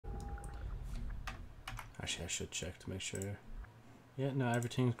Actually, I should check to make sure. Yeah, no,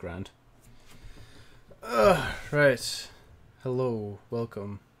 everything's grand. Right. Hello,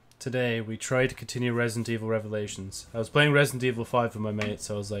 welcome. Today, we try to continue Resident Evil Revelations. I was playing Resident Evil 5 with my mates,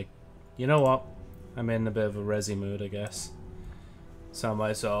 so I was like, you know what? I'm in a bit of a resi mood, I guess. So I might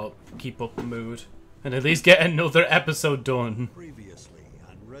as well keep up the mood. And at least get another episode done. Previously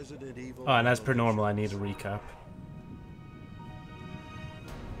on Resident Evil Oh, and as per normal, I need a recap.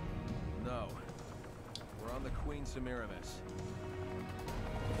 No. We're on the Queen Semiramis.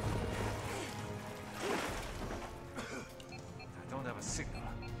 I don't have a signal.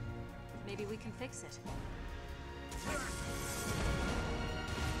 Maybe we can fix it. Are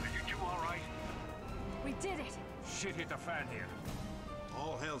you two all right? We did it! Shit hit the fan here.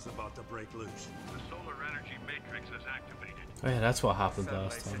 All hell's about to break loose. The solar energy matrix is activated. Oh yeah, that's what happened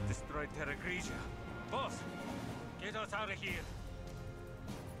last Satellites time. have destroyed Terra Grigia. Boss, get us out of here.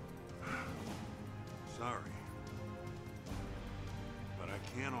 Sorry. But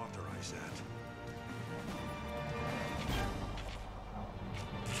I can't authorize that.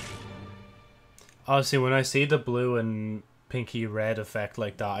 Honestly, when I see the blue and pinky red effect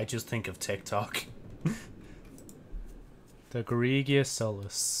like that, I just think of TikTok. The Grigia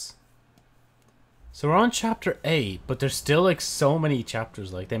Solus. So we're on chapter 8, but there's still like so many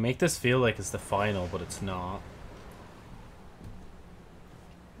chapters. Like they make this feel like it's the final, but it's not.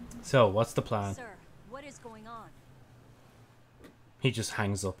 So what's the plan? Sir, what is going on? He just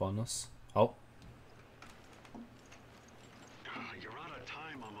hangs up on us. Oh. You're out of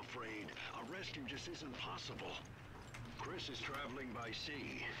time, I'm afraid. A rescue just isn't possible. Chris is traveling by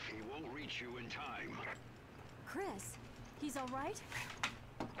sea. He won't reach you in time. Chris, he's all right?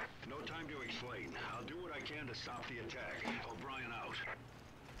 No time to explain. I'll do what I can to stop the attack. O'Brien out.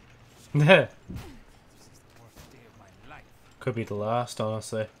 Could be the last,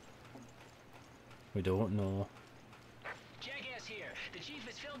 honestly. We don't know. Jackass here. The chief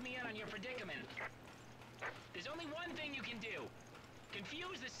has filled me in on your predicament. There's only one thing you can do.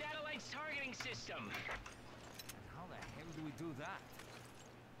 Confuse the satellite's targeting system. How the hell do we do that?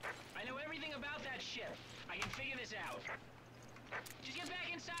 I know everything about that ship. I can figure this out. Just get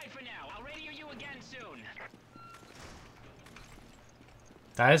back inside for now. I'll radio you again soon.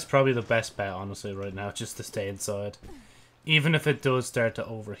 That is probably the best bet, honestly, right now, just to stay inside. Even if it does start to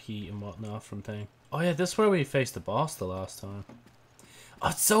overheat and whatnot from thing. Oh yeah, this is where we faced the boss the last time. Oh,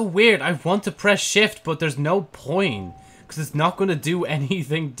 it's so weird. I want to press shift, but there's no point. Because it's not going to do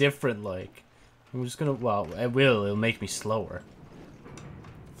anything different, like. I'm just going to, well, it will. It'll make me slower.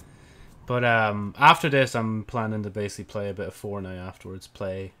 But after this, I'm planning to basically play a bit of Fortnite afterwards.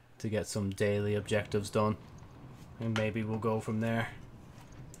 Play to get some daily objectives done. And maybe we'll go from there.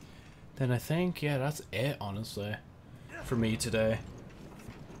 Then I think, yeah, that's it, honestly. For me today.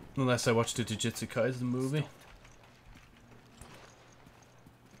 Unless I watch the Jujutsu Kaisen movie.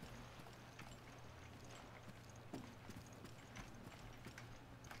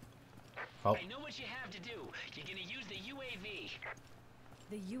 Oh. I know what you have to do. You're gonna use the UAV.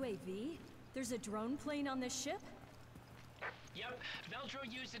 The UAV? There's a drone plane on this ship? Yep,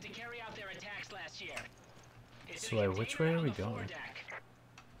 Veltro used it to carry out their attacks last year. It's So in a wait, which container way are on we the going? foredeck.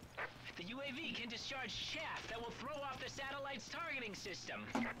 The UAV can discharge shaft that will throw off the satellite's targeting system.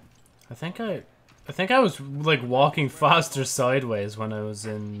 I think I was like walking faster sideways when I was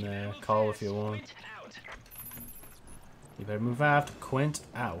in Call if you want. Sprint out. You better move after Quint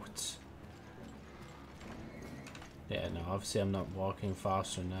out. Yeah, no, obviously I'm not walking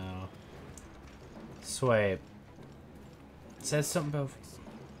faster now. Swipe. It says something about...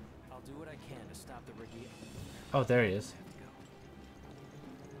 I'll do what I can to stop the Regia. Oh, there he is.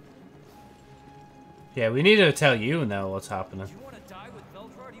 Yeah, we need to tell you now what's happening. Do you want to die with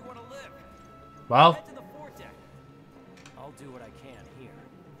Veltro or do you want to live? Well, Head to the foredeck. I'll do what I can here.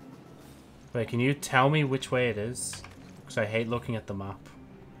 wait, can you tell me which way it is? Because I hate looking at the map.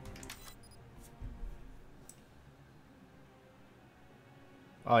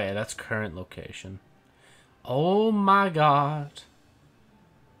 Oh yeah, that's current location. Oh my god.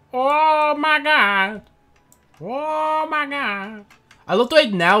 Oh my god. Oh my god. I love the way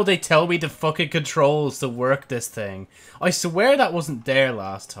now they tell me the fucking controls to work this thing. I swear that wasn't there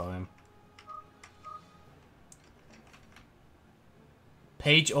last time.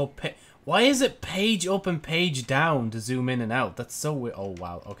 Page up, why is it page up and page down to zoom in and out? That's so weird. Oh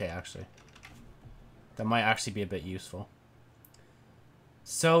wow, okay, actually. That might actually be a bit useful.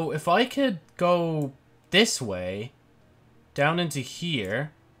 So if I could go this way, down into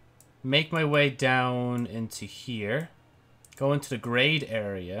here, make my way down into here, go into the grade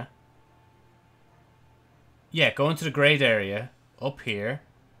area. Yeah, go into the grade area, up here,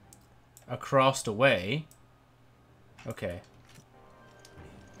 across the way. Okay.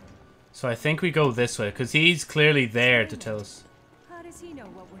 So I think we go this way, because he's clearly there to tell us. How does he know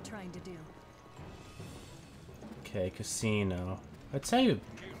what we're trying to do? Okay, casino. I'd say...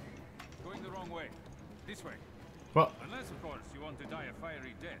 Going the wrong way. This way. What? Unless, of course, you want to die a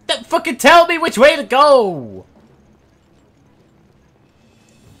fiery death. Don't fucking tell me which way to go!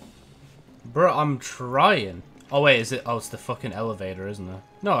 Bro, I'm trying. Oh, wait, is it? Oh, it's the fucking elevator, isn't it?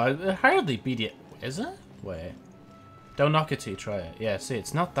 No, it hardly be the... Is it? Wait. Don't knock it till you try it. Yeah, see,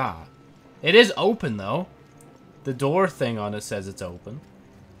 it's not that. It is open, though. The door thing on it says it's open.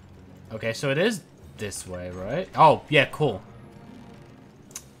 Okay, so it is this way, right? Oh, yeah, cool.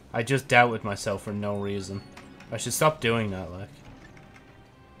 I just doubted myself for no reason. I should stop doing that, like.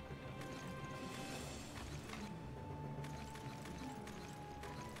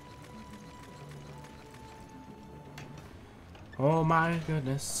 Oh my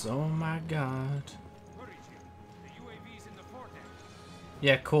goodness, oh my god. Hurry, Chief. The UAV's in the Fortnite.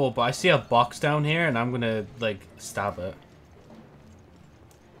 Yeah, cool, but I see a box down here and I'm gonna, like, stab it.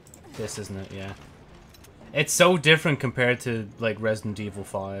 This, isn't it? Yeah. It's so different compared to, like, Resident Evil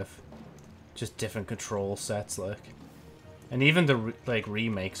 5. Just different control sets, like. And even the,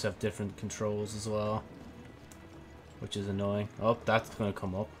 remakes have different controls as well. Which is annoying. Oh, that's gonna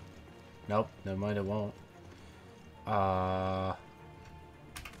come up. Nope, never mind, it won't. I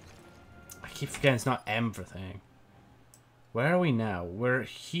keep forgetting it's not everything. Where are we now? We're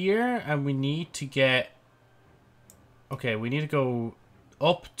here and we need to get... Okay, we need to go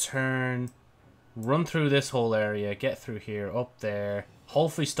up, turn, run through this whole area, get through here, up there.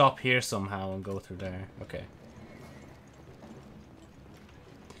 Hopefully stop here somehow and go through there. Okay.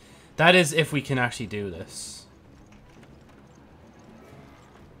 That is if we can actually do this.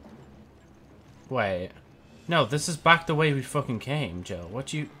 Wait. No, this is back the way we fucking came, Joe.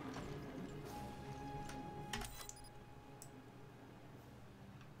 What you...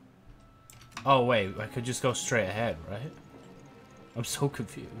 Oh, wait. I could just go straight ahead, right? I'm so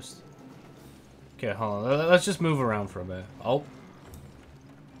confused. Okay, hold on. Let's just move around for a bit. Oh.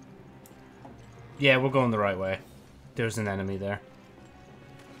 Yeah, we're going the right way. There's an enemy there.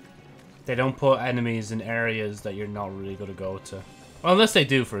 They don't put enemies in areas that you're not really going to go to. Well, unless they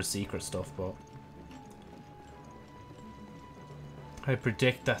do for secret stuff, but... I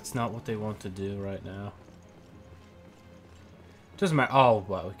predict that's not what they want to do right now. Doesn't matter. Oh,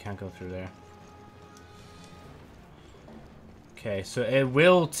 well, we can't go through there. Okay, so it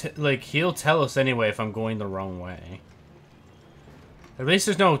will, he'll tell us anyway if I'm going the wrong way. At least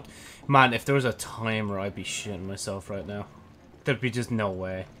there's no... Man, if there was a timer, I'd be shitting myself right now. There'd be just no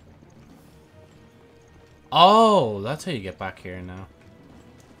way. Oh, that's how you get back here now.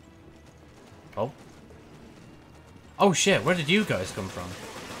 Oh. Oh shit, where did you guys come from?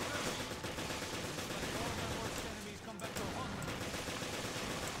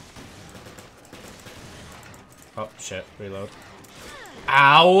 Oh shit, reload.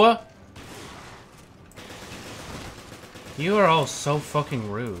 Ow! You are all so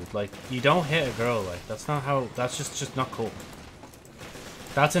fucking rude. Like, you don't hit a girl, like, that's not how, that's just not cool.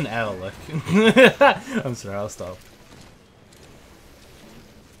 That's an L, like. I'm sorry, I'll stop.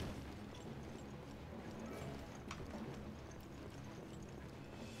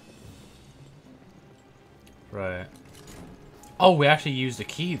 Right. Oh, we actually used a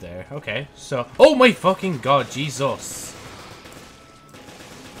key there. Okay, so... Oh my fucking god, Jesus.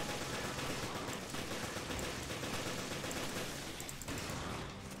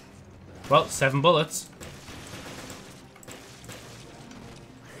 Well, 7 bullets.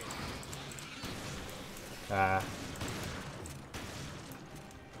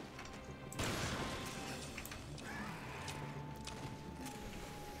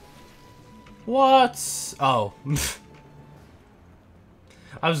 What? Oh.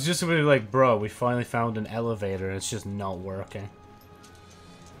 I was just really like, bro, we finally found an elevator and it's just not working.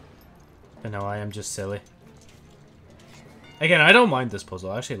 But no, I am just silly. Again, I don't mind this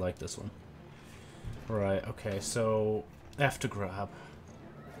puzzle. I actually like this one. Right, okay, so F to grab.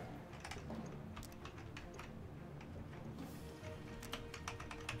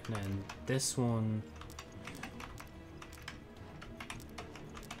 And then this one...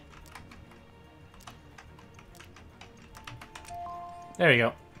 There you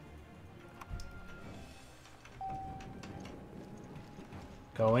go.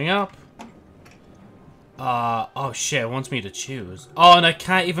 Going up. Oh shit, it wants me to choose. Oh, and I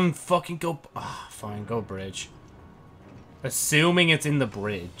can't even fucking go... Ah, fine, go bridge. Assuming it's in the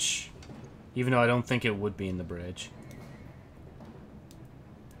bridge. Even though I don't think it would be in the bridge.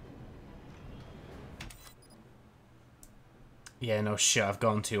 Yeah, no shit, I've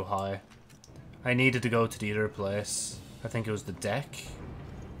gone too high. I needed to go to the other place. I think it was the deck.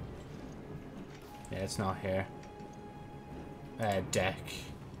 Yeah, it's not here. Deck.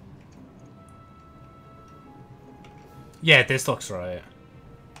 Yeah, this looks right.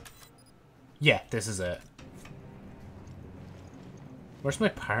 Yeah, this is it. Where's my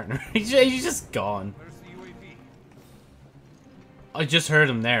partner? He's just gone. Where's the UAV? I just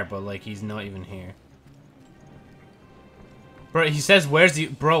heard him there, but like he's not even here. Bro, he says, where's the...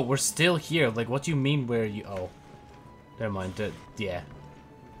 Bro, we're still here. Like, what do you mean, where are you... Oh. Never mind. Yeah.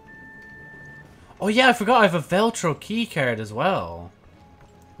 Oh, yeah, I forgot I have a Velcro keycard as well.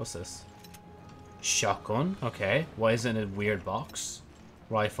 What's this? Shotgun. Okay. Why is it in a weird box?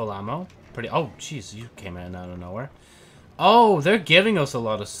 Rifle ammo. Pretty... Oh, jeez, you came in out of nowhere. Oh, they're giving us a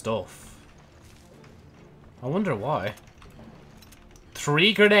lot of stuff. I wonder why.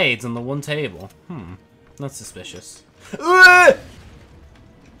 3 grenades on the one table. That's suspicious. I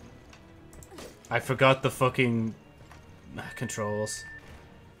forgot the fucking controls.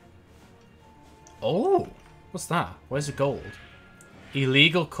 Oh, what's that? Why is it gold?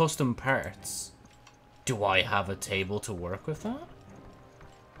 Illegal custom parts. Do I have a table to work with that?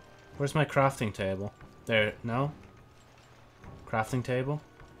 Where's my crafting table? There, no? Crafting table?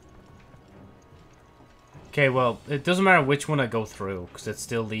 Okay, well, it doesn't matter which one I go through, because it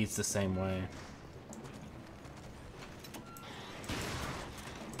still leads the same way.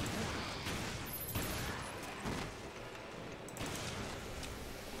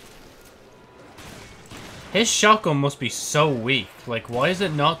 His shotgun must be so weak. Like, why is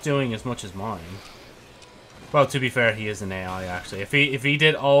it not doing as much as mine? Well, to be fair, he is an AI, actually. If he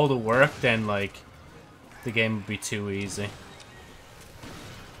did all the work, then, like, the game would be too easy.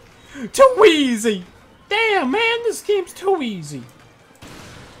 Too easy! Damn, man, this game's too easy.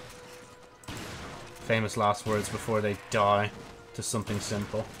 Famous last words before they die to something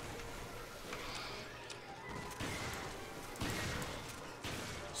simple.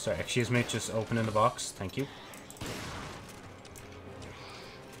 Sorry, excuse me, just opening the box. Thank you.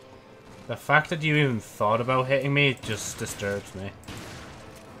 The fact that you even thought about hitting me just disturbs me.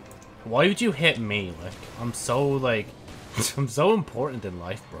 Why would you hit me? Like, I'm so, like... I'm so important in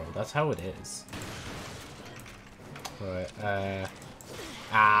life, bro. That's how it is. Right,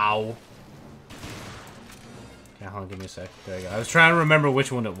 Ow. Okay, hold on, give me a sec. There you go. I was trying to remember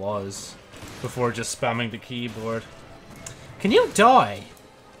which one it was before just spamming the keyboard. Can you die?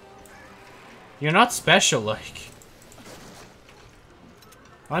 You're not special, like.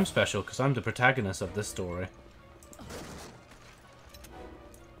 I'm special because I'm the protagonist of this story.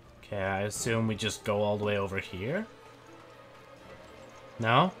 Okay, I assume we just go all the way over here?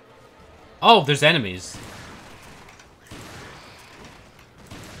 No? Oh, there's enemies.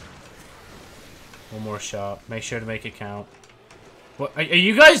 One more shot. Make sure to make it count. What? Are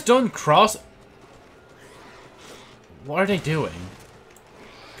you guys done cross... What are they doing?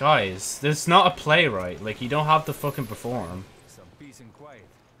 Guys, this is not a playwright. Like, you don't have to fucking perform. Some peace and quiet.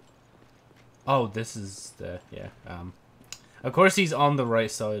 Oh, this is the... Yeah, Of course he's on the right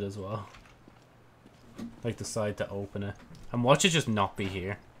side as well. Like, the side to open it. And watch it just not be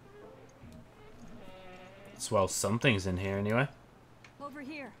here. Well, something's in here anyway. Over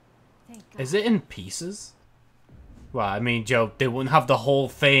here. Thank God. Is it in pieces? Well, I mean, Joe, they wouldn't have the whole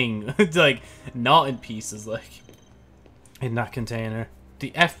thing, like, not in pieces, like, in that container.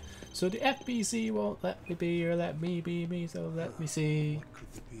 So the FBC won't let me be, or let me be me, so let me see. What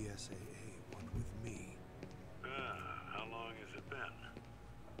could the BSAA want with me? How long has it been?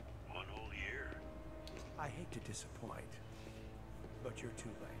 1 whole year? I hate to disappoint, but you're too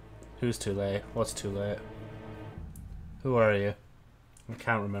late. Who's too late? What's too late? Who are you? I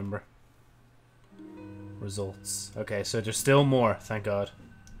can't remember. Results. Okay, so there's still more, thank God.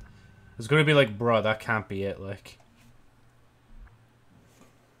 It's gonna be like, bro, that can't be it, like.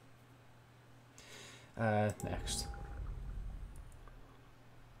 Next.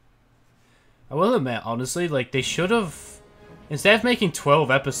 I will admit, honestly, like, they should have... Instead of making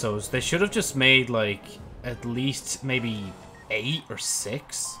 12 episodes, they should have just made, like, at least maybe 8 or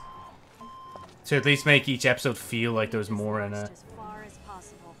 6. To at least make each episode feel like there's more in it.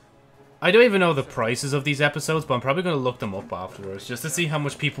 I don't even know the prices of these episodes, but I'm probably going to look them up afterwards, just to see how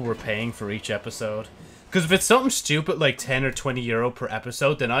much people were paying for each episode. Because if it's something stupid like 10 or 20 euro per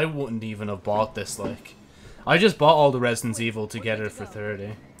episode, then I wouldn't even have bought this, like. I just bought all the Resident Evil together for 30.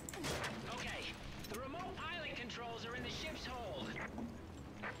 Okay, the remote pilot controls are in the ship's hold.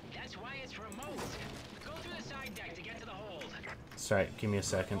 That's why it's remote. Go through the side deck to get to the hold. Sorry, give me a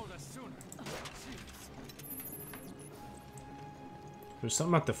second. There's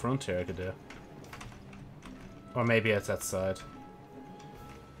something at the front here I could do. Or maybe it's that side.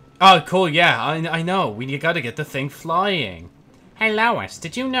 Oh, cool, yeah, I know. You gotta get the thing flying. Hey, Lois,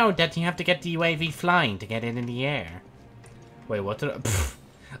 did you know that you have to get the UAV flying to get it in the air? Wait, what did I... Pfft.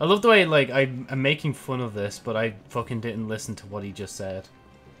 I love the way, like, I'm making fun of this, but I fucking didn't listen to what he just said.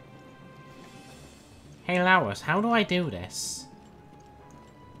 Hey, Lois, how do I do this?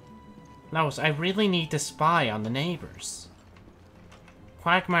 Lois, I really need to spy on the neighbors.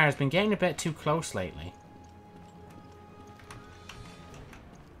 Quagmire's been getting a bit too close lately.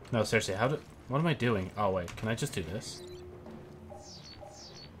 No, seriously, what am I doing? Oh, wait, can I just do this?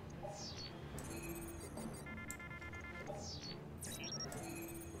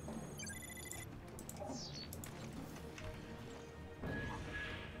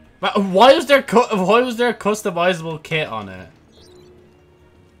 Why was there a customizable kit on it?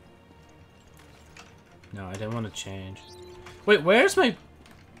 No, I didn't want to change. Wait, where the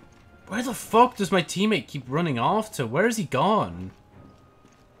fuck does my teammate keep running off to? Where is he gone?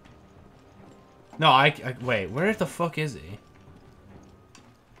 No, wait, where the fuck is he?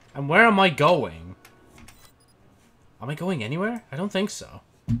 And where am I going? Am I going anywhere? I don't think so.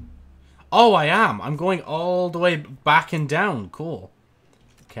 Oh, I am. I'm going all the way back and down. Cool.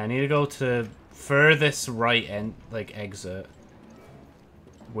 Okay, I need to go to furthest right end, like, exit.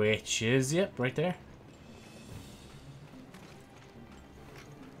 Which is, yep, right there.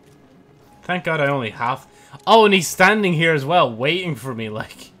 Thank God I only have... Oh, and he's standing here as well, waiting for me,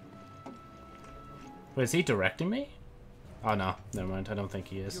 like... Wait, is he directing me? Oh, no. Never mind. I don't think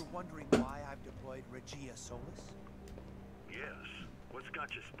he is. You're wondering why I've deployed Regia Solis? Yes. What's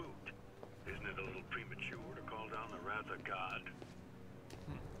got you spooked? Isn't it a little premature to call down the wrath of God?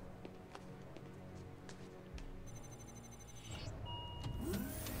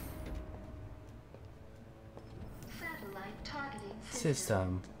 Satellite targeting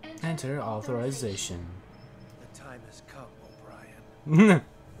System. Enter authorization. The time has come, O'Brien.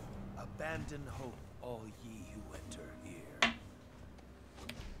 Abandon hope, all ye who enter here.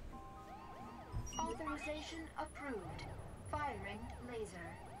 Authorization approved. Firing laser.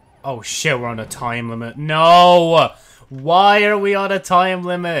 Oh shit, we're on a time limit. No! Why are we on a time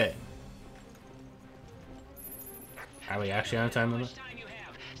limit? Are we actually on a time limit?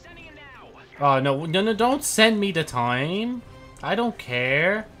 Oh, no, don't send me the time. I don't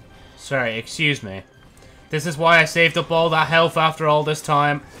care. Sorry, excuse me. This is why I saved up all that health after all this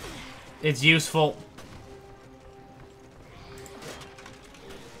time. It's useful.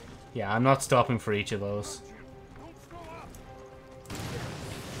 Yeah, I'm not stopping for each of those.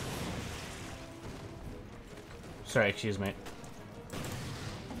 Sorry, excuse me.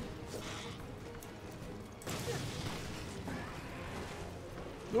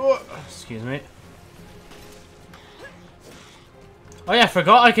 Excuse me. Oh yeah, I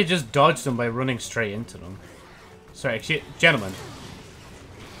forgot I could just dodge them by running straight into them. Sorry, excuse... Gentlemen.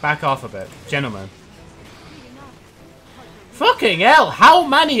 Back off a bit. Gentlemen. Fucking hell! How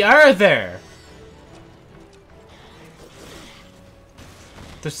many are there?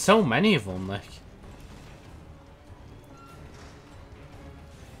 There's so many of them, like...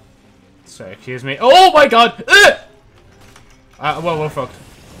 Sorry, excuse me. Oh my god! Well, we're fucked.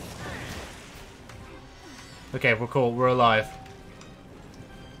 Okay, we're cool. We're alive.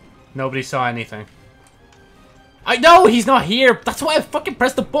 Nobody saw anything. I know he's not here. That's why I fucking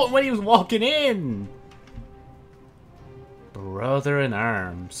pressed the button when he was walking in. Brother in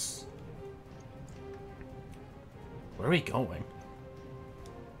arms. Where are we going?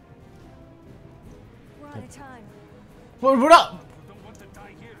 We're out of time. We're not.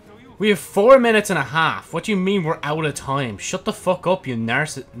 We have 4 minutes and a half. What do you mean we're out of time? Shut the fuck up, you not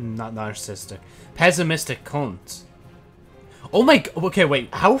narcissistic. Pessimistic cunt. Oh my... Okay, wait.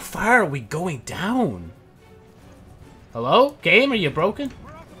 How far are we going down? Hello? Game, are you broken?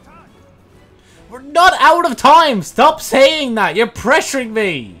 We're not out of time! Stop saying that! You're pressuring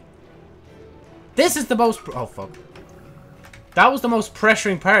me! This is the most... Oh, fuck. That was the most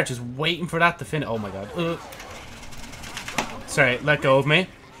pressuring part. Just waiting for that to finish. Oh my god. Sorry, let go of me.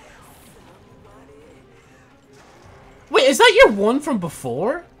 Wait, is that your one from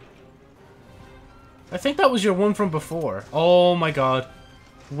before? I think that was your one from before. Oh my god.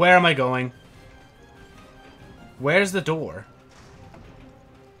 Where am I going? Where's the door?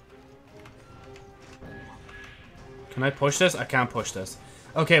 Can I push this? I can't push this.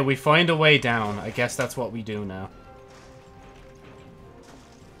 Okay, we find a way down. I guess that's what we do now.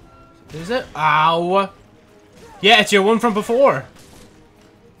 Is it? Ow! Yeah, it's your one from before.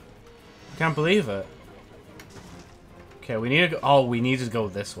 Can't believe it. Okay, we need to go. Oh, we need to go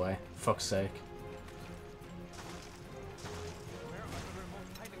this way. Fuck's sake.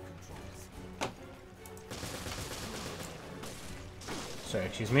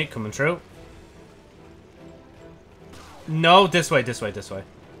 Excuse me, coming through. No, this way, this way, this way.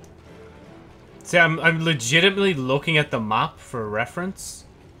 See, I'm legitimately looking at the map for reference.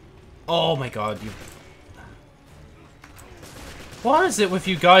 Oh my god, you... What is it with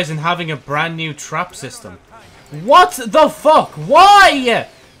you guys and having a brand new trap system? What the fuck? Why?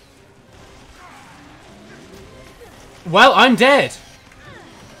 Well, I'm dead.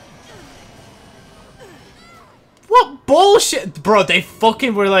 What bullshit? Bro, they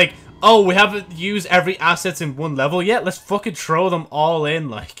fucking were like, oh, we haven't used every assets in one level yet. Let's fucking throw them all in,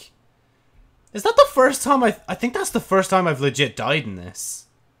 like. Is that the first time I think that's the first time I've legit died in this.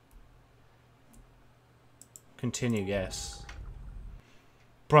 Continue, yes.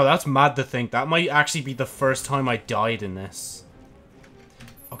 Bro, that's mad to think. That might actually be the first time I died in this.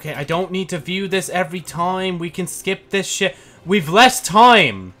 Okay, I don't need to view this every time. We can skip this shit. We've less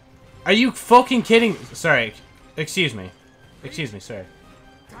time. Are you fucking kidding? Sorry. Excuse me. Excuse me, sorry.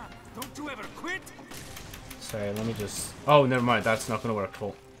 Don't you ever quit? Sorry, let me just... Oh, never mind. That's not gonna work.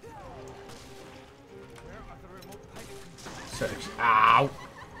 Cool. Sorry. Ow!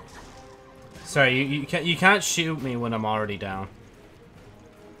 Sorry, you can't shoot me when I'm already down.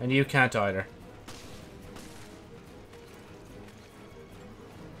 And you can't either.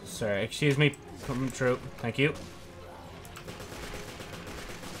 Sorry, excuse me. Coming through. Thank you.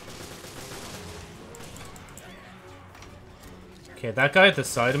 Okay, that guy at the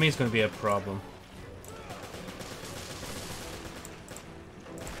side of me is going to be a problem.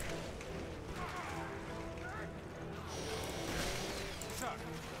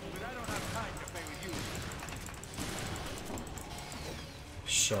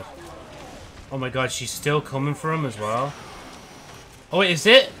 Shit. Oh my god, she's still coming for him as well. Oh wait, is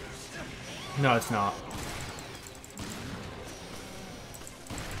it? No, it's not.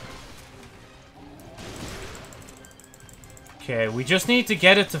 Okay, we just need to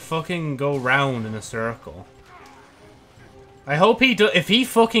get it to fucking go round in a circle. I hope he if he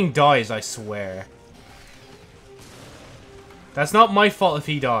fucking dies, I swear. That's not my fault if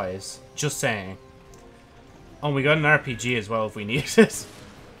he dies. Just saying. Oh, we got an RPG as well if we need it.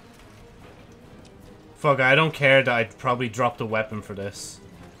 Fuck, I don't care that I'd probably dropped a weapon for this.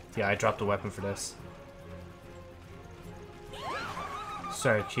 Yeah, I dropped a weapon for this.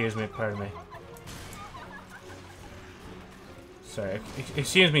 Sorry, excuse me, pardon me. Sorry,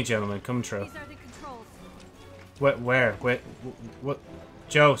 excuse me, gentlemen, come through. These are the controls. Where? What?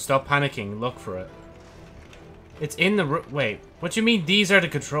 Joe, stop panicking. Look for it. It's in the wait, what do you mean these are the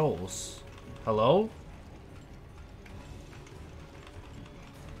controls? Hello?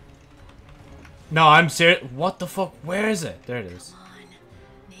 No, I'm serious. What the fuck? Where is it? There it is. Come on,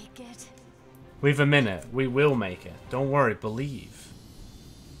 make it. We've a minute. We will make it. Don't worry. Believe.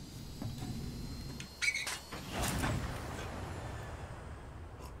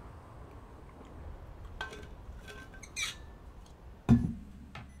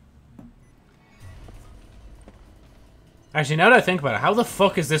 Actually, now that I think about it, how the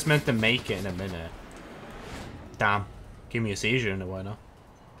fuck is this meant to make it in a minute? Damn. Give me a seizure and why not?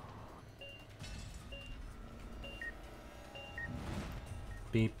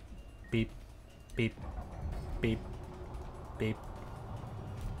 Beep, beep, beep, beep, beep.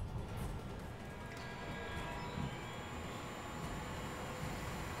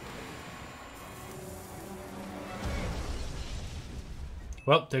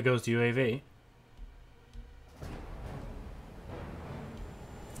 Well, there goes the UAV.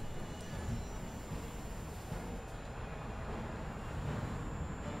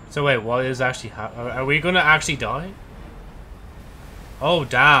 So wait, what is actually are we gonna actually die? Oh,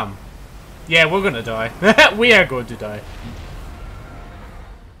 damn. Yeah, we're gonna die. We are going to die.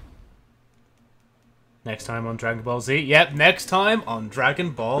 Next time on Dragon Ball Z. Yep, next time on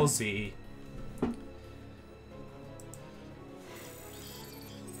Dragon Ball Z.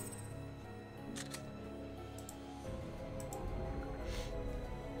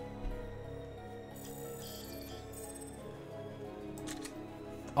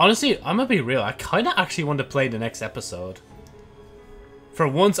 Honestly, I'm gonna be real. I kind of actually want to play the next episode. For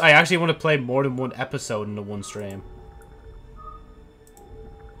once, I actually want to play more than one episode in the one stream.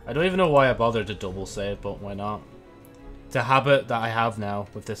 I don't even know why I bothered to double save, but why not? It's a habit that I have now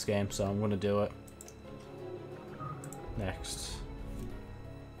with this game, so I'm gonna do it. Next.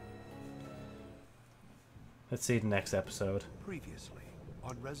 Let's see the next episode. Previously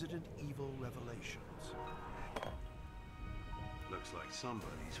on Resident Evil Revelations. Looks like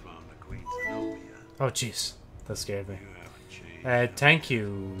somebody's found the Queen's Zenobia. Oh, jeez. That scared me. You haven't changed. Thank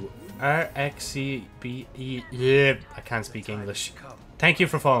you. RXCBE. Yeah, I can't speak English. Thank you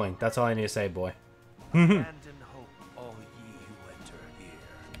for following. That's all I need to say, boy. Abandon hope, all ye who enter here.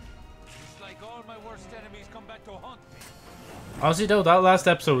 make all my worst enemies come back to haunt me. Honestly though, that last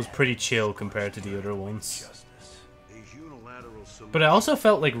episode was pretty chill compared to the other ones. But it also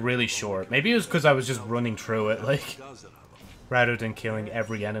felt like really short. Maybe it was because I was just running through it, like, rather than killing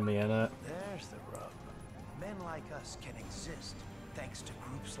every enemy in it. There's the rub. Men like us can exist thanks to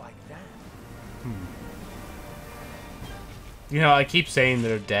groups like that. You know, I keep saying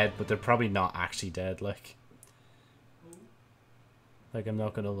they're dead, but they're probably not actually dead, like I'm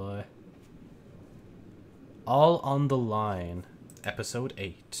not gonna lie. All on the Line, episode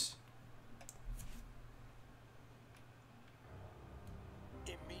 8.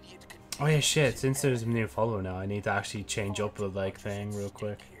 Oh yeah, shit, since there's a new follower now, I need to actually change up the, like, thing real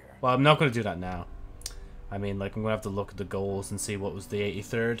quick. Well, I'm not gonna do that now. I mean, like, I'm gonna have to look at the goals and see what was the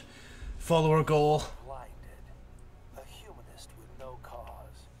 83rd follower goal. A humanist with no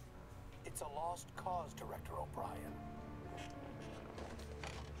cause. It's a lost cause, Director O'Brien.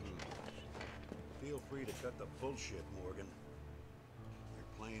 Feel free to cut the bullshit, Morgan.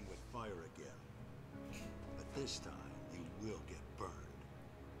 You're playing with fire again. But this time, you will get burned.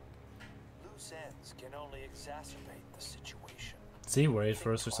 Loose ends can only exacerbate the situation. Is he worried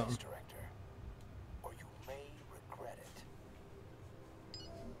for us or something? Director, or you may regret it.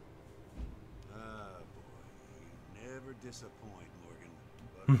 Ah, boy, you never disappoint, Morgan.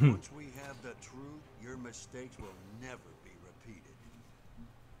 But once we have the truth, your mistakes will never be repeated.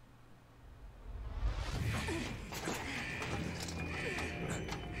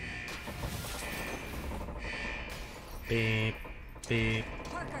 Beep, beep,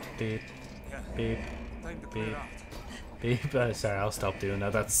 beep, beep, beep, beep. Sorry, I'll stop doing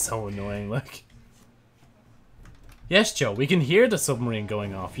that. That's so annoying, like. Yes, Joe, we can hear the submarine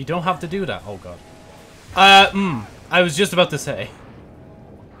going off. You don't have to do that. Oh, God. I was just about to say.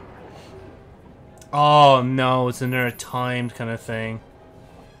 Oh, no, it's another timed kind of thing.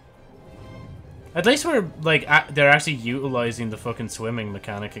 At least we're, like, they're actually utilizing the fucking swimming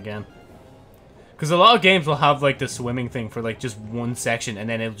mechanic again. Because a lot of games will have, like, the swimming thing for, like, just one section, and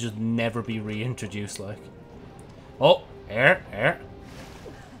then it'll just never be reintroduced, like. Oh, air.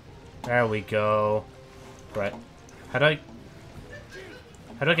 There we go. Right. How do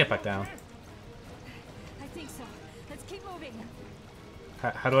I get back down? I think so. Let's keep moving.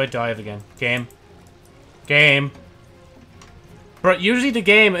 How do I dive again? Game. But usually the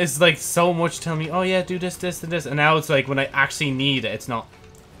game is, like, so much telling me, oh, yeah, do this, this, and this. And now it's like, when I actually need it, it's not.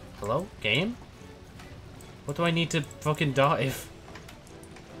 Hello? Game? What do I need to fucking dive?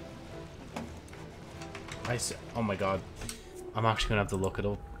 Oh my god. I'm actually gonna have to look it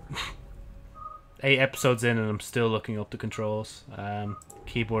up. 8 episodes in and I'm still looking up the controls.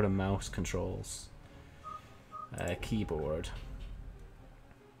 Keyboard and mouse controls. Keyboard.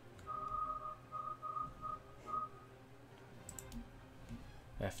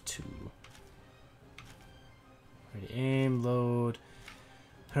 F2. Ready, aim, load.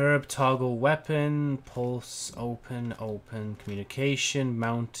 Herb, toggle, weapon, pulse, open, communication,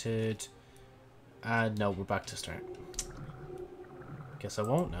 mounted. No, we're back to start. Guess I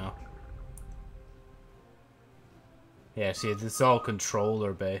won't now. Yeah, see, this is all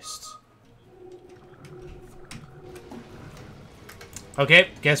controller based.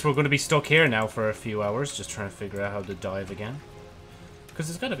 Okay, guess we're going to be stuck here now for a few hours, just trying to figure out how to dive again. Because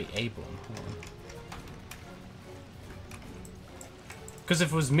there's got to be a button. Hold on. Because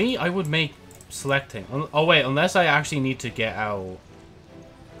if it was me, I would make selecting. Oh wait, unless I actually need to get out.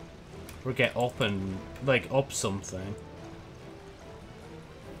 Or get up and, like, up something.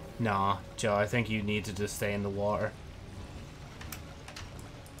 Nah, Joe, I think you need to just stay in the water.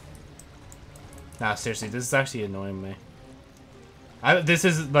 Nah, seriously, this is actually annoying me. This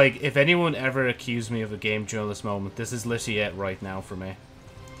is, like, if anyone ever accused me of a game journalist moment, this is literally it right now for me.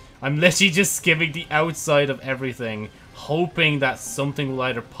 I'm literally just skimming the outside of everything, hoping that something will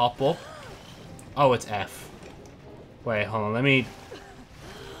either pop up. Oh, it's F. Wait, hold on, let me...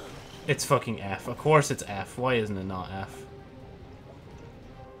 It's fucking F. Of course it's F. Why isn't it not F?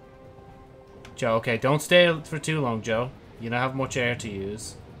 Joe, okay, don't stay for too long, Joe. You don't have much air to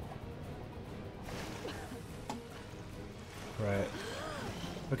use. Right.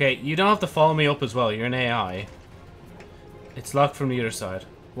 Okay, you don't have to follow me up as well. You're an AI. It's locked from the other side.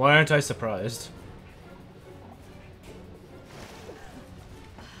 Why aren't I surprised?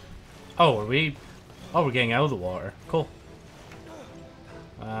 Oh, are we... Oh, we're getting out of the water. Cool.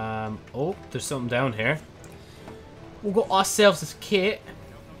 Oh, there's something down here. We've got ourselves this kit.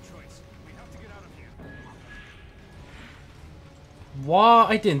 What?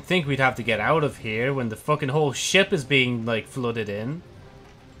 I didn't think we'd have to get out of here when the fucking whole ship is being, like, flooded in.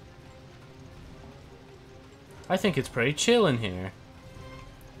 I think it's pretty chill in here.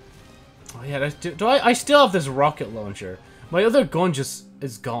 Oh yeah, I still have this rocket launcher. My other gun just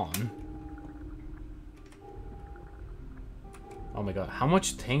is gone. Oh my god, how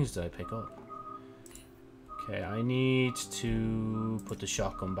much things did I pick up? Okay, I need to put the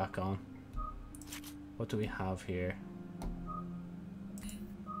shotgun back on. What do we have here?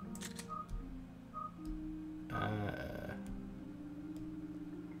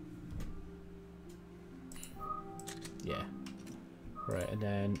 Yeah. Right, and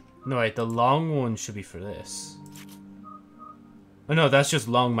then... No, wait, the long one should be for this. Oh no, that's just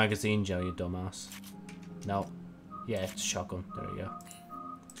long magazine gel, you dumbass. No. Yeah, it's shotgun. There we go.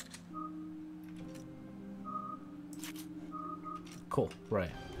 Cool,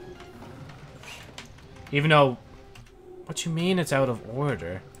 right. Even though... What you mean it's out of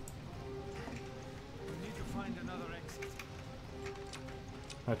order? We need to find another exit.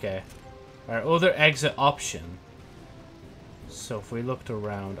 Okay. Our other exit option. So if we looked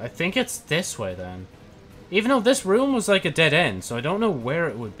around... I think it's this way then. Even though this room was like a dead end, so I don't know where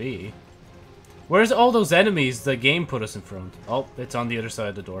it would be. Where's all those enemies the game put us in front? Oh, it's on the other side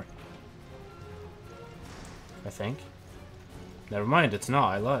of the door. I think. Never mind, it's not.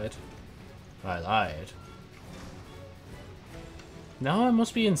 I lied. I lied. No, it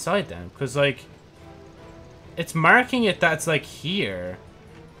must be inside then. Because, like... It's marking it that's, like, here.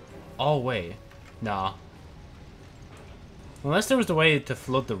 Oh, wait. Nah. Unless there was a way to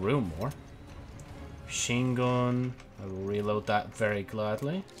flood the room more. Machine gun. I will reload that very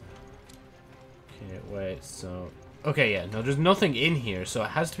gladly. Okay, wait, so... Okay, yeah, no, there's nothing in here, so it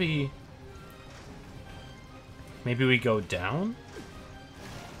has to be... Maybe we go down?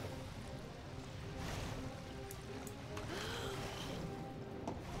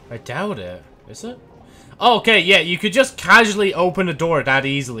 I doubt it. Is it? Oh, okay, yeah, you could just casually open a door that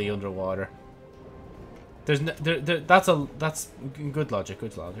easily underwater. There's no, that's good logic,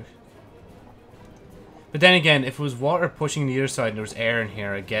 good logic. But then again, if it was water pushing the other side and there was air in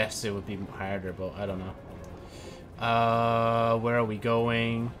here, I guess it would be harder, but I don't know. Where are we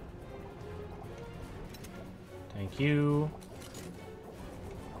going? Thank you.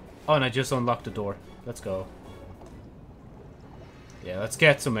 Oh, and I just unlocked the door. Let's go. Yeah, let's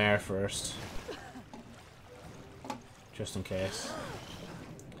get some air first. Just in case.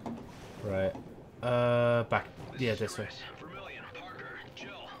 Right. Back. Yeah, this way.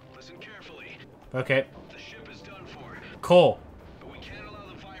 Okay. The ship is done for. Cool. But we can't allow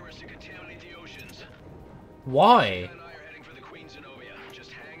the virus to contaminate the oceans. Why? And I are heading for the Queen Zenobia.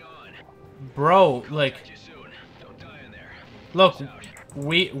 Just hang on. Bro, like... Catch you soon. Don't die in there. Look, Peace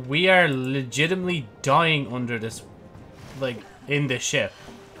out. we are legitimately dying under this... Like, in this ship.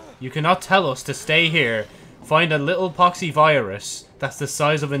 You cannot tell us to stay here, find a little poxy virus that's the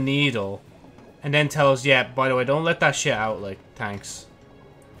size of a needle, and then tell us, yeah, by the way, don't let that shit out, like, thanks.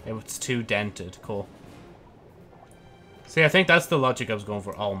 It's too dented. Cool. See, I think that's the logic I was going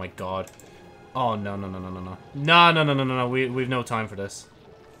for. Oh my god. Oh, no, no, no, no, no, no. No, no, no, no, no, no. We've no time for this.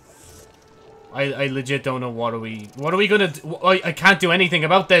 I legit don't know what are we gonna do? I can't do anything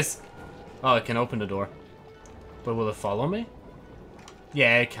about this. Oh, I can open the door. But will it follow me?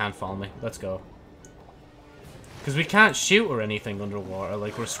 Yeah, it can't follow me. Let's go. Because we can't shoot or anything underwater.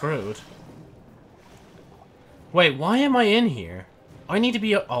 Like, we're screwed. Wait, why am I in here? I need to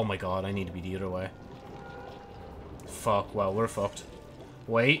be... Oh my god, I need to be the other way. Fuck, well, we're fucked.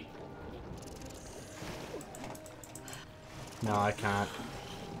 Wait. No, I can't.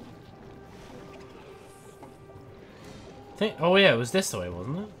 Oh yeah, it was this way,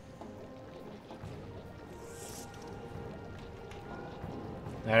 wasn't it?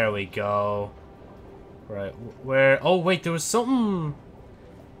 There we go. Right, where... Oh wait, there was something...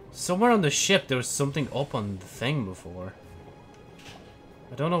 Somewhere on the ship, there was something up on the thing before.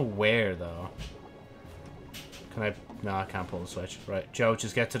 I don't know where, though. Can I... No, I can't pull the switch. Right, Joe,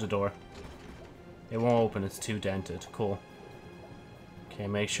 just get to the door. It won't open, it's too dented. Cool. Okay,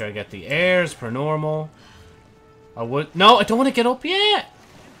 make sure I get the airs per normal. I would... No, I don't want to get up yet!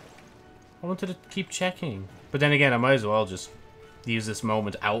 I wanted to keep checking. But then again, I might as well just use this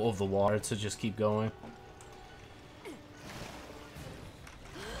moment out of the water to just keep going.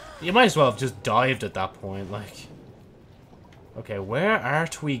 You might as well have just dived at that point, like... Okay, where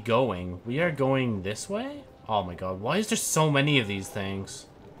aren't we going? We are going this way? Oh my god, why is there so many of these things?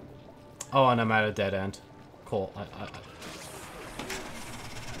 Oh, and I'm at a dead end. Cool.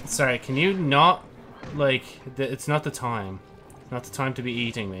 Sorry, can you not... Like, it's not the time. Not the time to be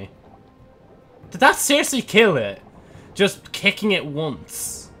eating me. Did that seriously kill it? Just kicking it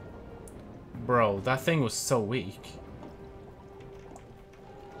once. Bro, that thing was so weak.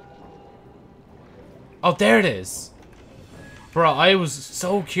 Oh, there it is. Bro, I was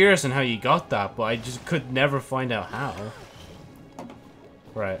so curious on how you got that, but I just could never find out how.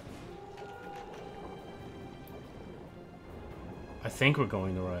 Right. I think we're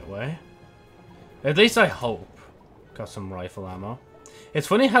going the right way. At least I hope. Got some rifle ammo. It's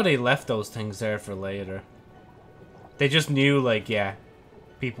funny how they left those things there for later. They just knew, like, yeah,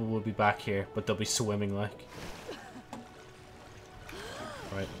 people will be back here, but they'll be swimming, like.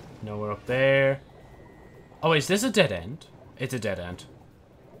 Right, nowhere up there. Oh, is this a dead end? It's a dead end.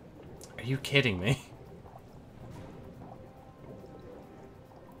 Are you kidding me?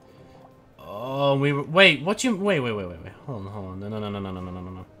 Oh, we were... Wait, what you... Wait. Hold on.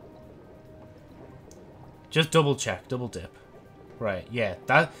 No. Just double check, double dip. Right, yeah,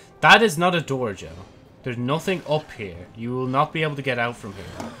 that is not a door, Joe. There's nothing up here. You will not be able to get out from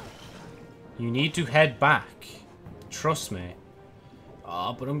here. You need to head back. Trust me.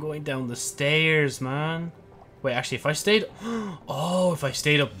 Oh, but I'm going down the stairs, man. Wait, actually, if I stayed... Oh, if I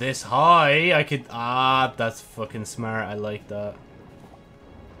stayed up this high, I could... Ah, that's fucking smart. I like that.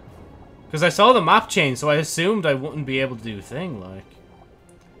 Because I saw the map change, so I assumed I wouldn't be able to do a thing, like...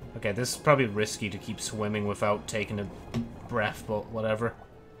 Okay, this is probably risky to keep swimming without taking a breath, but whatever.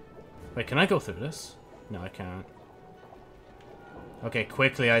 Wait, can I go through this? No, I can't. Okay,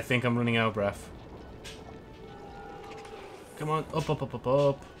 quickly, I think I'm running out of breath. Come on,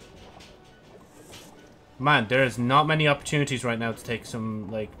 up. Man, there's not many opportunities right now to take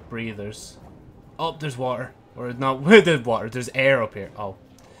some, like, breathers. Oh, there's water. Or not, there's water, there's air up here. Oh.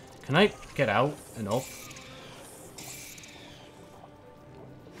 Can I get out and up?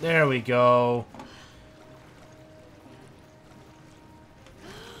 There we go.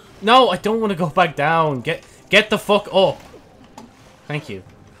 No, I don't want to go back down. Get the fuck up. Thank you.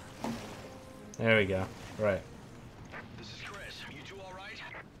 There we go. Right. This is Chris. You two all right?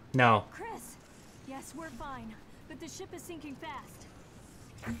 No. Chris! Yes, we're fine. But the ship is sinking fast.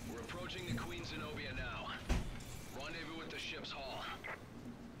 We're approaching the Queen Zenobia now. Rendezvous at the ship's hull.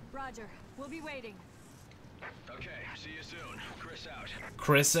 Roger. We'll be waiting. Okay, see you soon. Chris out.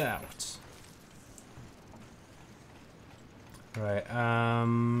 Chris out. Right,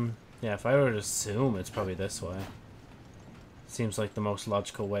 yeah, if I were to assume, it's probably this way. Seems like the most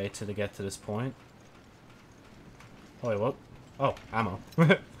logical way to get to this point. Oh, wait, what? Oh, ammo.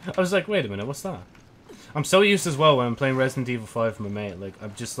 I was like, wait a minute, what's that? I'm so used as well when I'm playing Resident Evil 5 with my mate. Like,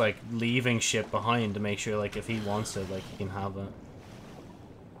 I'm just, like, leaving shit behind to make sure, like, if he wants it, like, he can have it.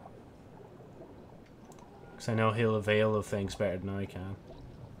 Because I know he'll avail of things better than I can.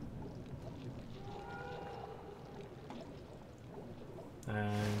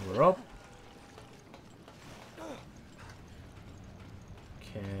 And we're up.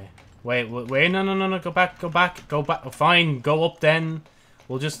 Okay. Wait, no, go back. Oh, fine, go up then.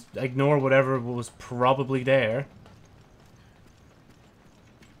 We'll just ignore whatever was probably there.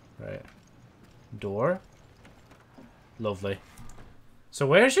 Right. Door. Lovely. So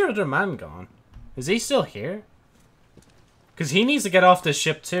where's your other man gone? Is he still here? Because he needs to get off this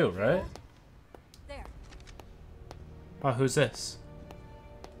ship too, right? There. Oh, who's this?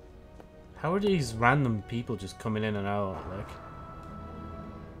 How are these random people just coming in and out, like?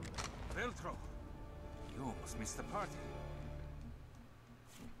 Veltro, you almost missed the party.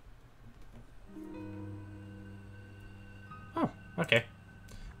 Oh, okay.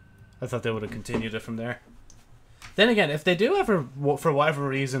 I thought they would have continued it from there. Then again, if they do ever, for whatever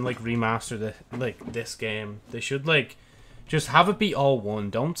reason, like, remaster this game, they should, like, just have it be all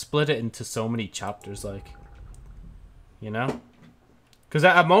one. Don't split it into so many chapters, like, you know? Because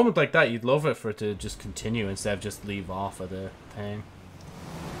at a moment like that, you'd love it for it to just continue instead of just leave off of the thing.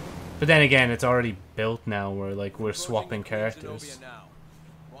 But then again, it's already built now where, like, we're swapping characters.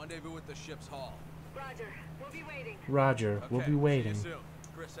 Rendezvous with the ship's hull. Roger. We'll be waiting. Roger, we'll be waiting. See you soon.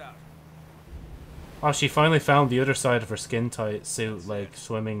 Chris out. Oh, she finally found the other side of her skin tight suit, like,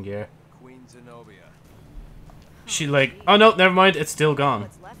 swimming gear. Queen Zenobia. She, like, oh no, never mind, it's still gone.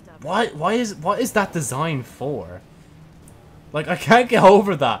 What's left of it? What is that design for? Like, I can't get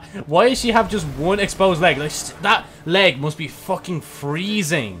over that. Why does she have just one exposed leg? Like, that leg must be fucking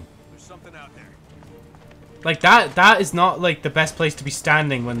freezing. There's something out there. Like, that is not, like, the best place to be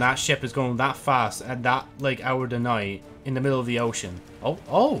standing when that ship is going that fast at that, like, hour of the night in the middle of the ocean.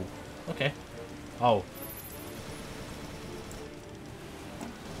 Oh, okay. Oh.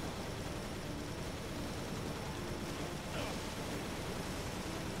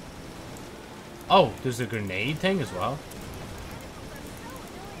 Oh, there's a grenade thing as well.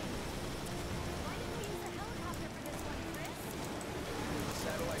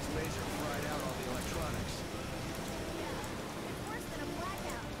 Satellite's laser fried out all the electronics.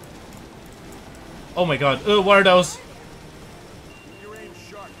 Oh my god. What are those?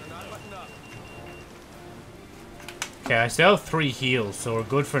 They're not letting up. Okay, I still have 3 heals, so we're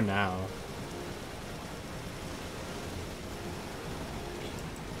good for now.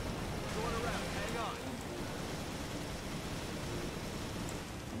 Going around. Hang on.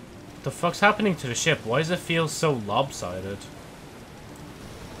 What the fuck's happening to the ship? Why does it feel so lopsided?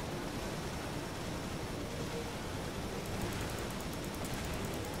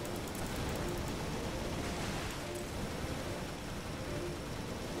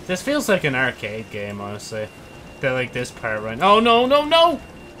 This feels like an arcade game, honestly. That like this part right. Oh no, no, no!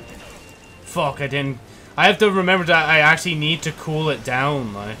 Fuck, I didn't. I have to remember that I actually need to cool it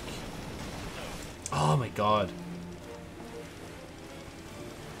down, like. Oh my god.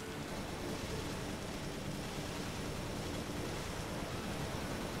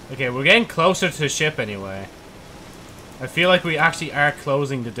 Okay, we're getting closer to the ship anyway. I feel like we actually are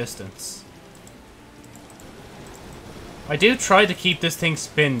closing the distance. I do try to keep this thing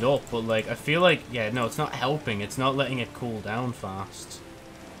spinned up, but like, I feel like, yeah, no, it's not helping. It's not letting it cool down fast.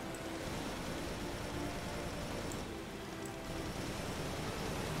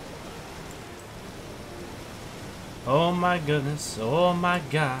 Oh my goodness, oh my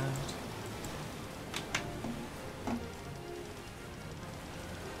god.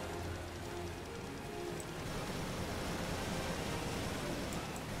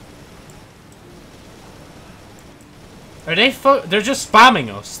 Are they they're just spamming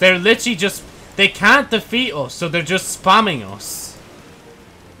us. They're literally just... They can't defeat us, so they're just spamming us.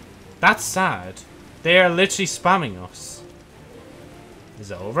 That's sad. They are literally spamming us.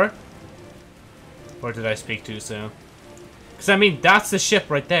 Is it over? Or did I speak too soon? Because, I mean, that's the ship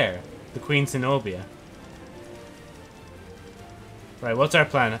right there. The Queen Zenobia. Right, what's our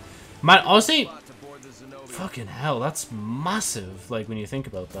plan? Man, honestly... Fucking hell, that's massive, like, when you think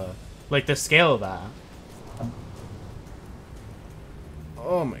about that. Like, the scale of that.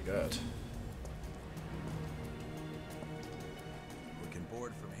 Oh my god. We can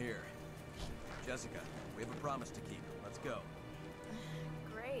board from here. Jessica, we have a promise to keep. Let's go.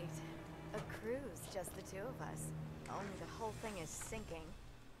 Great. A cruise, just the two of us. Only the whole thing is sinking.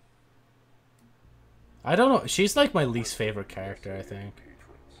 I don't know. She's like my least favorite character, I think.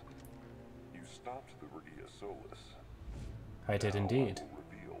 You stopped the Regia Solis. I did indeed. I will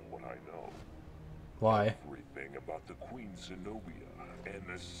reveal what I know. Why? Everything about the Queen Zenobia and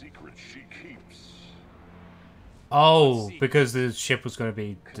the secret she keeps. Oh, because the ship was going to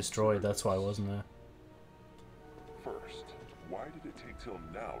be destroyed. That's why, wasn't it? First, why did it take till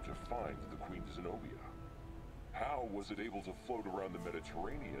now to find the Queen Zenobia? How was it able to float around the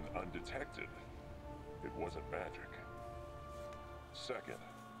Mediterranean undetected? It wasn't magic. Second,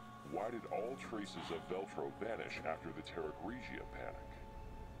 why did all traces of Veltro vanish after the Terra Grigia panic?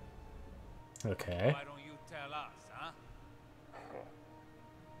 Okay. Why don't you tell us, huh?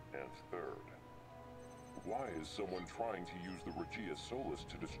 And third, why is someone trying to use the Regia Solis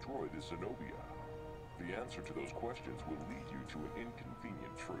to destroy the Zenobia? The answer to those questions will lead you to an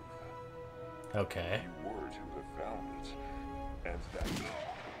inconvenient truth. Okay. You were to have found it, and that...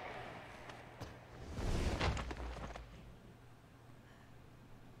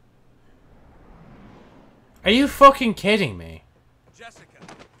 Are you fucking kidding me? Jessica,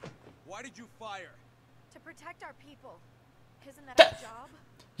 why did you fire? To protect our people. Isn't that our job?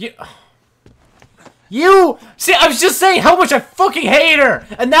 You! See, I was just saying how much I fucking hate her!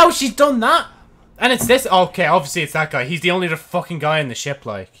 And now she's done that! And it's this... Okay, obviously it's that guy. He's the only other fucking guy in the ship,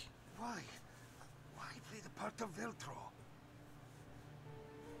 like. Why? Why play the part of Veltro?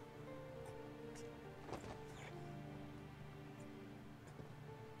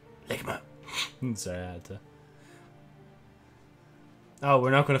 Ligma. Sorry, I had to. Oh,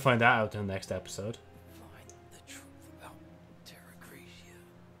 we're not going to find that out in the next episode. Find the truth about Terra Grigia.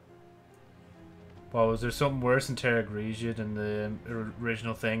 Well, was there something worse in Terra Grigia than the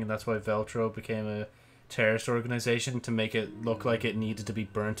original thing, and that's why Veltro became a terrorist organization to make it look like it needed to be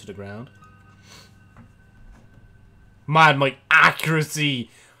burnt to the ground? Man, my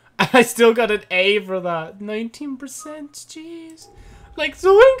accuracy! I still got an A for that. 19%, jeez. Like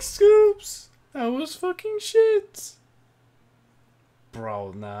Zoink Scoops! That was fucking shit.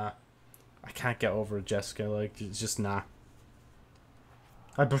 Bro, nah. I can't get over Jessica, like, it's just nah.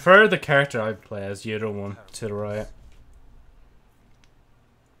 I prefer the character I play as the other one to the right.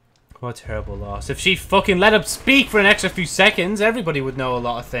 What a terrible loss. If she fucking let him speak for an extra few seconds, everybody would know a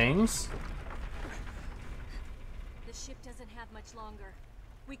lot of things. The ship doesn't have much longer.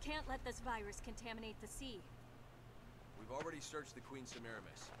 We can't let this virus contaminate the sea. We've already searched the Queen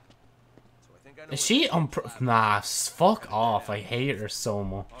Semiramis. So I think I know. Is she on nah, fuck off. I hate her so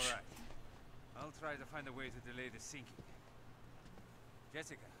much. All right. I'll try to find a way to delay the sinking.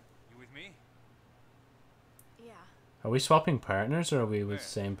 Jessica, you with me? Yeah. Are we swapping partners or are we with the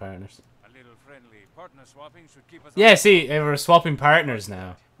same partners? A little friendly partner swapping should keep us. Yeah, see, we're swapping partners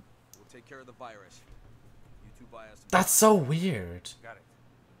now. We'll take care of the virus. You two buy us some That's so weird. Got it.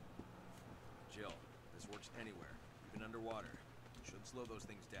 Jill, this works anywhere, even underwater. Should slow those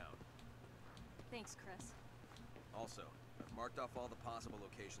things down. Thanks, Chris. Also, I've marked off all the possible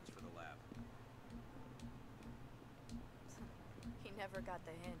locations for the lab. He never got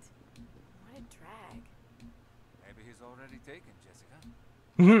the hint. What a drag. Maybe he's already taken,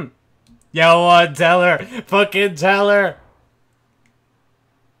 Jessica. Yo, what? Tell her. Fucking tell her.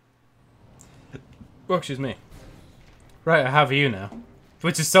 Oh, excuse me. Right, I have you now.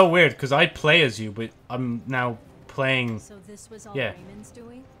 Which is so weird, because I play as you, but I'm now playing... So this was all Yeah. Raymond's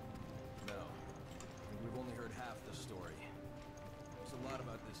doing? No. We've only heard half the story. There's a lot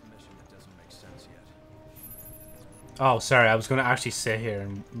about this mission that doesn't make sense yet. Oh, sorry, I was going to actually sit here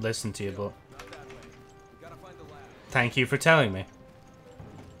and listen to you, but... Not that way. We gotta find the lab. Thank you for telling me.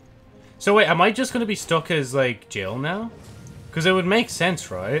 So wait, am I just going to be stuck as, like, Jill now? Because it would make sense,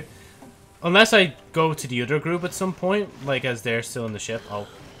 right? Unless I go to the other group at some point, like, as they're still in the ship. Oh.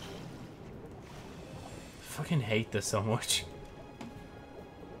 I fucking hate this so much.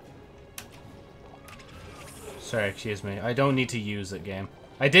 Sorry, excuse me. I don't need to use it, game.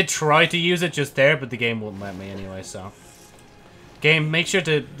 I did try to use it just there, but the game wouldn't let me anyway, so... Game, make sure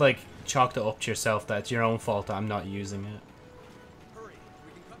to, like, chalk it up to yourself that it's your own fault that I'm not using it.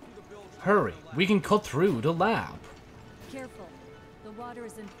 Hurry, we can cut through the lab. Careful. The water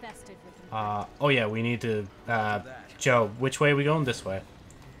is infested with them. Oh yeah, we need to, Joe, which way are we going? This way.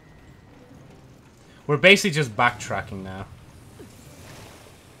 We're basically just backtracking now.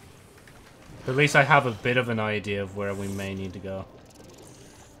 At least I have a bit of an idea of where we may need to go.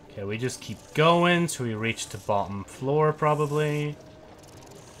 Okay, we just keep going till we reach the bottom floor, probably.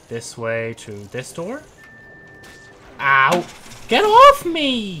 This way to this door? Ow! Get off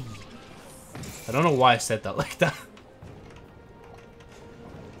me! I don't know why I said that like that.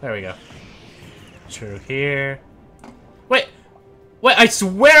 There we go. Through here. Wait! Wait, I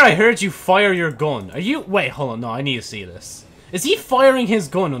swear I heard you fire your gun. Are you... Wait, hold on. No, I need to see this. Is he firing his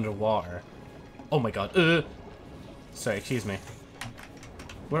gun underwater? Oh my god. Sorry, excuse me.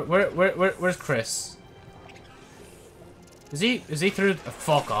 Where's Chris? Is he through...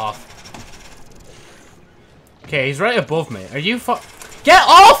 fuck off. Okay, he's right above me. Are you Get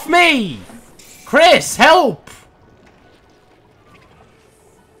off me! Chris, help!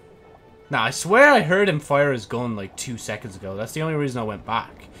 Nah, I swear I heard him fire his gun like 2 seconds ago. That's the only reason I went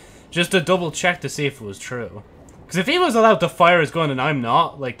back. Just to double check to see if it was true. Because if he was allowed to fire his gun and I'm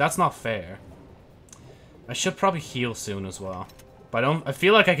not, like, that's not fair. I should probably heal soon as well. But I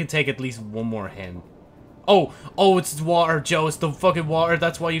feel like I can take at least one more hit. Oh, it's water, Joe. It's the fucking water.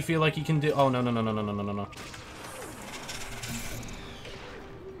 That's why you feel like you can do... Oh, no.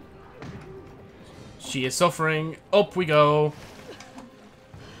 She is suffering. Up we go.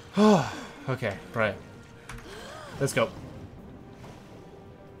 Okay, right. Let's go.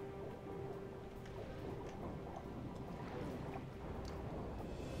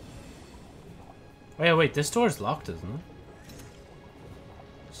 Wait, this door's locked, isn't it?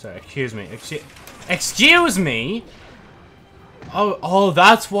 Sorry, excuse me. Excuse me? Oh,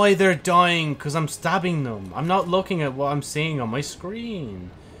 that's why they're dying, because I'm stabbing them. I'm not looking at what I'm seeing on my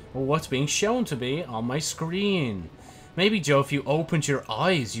screen. Or what's being shown to be on my screen. Maybe, Joe, if you opened your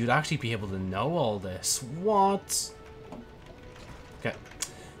eyes, you'd actually be able to know all this. What? Okay.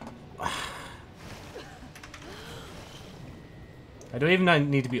 I don't even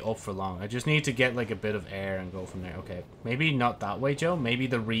need to be up for long. I just need to get, like, a bit of air and go from there. Okay. Maybe not that way, Joe. Maybe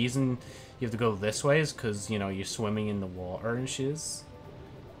the reason you have to go this way is because, you know, you're swimming in the water and shiz.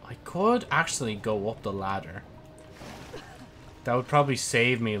 I could actually go up the ladder. That would probably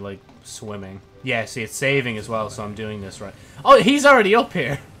save me, like, swimming. Yeah, see, it's saving as well, so I'm doing this right. Oh, he's already up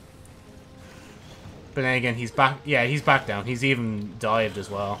here! But then again, he's back... Yeah, he's back down. He's even dived as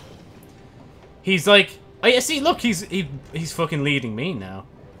well. He's like... Oh, yeah, see, look, he's fucking leading me now.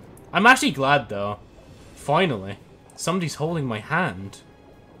 I'm actually glad, though. Finally. Somebody's holding my hand.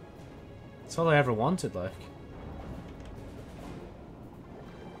 That's all I ever wanted, like.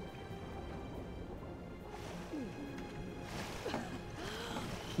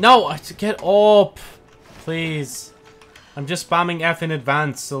 No, get up, please. I'm just spamming F in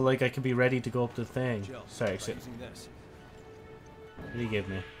advance so like I can be ready to go up the thing. Sorry, what do you give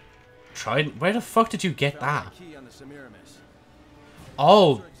me? Trident? Where the fuck did you get that?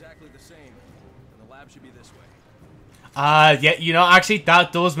 Oh. Yeah, you know, actually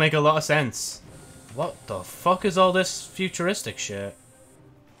that does make a lot of sense. What the fuck is all this futuristic shit?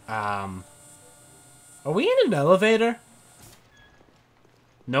 Are we in an elevator?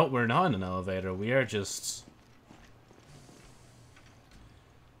 No, we're not in an elevator. We are just...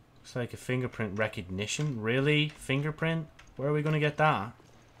 Looks like a fingerprint recognition. Really? Fingerprint? Where are we going to get that?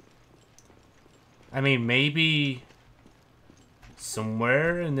 I mean, maybe...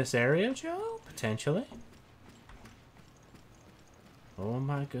 somewhere in this area, Joe? Potentially. Oh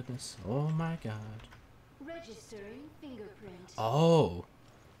my goodness. Oh my god. Registering fingerprint. Oh.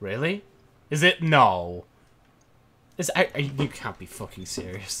 Really? Is it? No. You can't be fucking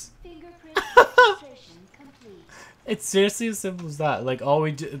serious. Fingerprint registration complete. It's seriously as simple as that. Like, all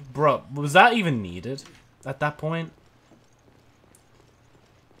we do... Bro, was that even needed at that point?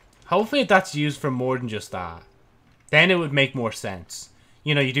 Hopefully that's used for more than just that. Then it would make more sense.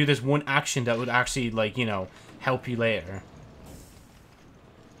 You know, you do this one action that would actually, like, you know, help you later.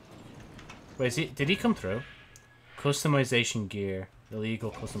 Wait, is he, did he come through? Customization gear.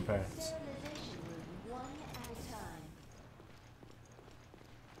 Illegal custom parts.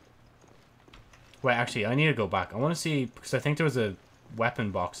 Wait, actually, I need to go back. I want to see, because I think there was a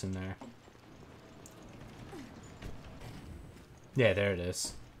weapon box in there. Yeah, there it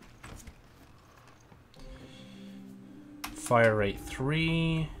is. Fire rate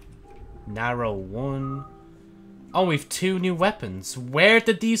 3. Narrow 1. Oh, we've 2 new weapons. Where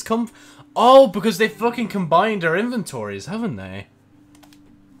did these come from? Oh, because they fucking combined our inventories, haven't they?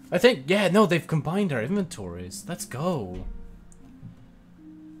 I think, yeah, no, they've combined our inventories. Let's go.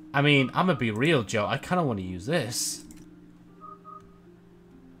 I mean, I'm gonna be real, Joe. I kind of want to use this.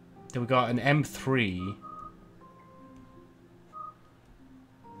 Then we got an M3.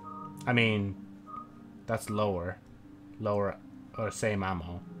 I mean, that's lower. Lower, or same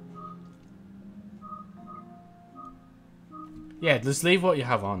ammo. Yeah, just leave what you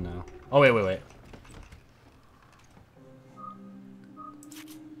have on now. Oh, wait.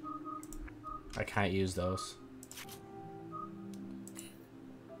 I can't use those.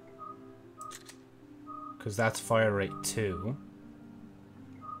 Because that's fire rate 2.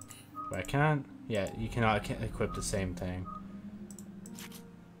 But I can't. Yeah, you cannot equip the same thing.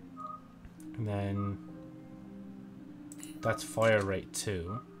 And then... that's fire rate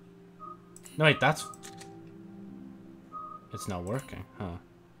 2. No, wait, that's... it's not working, huh?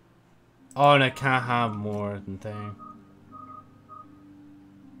 Oh, and I can't have more than thing.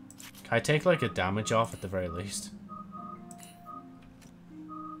 Can I take, like, a damage off at the very least?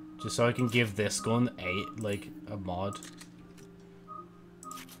 Just so I can give this gun like, a mod.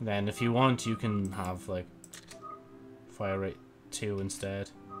 And then, if you want, you can have, like, fire rate 2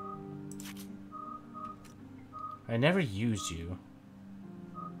 instead. I never used you.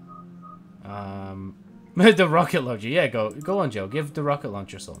 The rocket launcher. Yeah, go on, Joe. Give the rocket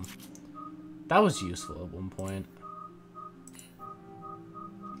launcher something. That was useful at one point.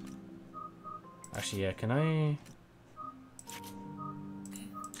 Actually, yeah, can I...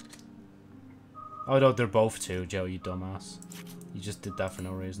 oh, no, they're both 2, Joe, you dumbass. You just did that for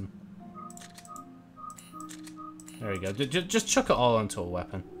no reason. There we go. Just chuck it all onto a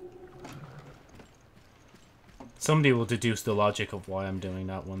weapon. Somebody will deduce the logic of why I'm doing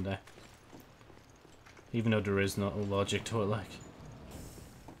that one day. Even though there is no logic to it, like.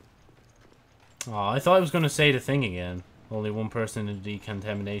 Oh, I thought I was going to say the thing again. Only one person in the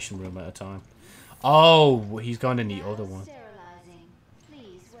decontamination room at a time. Oh, he's gone in the other one.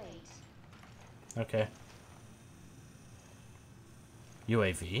 Please wait. Okay.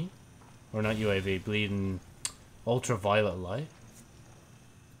 UAV? Or not UAV, bleeding ultraviolet light?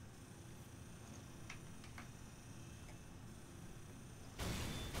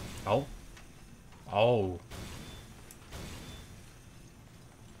 Oh. Oh.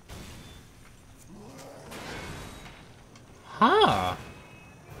 Huh.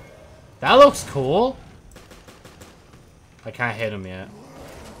 That looks cool. I can't hit him yet.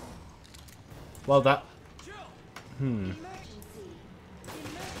 Well, that...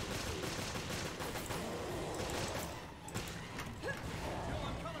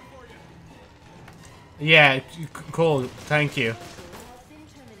 Yeah, cool. Thank you.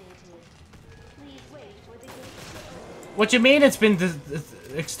 What do you mean it's been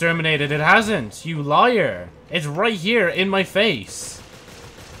exterminated? It hasn't. You liar. It's right here in my face.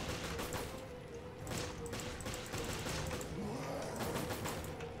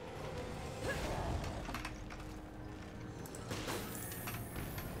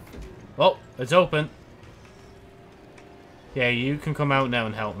 Oh, it's open. Yeah, you can come out now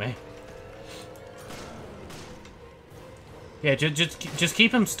and help me. Yeah, just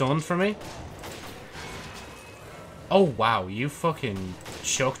keep him stunned for me. Oh wow, you fucking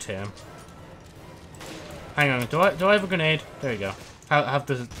chucked him. Hang on, do I have a grenade? There you go. Have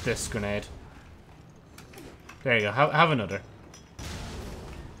this grenade. There you go. Have another.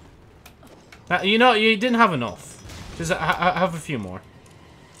 You know, you didn't have enough. Just have a few more.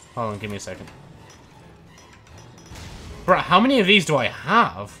 Hold on, give me a second. Bro, how many of these do I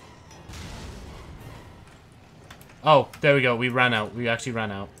have? Oh, there we go. We ran out. We actually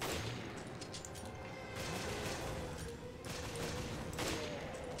ran out.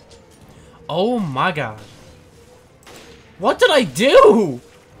 Oh my god. What did I do?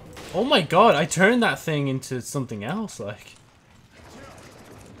 Oh my god, I turned that thing into something else, like.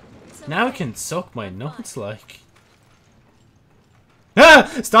 Now it can suck my nuts, like. Ah!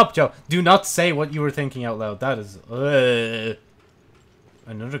 Stop, Joe. Do not say what you were thinking out loud. That is...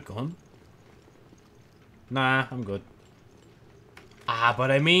 Another gun? Nah, I'm good. Ah, but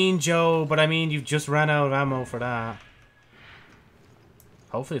I mean, Joe, but I mean, you've just ran out of ammo for that.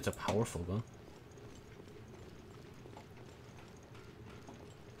 Hopefully it's a powerful gun.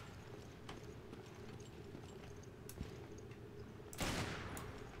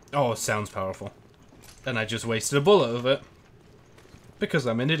 Oh, it sounds powerful. And I just wasted a bullet of it. Because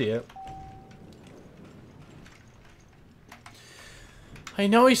I'm an idiot. I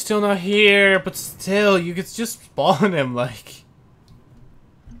know he's still not here, but still, you could just spawn him, like...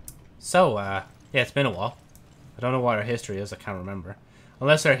 So, yeah, it's been a while. I don't know what our history is, I can't remember.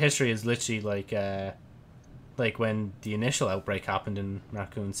 Unless our history is literally, like when the initial outbreak happened in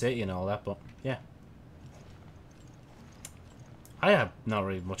Raccoon City and all that, but, yeah. I have not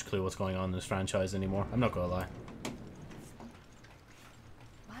really much clue what's going on in this franchise anymore, I'm not gonna lie.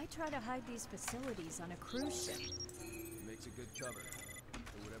 Why try to hide these facilities on a cruise ship? It makes a good cover.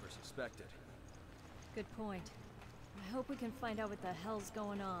 Who would ever suspect it? Good point. I hope we can find out what the hell's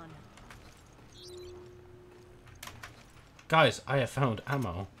going on. Guys, I have found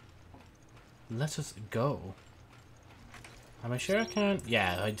ammo. Let us go. Am I sure I can?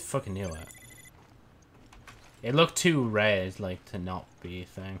 Yeah, I fucking knew it. It looked too red, like, to not be a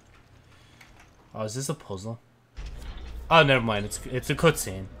thing. Oh, is this a puzzle? Oh, never mind. It's a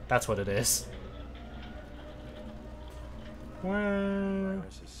cutscene. That's what it is.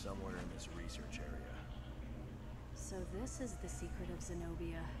 Virus is somewhere in this research area. So this is the secret of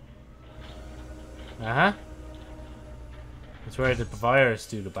Zenobia. Uh-huh. It's where the virus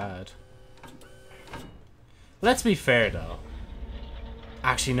do the bad. Let's be fair, though.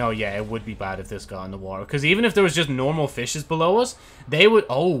 Actually, no, yeah, it would be bad if this got in the water. Because even if there was just normal fishes below us, they would...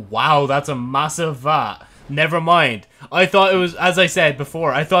 Oh, wow, that's a massive vat. Never mind. I thought it was, as I said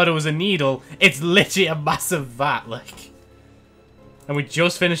before, I thought it was a needle. It's literally a massive vat, like. And we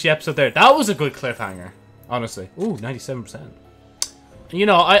just finished the episode there. That was a good cliffhanger, honestly. Ooh, 97%. You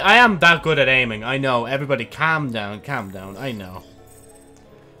know, I am that good at aiming. I know. Everybody calm down, I know.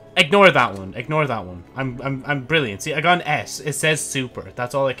 Ignore that one. Ignore that one. I'm brilliant. See, I got an S. It says super.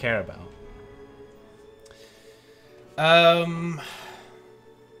 That's all I care about.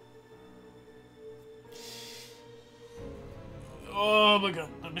 Oh my god,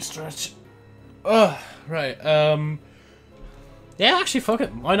 let me stretch. Oh, right. Yeah, actually, fuck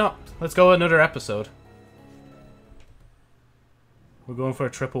it. Why not? Let's go another episode. We're going for a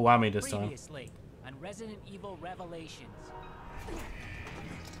triple whammy this time. Previously on Resident Evil Revelations.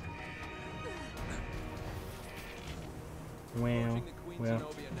 Well.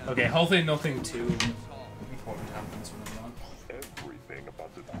 Okay, hopefully nothing too important happens when I'm on. Everything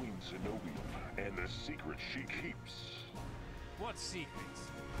about the Queen Zenobia and the secret she keeps. What secrets?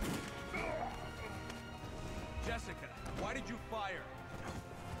 Jessica, why did you fire?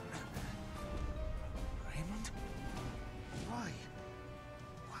 Raymond? Why?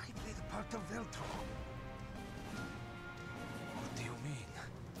 Why play the part of Veltro? What do you mean?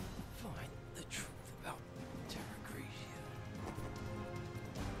 Find the truth about Terra Grigia.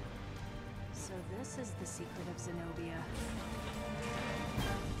 So this is the secret of Zenobia.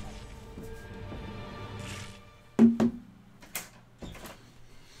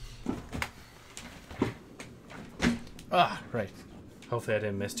 Ah, right. Hopefully I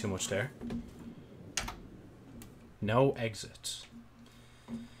didn't miss too much there. No exit.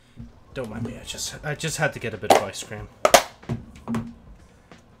 Don't mind me, I just had to get a bit of ice cream.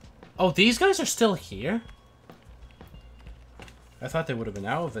 Oh, these guys are still here? I thought they would have been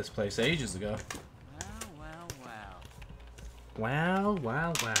out of this place ages ago. Wow, wow, wow. Wow,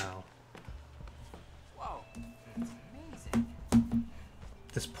 wow, wow. Whoa, it's amazing.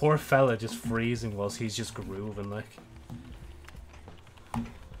 This poor fella just freezing whilst he's just grooving, like.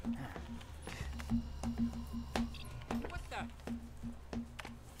 What the?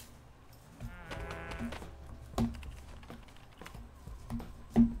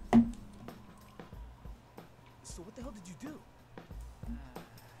 So what the hell did you do?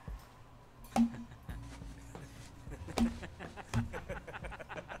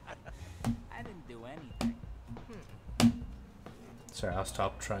 Sorry, I'll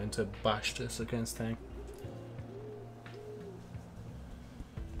stop trying to bash this against thing.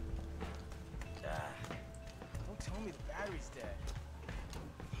 Don't tell me the battery's dead.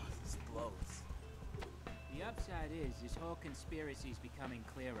 This blows. The upside is this whole conspiracy's becoming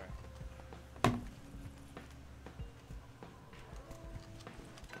clearer.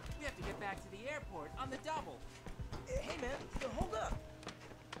 We have to get back to the airport on the double. Hey man, hold up.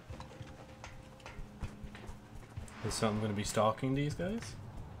 Is something going to be stalking these guys?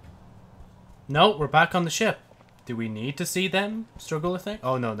 No, we're back on the ship. Do we need to see them struggle with things?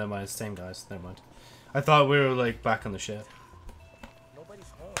 Oh no, never mind. It's the same guys. Never mind. I thought we were like back on the ship. Nobody's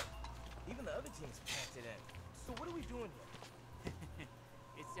home. Even the other team's packed it in. So what are we doing here?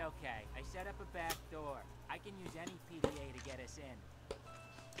 It's okay. I set up a back door. I can use any PDA to get us in.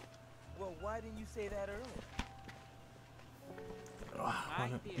 Well, why didn't you say that earlier? Oh, I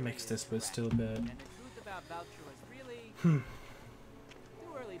want to mix this, but it's still bad. And the truth about Belcher was really too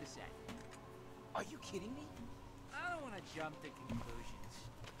early to say. Are you kidding me? I don't want to jump to conclusions.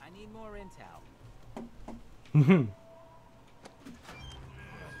 I need more intel.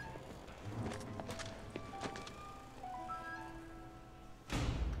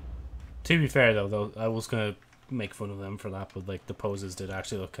 To be fair though, I was gonna make fun of them for that, but like the poses did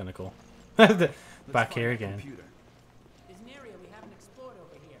actually look kind of cool. Back here again. There's an area we haven't explored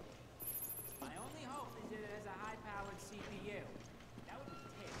over here. My only hope is it has a high-powered CPU. That would be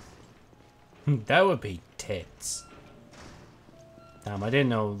tits. That would be tits. Damn, I didn't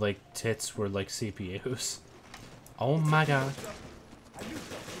know like tits were like CPUs. Oh my god.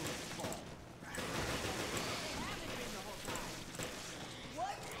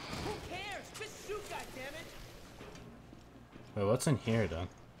 What? Who cares? Just shoot, goddammit! Wait, what's in here then?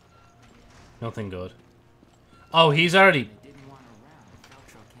 Nothing good. Oh, he's already...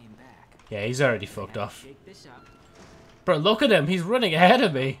 Yeah, he's already fucked off. Bro, look at him. He's running ahead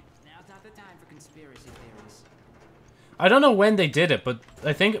of me. Now's not the time for conspiracy theories. I don't know when they did it, but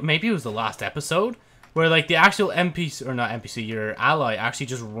I think maybe it was the last episode where like the actual NPC, or not NPC, your ally actually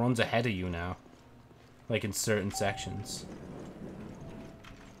just runs ahead of you now. Like in certain sections.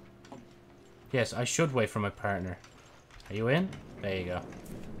 Yes, I should wait for my partner. Are you in? There you go.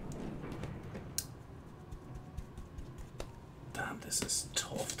 Damn, this is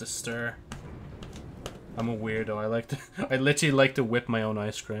tough to stir. I'm a weirdo. I literally like to whip my own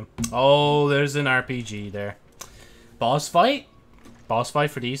ice cream. Oh, there's an RPG there. Boss fight? Boss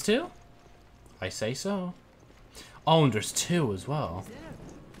fight for these two? I say so. Oh, and there's two as well. Is that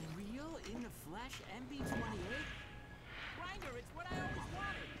a real in-the-flesh MB-28? Grinder, it's what I always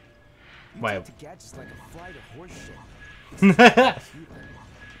wanted. You talk to gadgets like a fly to horse shit. Down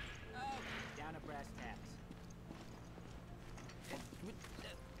to brass tacks.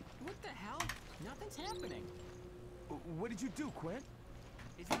 What the hell? Nothing's happening. What did you do, Quinn?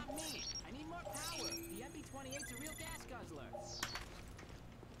 It's not me. I need more power. The MB-28's a real gas guzzler.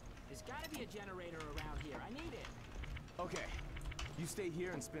 There's gotta be a generator around here. I need it. Okay. You stay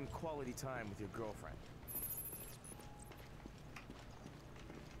here and spend quality time with your girlfriend.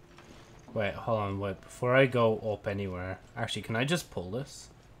 Wait, hold on, wait. Before I go up anywhere... Actually, can I just pull this?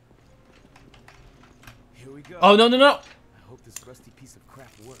 Here we go. Oh, no, no, no! I hope this rusty piece of crap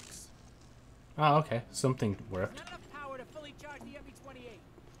works. Oh, okay. Something worked. Not enough power to fully charge the MB-28.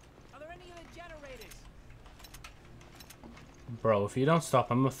 Are there any other generators? Bro, if you don't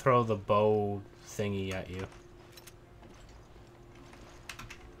stop, I'm gonna throw the bow thingy at you.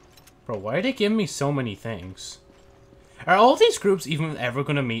 Bro, why are they giving me so many things? Are all these groups even ever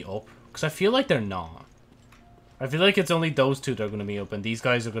gonna meet up? Because I feel like they're not. I feel like it's only those two that are gonna meet up, and these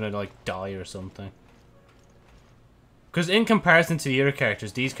guys are gonna, like, die or something. Because in comparison to the other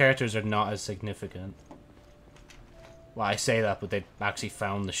characters, these characters are not as significant. Well, I say that, but they actually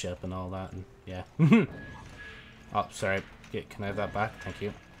found the ship and all that, and yeah. Oh, sorry. Yeah, can I have that back? Thank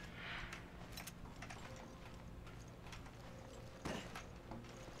you.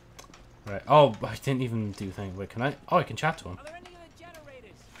 Right. Oh, I didn't even do thing. Wait, can I? Oh, I can chat to him. Are there any other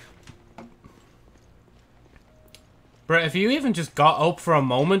generators? Bro, if you even just got up for a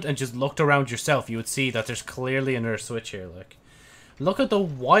moment and just looked around yourself, you would see that there's clearly another switch here, like. Look at the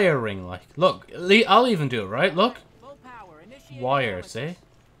wiring, like. Look, I'll even do it, right? Look. Low power, initiate Wire, see?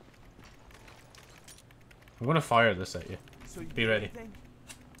 I'm gonna fire this at you. So Be ready.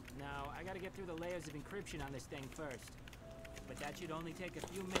 No, I gotta get through the layers of encryption on this thing first. But that should only take a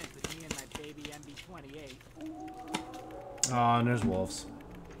few minutes with me and my baby MB-28. Oh, and there's wolves.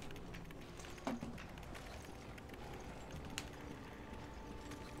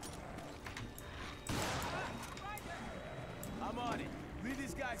 I'm on it. Leave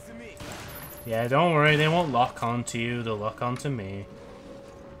these guys to me. Yeah, don't worry, they won't lock onto you, they'll lock onto me.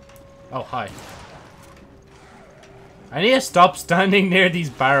 Oh, hi. I need to stop standing near these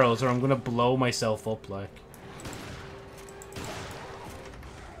barrels or I'm gonna blow myself up, like.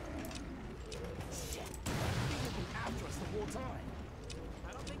 Shit. They've been after us the whole time.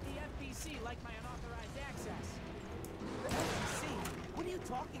 I don't think the FBC like my unauthorized access. The FBC? What are you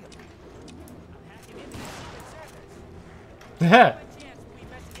talking about? I'm hacking into the secret servers. Yeah. Chance we'll be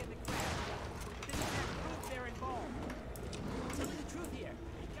messing in the crash. This is that proof they're involved. Tell me the truth here.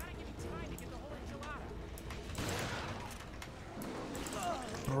 You gotta give me time to get the whole enchilada.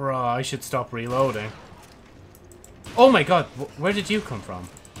 Bruh, I should stop reloading. Oh my god, where did you come from?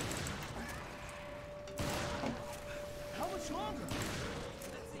 How much longer?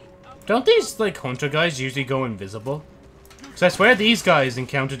 Don't these, like, hunter guys usually go invisible? Because I swear these guys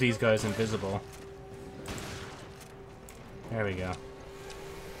encounter these guys invisible. There we go.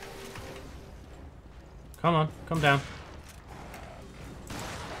 Come on, come down.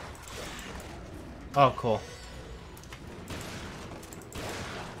 Oh, cool.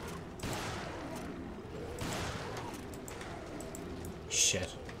 Shit.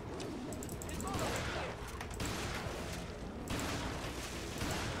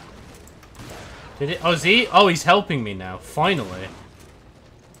 Did it? Oh, is he? Oh, he's helping me now. Finally.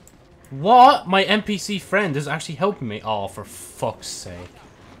 What? My NPC friend is actually helping me. Oh, for fuck's sake.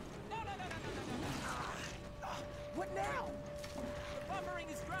 What now? The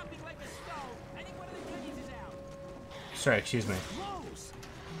buffering is dropping like a stone. I think one of the goodies is out. Sorry, excuse me. Close.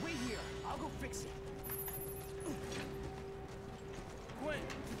 Wait here. I'll go fix it. Gwen,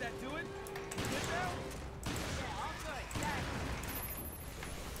 did that do it? Good now? Yeah, all good. Got it.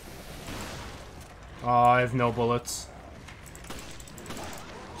 Oh, I have no bullets.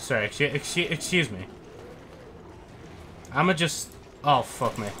 Sorry, excuse me. I'ma just... Oh,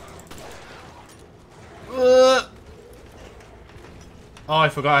 fuck me. Oh, I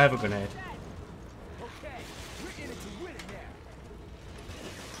forgot I have a grenade. Okay, we're in it to win it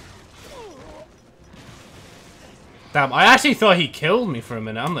now. Damn, I actually thought he killed me for a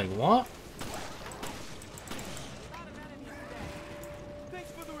minute. I'm like, what?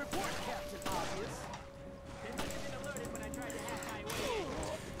 Thanks for the report, Captain Obvious. Been alerted when I tried to hack my way in.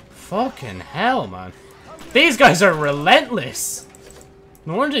 Fucking hell, man. These guys are relentless.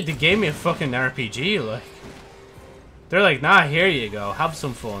 No wonder they gave me a fucking RPG, like. They're like, nah, here you go. Have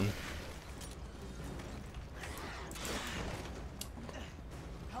some fun.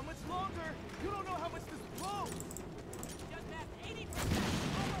 How much longer? You don't know how much this blows. Just at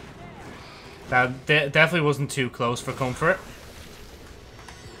 80%. That definitely wasn't too close for comfort.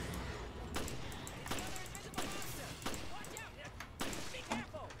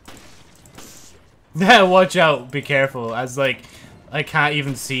 Yeah, watch out, be careful, as like, I can't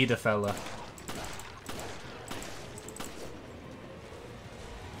even see the fella.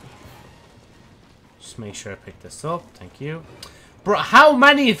 Just make sure I pick this up, thank you. Bro, how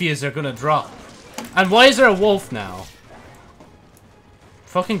many of yous are gonna drop? And why is there a wolf now?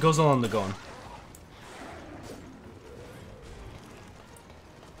 Fucking guzzle on the gun.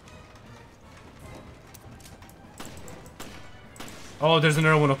 Oh, there's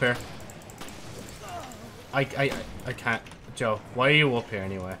another one up here. I can't. Joe, why are you up here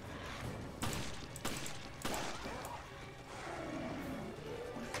anyway?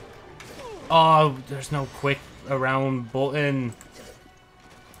 Oh, there's no quick around button.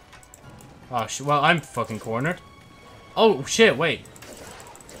 Oh, well, I'm fucking cornered. Oh, shit, wait.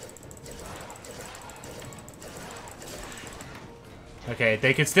 Okay,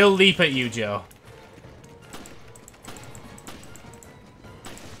 they can still leap at you, Joe.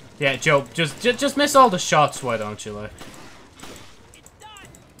 Yeah, Joe, just miss all the shots, why don't you, like?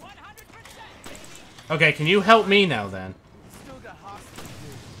 Okay, can you help me now, then?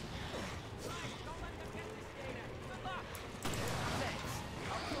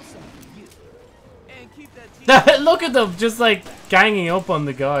 Look at them, just, like, ganging up on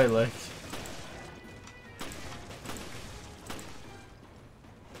the guy, like.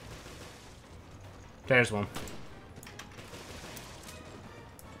 There's one.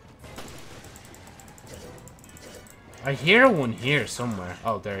 I hear one here somewhere.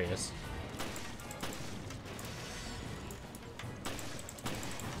 Oh, there he is.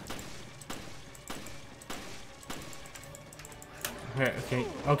 Here, okay.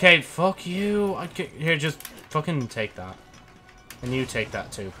 Okay, fuck you. Here, just fucking take that. And you take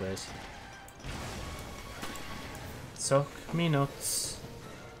that too, please. Suck me nuts.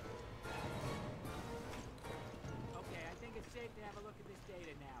 Okay, I think it's safe to have a look at this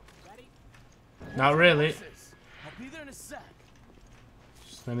data now. Ready? Not really. I'll be there in a sec.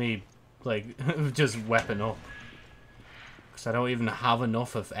 Just let me Like, just weapon up. Because I don't even have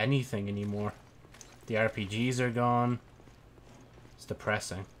enough of anything anymore. The RPGs are gone. It's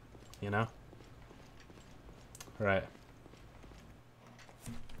depressing, you know? Right.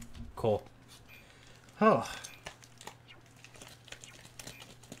 Cool. Oh.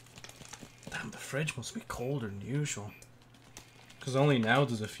 Damn, the fridge must be colder than usual. Because only now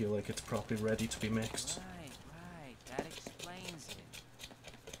does it feel like it's properly ready to be mixed. Right. That explains it.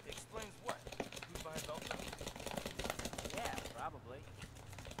 Explains what? You buy a belt? Yeah, probably.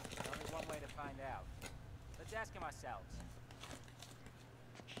 There's only one way to find out. Let's ask him ourselves.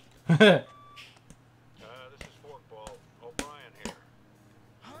 This is Forkball. O'Brien here.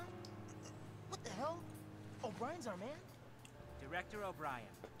 Huh? What the hell? O'Brien's our man? Director O'Brien.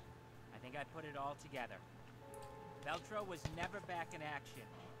 I think I put it all together. Veltro was never back in action.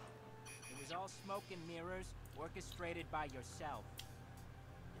 It was all smoke and mirrors, orchestrated by yourself.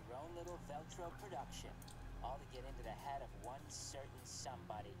 Your own little Veltro production. All to get into the head of one certain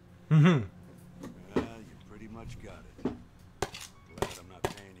somebody. Mm-hmm. Well, you pretty much got it. Glad I'm not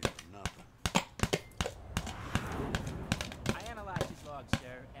paying you for nothing. I analyzed his log,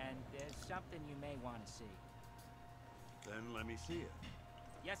 sir, and there's something you may want to see. Then let me see it.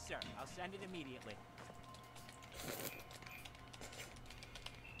 Yes, sir. I'll send it immediately.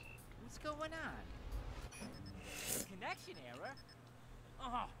 What's going on? Connection error?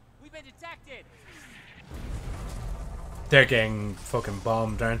 Oh, we've been detected! They're getting fucking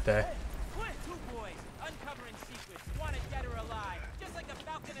bombed, aren't they? We're two boys, uncovering secrets, wanted dead or alive, just like a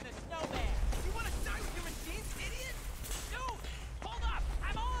falcon and a snowman. You want to die with your machines, idiot? Dude, hold up,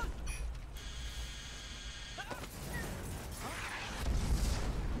 I'm on!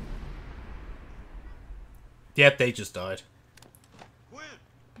 Yep, they just died.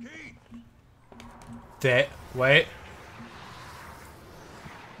 Wait.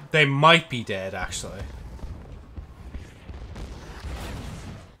 They might be dead, actually.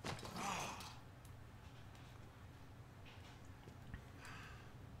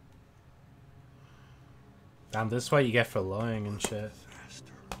 Damn, this is what you get for lying and shit.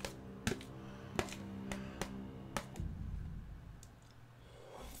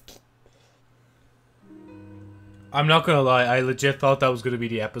 I'm not gonna lie, I legit thought that was gonna be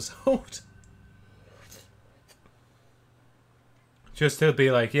the episode. Just to be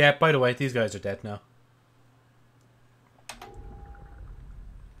like, yeah, by the way, these guys are dead now.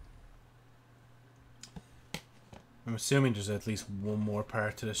 I'm assuming there's at least one more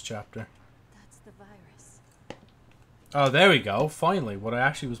part to this chapter. That's the virus. Oh, there we go. Finally, what I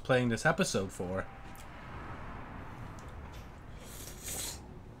actually was playing this episode for.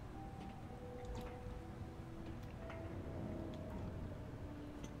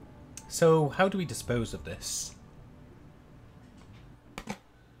 So, how do we dispose of this?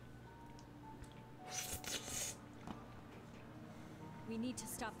 We need to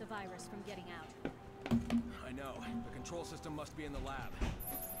stop the virus from getting out. I know. The control system must be in the lab.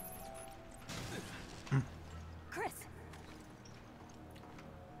 Chris!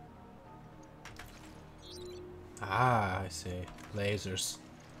 Ah, I see. Lasers.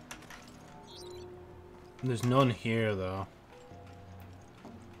 There's none here, though.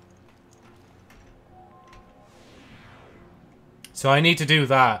 So I need to do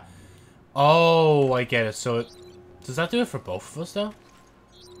that. Oh, I get it. So it, does that do it for both of us, though?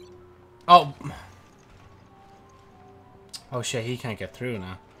 Oh. Oh, shit. He can't get through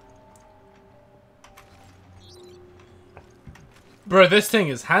now. Bro, this thing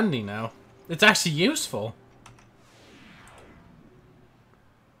is handy now. It's actually useful.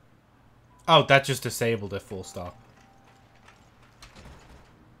 Oh, that just disabled it, full stop.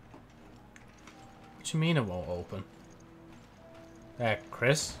 What do you mean it won't open?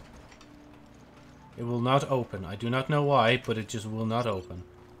 Chris? It will not open. I do not know why, but it just will not open.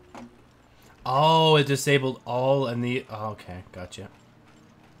 Oh, it disabled all and the... Oh, okay, gotcha.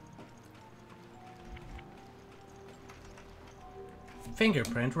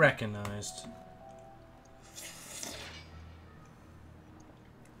 Fingerprint recognized.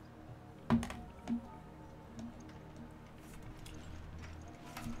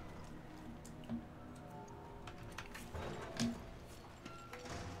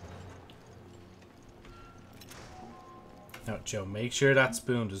 Now, Joe, make sure that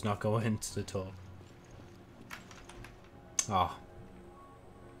spoon does not go into the tub. Ah.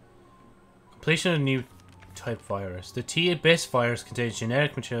 Completion of a new type virus. The T-Abyss virus contains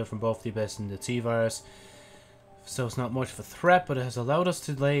genetic material from both the Abyss and the T-virus, so it's not much of a threat, but it has allowed us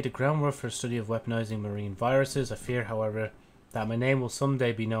to lay the groundwork for a study of weaponizing marine viruses. I fear, however, that my name will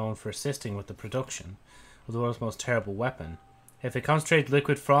someday be known for assisting with the production of the world's most terrible weapon. If a concentrated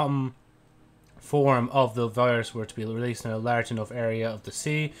liquid from form of the virus were to be released in a large enough area of the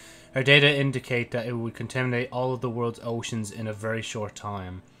sea, our data indicate that it would contaminate all of the world's oceans in a very short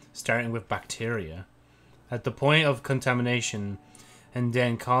time, starting with bacteria. At the point of contamination, and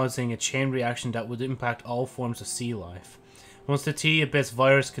then causing a chain reaction that would impact all forms of sea life. Once the T-Abyss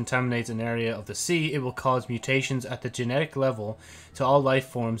virus contaminates an area of the sea, it will cause mutations at the genetic level to all life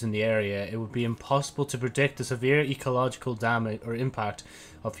forms in the area. It would be impossible to predict the severe ecological damage or impact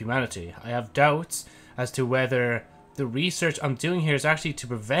of humanity. I have doubts as to whether the research I'm doing here is actually to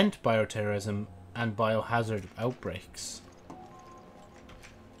prevent bioterrorism and biohazard outbreaks.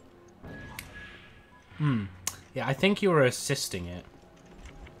 Yeah, I think you were assisting it.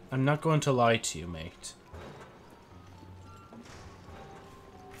 I'm not going to lie to you, mate.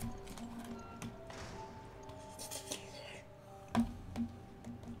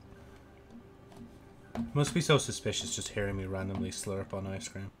 Must be so suspicious just hearing me randomly slurp on ice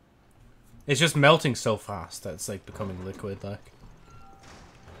cream. It's just melting so fast that it's like becoming liquid, like.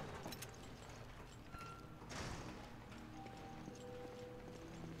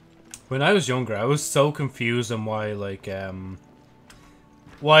 When I was younger, I was so confused on why like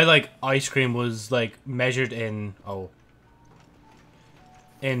ice cream was like measured in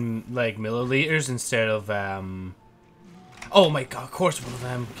like milliliters instead of oh my god, of course one of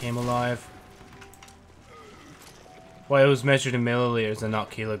them came alive. Why it was measured in milliliters and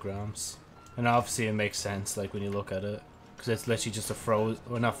not kilograms. And obviously it makes sense like when you look at it, because it's literally just a well,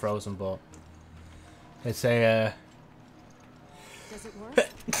 not frozen, but it's a Does it work?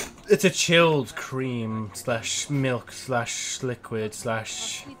 it's a chilled cream slash milk slash liquid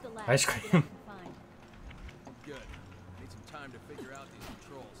slash ice cream. Good. Need some time to figure out these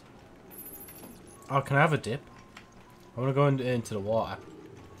controls. Oh, can I have a dip? I want to go into the water.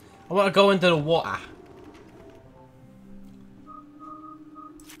 I want to go into the water.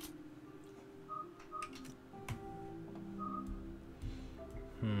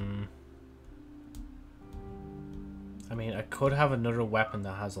 I mean, I could have another weapon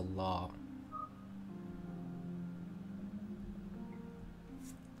that has a lot.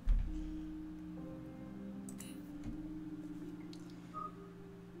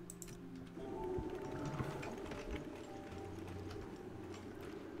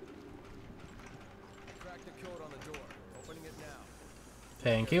 Crack the code on the door. Opening it now.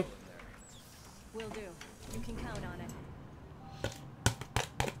 Thank you. Will do. You can count on it.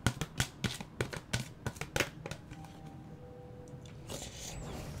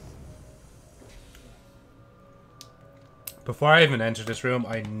 Before I even enter this room,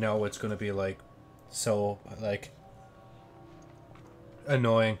 I know it's gonna be like so like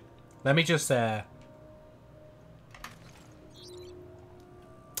annoying. Let me just oh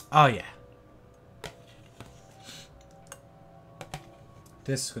yeah.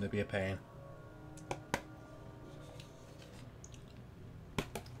 This is gonna be a pain.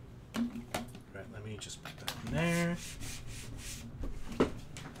 Right, let me just put that in there.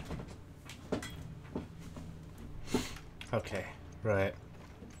 Okay, right.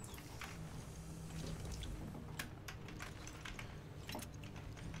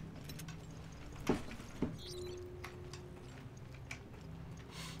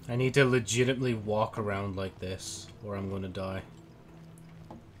 I need to legitimately walk around like this, or I'm gonna die.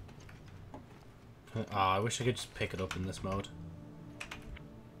 Ah, I wish I could just pick it up in this mode.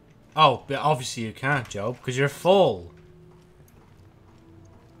 Oh, but obviously you can't, Joe, because you're full.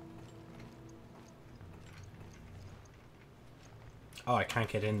 Oh, I can't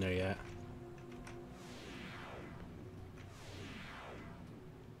get in there yet.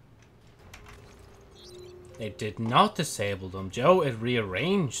 It did not disable them, Joe. It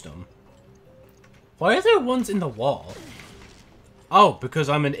rearranged them. Why are there ones in the wall? Oh, because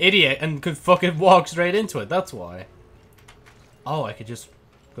I'm an idiot and could fucking walk straight into it. That's why. Oh, I could just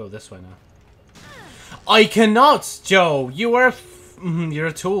go this way now. I cannot, Joe. You are... you're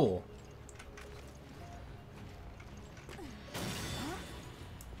a tool.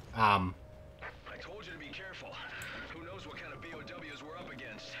 I told you to be careful. Who knows what kind of BOWs we're up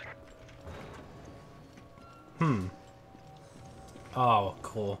against. Oh,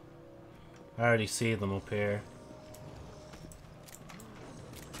 cool. I already see them up here.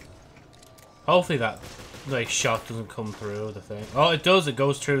 Hopefully that, like, shot doesn't come through the thing. Oh, it does. It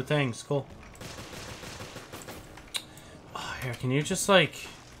goes through things. Cool. Oh, here, can you just, like...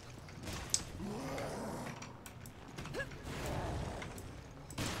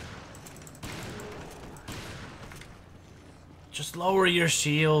 Just lower your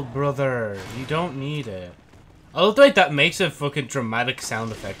shield, brother. You don't need it. I love the way that makes a fucking dramatic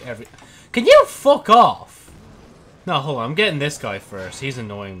sound effect every... Can you fuck off? No, hold on. I'm getting this guy first. He's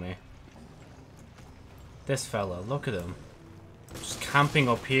annoying me. This fella, look at him. Just camping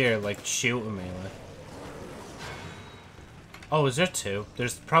up here, like, shooting me, like. Oh, is there two?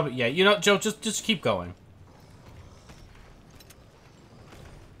 There's probably... Yeah, you know, Joe, just keep going.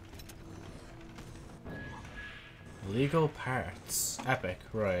 Legal parts. Epic,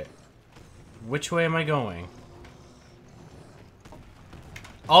 right. Which way am I going?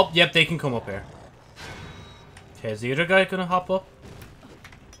 Oh, yep, they can come up here. Okay, is the other guy gonna hop up?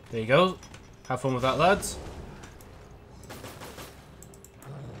 There you go. Have fun with that, lads.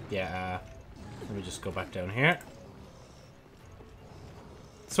 Yeah, let me just go back down here.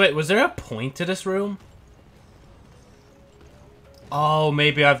 So wait, was there a point to this room? Oh,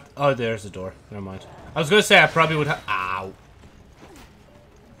 maybe I've... Oh, there's the door. Never mind. I was gonna say I probably would have... Ow.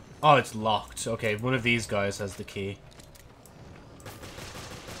 Oh, it's locked. Okay, one of these guys has the key.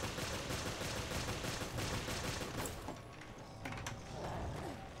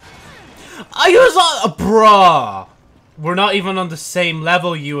 I was on... Bruh! We're not even on the same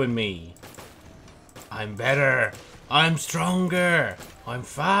level, you and me. I'm better. I'm stronger. I'm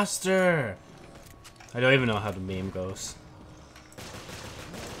faster. I don't even know how the meme goes.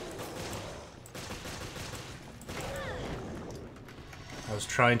 I was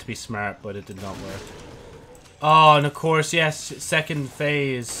trying to be smart, but it did not work. Oh, and of course, yes, second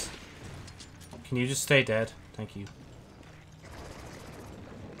phase. Can you just stay dead? Thank you.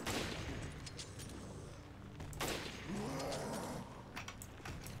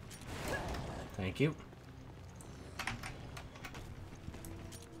 Thank you.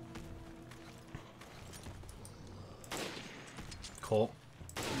 Cool.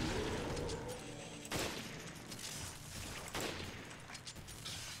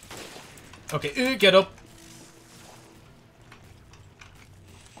 Okay, get up.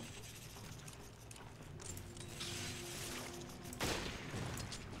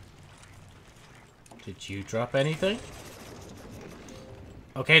 Did you drop anything?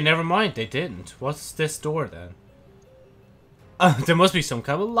 Okay, never mind, they didn't. What's this door then? There must be some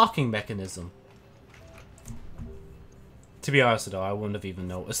kind of locking mechanism. To be honest though, I wouldn't have even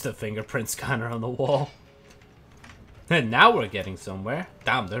noticed the fingerprint scanner on the wall. And now we're getting somewhere.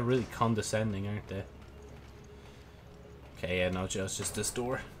 Damn, they're really condescending, aren't they? Okay, yeah, no, just this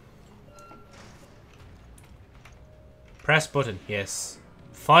door. Press button, yes.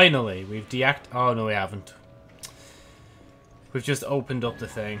 Finally, we've Oh, no, we haven't. We've just opened up the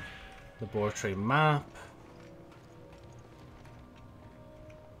thing. Laboratory map.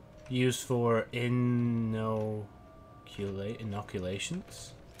 Used for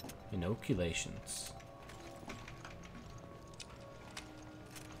inoculations? Inoculations.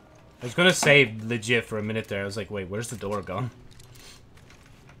 I was gonna say legit for a minute there. I was like, wait, where's the door gone?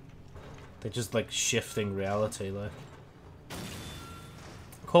 They're just like shifting reality, like.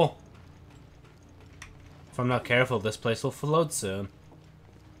 Cool. If I'm not careful, this place will flood soon.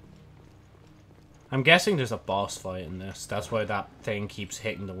 I'm guessing there's a boss fight in this. That's why that thing keeps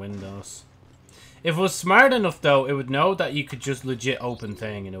hitting the windows. If it was smart enough, though, it would know that you could just legit open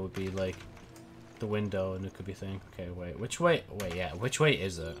thing and it would be like the window and it could be thing. Okay, wait. Which way? Wait, yeah. Which way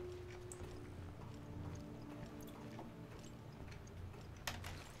is it?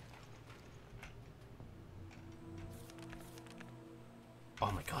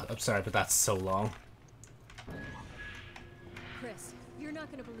 Oh my god, I'm sorry, but that's so long. Chris, you're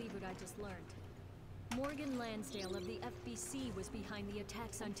not gonna believe what I just learned. Morgan Lansdale of the FBC was behind the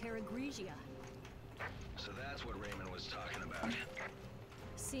attacks on Terra Grigia. So that's what Raymond was talking about.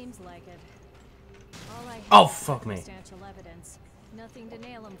 Seems like it. All I have Oh, is fuck me. circumstantial evidence. Nothing to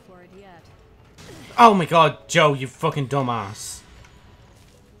nail him for it yet. Oh my god, Joe, you fucking dumbass.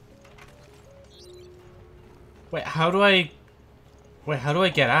 Wait, how do I... Wait, how do I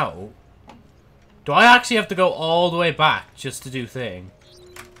get out? Do I actually have to go all the way back just to do thing?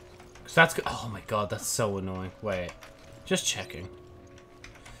 Because that's... Oh my god, that's so annoying. Wait, just checking.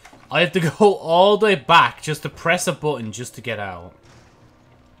 I have to go all the way back just to press a button just to get out.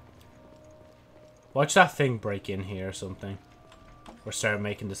 Watch that thing break in here or something. Or start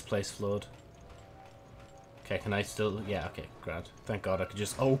making this place flood. Okay, can I still... Yeah, okay, grand. Thank god I could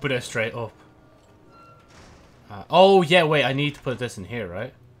just open it straight up. Oh, yeah, wait, I need to put this in here,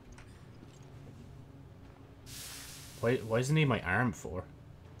 right? Wait, why does it need my arm for?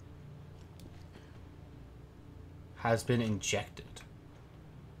 Has been injected.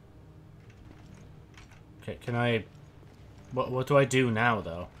 Okay, can I... What do I do now,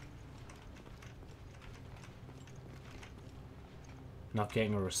 though? Not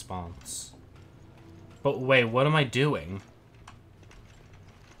getting a response. But wait, what am I doing?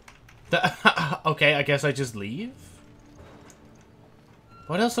 Okay, I guess I just leave?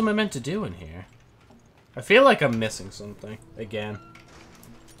 What else am I meant to do in here? I feel like I'm missing something again.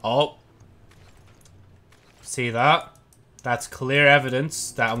 Oh. See that? That's clear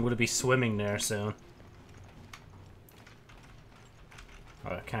evidence that I'm going to be swimming there soon.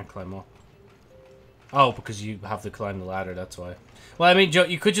 Oh, I can't climb up. Oh, because you have to climb the ladder, that's why. Well, I mean, Joe,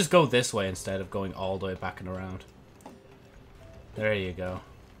 you could just go this way instead of going all the way back and around. There you go.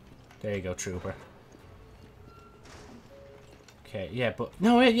 There you go, trooper. Okay, yeah, but...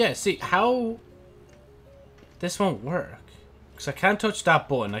 No, wait, yeah, see, how... This won't work. Because I can't touch that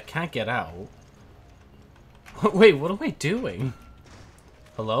button, I can't get out. Wait, what am I doing?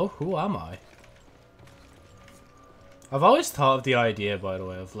 Hello? Who am I? I've always thought of the idea, by the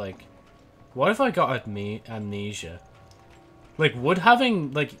way, of, like... What if I got amnesia? Like, would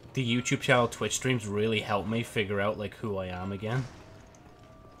having, like, the YouTube channel Twitch streams really help me figure out, like, who I am again?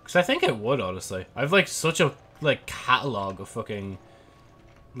 Because I think it would, honestly. I've, like, such a, like, catalog of fucking,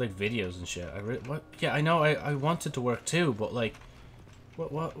 like, videos and shit. What? Yeah, I know, I want it to work too, but, like...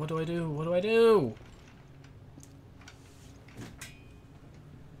 What do I do? What do I do?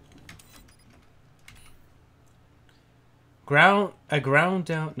 Ground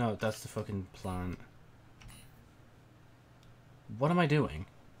down... No, that's the fucking plant. What am I doing?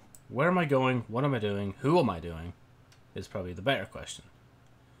 Where am I going? What am I doing? Who am I doing? Is probably the better question.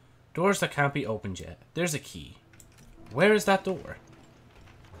 Doors that can't be opened yet. There's a key. Where is that door?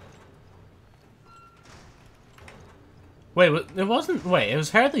 Wait, it wasn't... Wait, it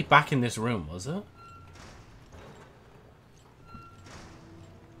was hardly back in this room, was it?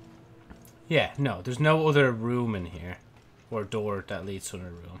 Yeah, no, there's no other room in here. Or door that leads to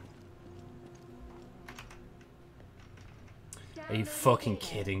another room. Are you fucking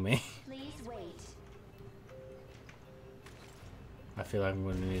kidding me? Please wait. I feel like I'm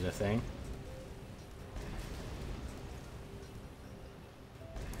going to need a thing.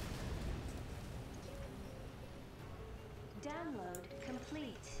 Download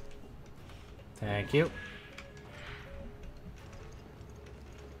complete. Thank you.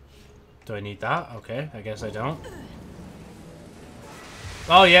 Do I need that? Okay, I guess I don't.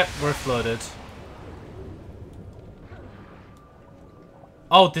 Oh, yep, we're flooded.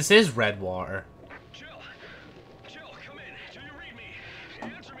 Oh, this is red water. Jill, come in. Do you read me?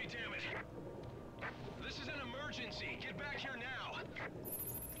 Answer me, damn it. This is an emergency. Get back here now.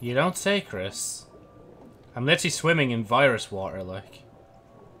 You don't say, Chris. I'm literally swimming in virus water, like.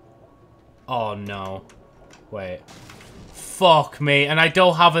 Oh, no. Wait. Fuck me, and I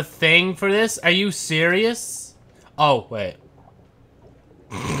don't have a thing for this? Are you serious? Oh, wait.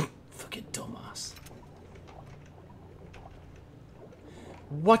 Fucking dumbass.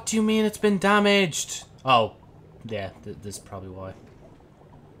 What do you mean it's been damaged? Oh, yeah, this is probably why.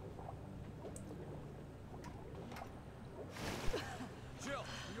 Jill, are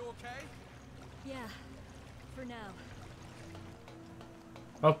you okay? Yeah, for now.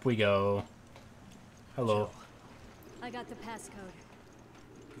 Up we go. Hello. Jill. I got the passcode.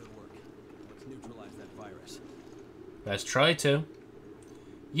 Good work. Let's neutralize that virus. Let's try to.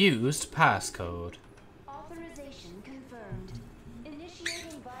 Used passcode. Authorization confirmed.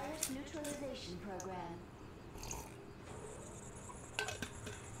 Initiating virus neutralization program.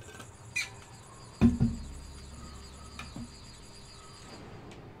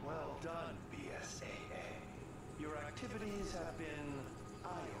 Well done, BSAA. Your activities have been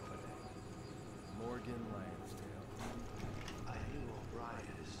eye-opening. Morgan Lansdale. I knew O'Brien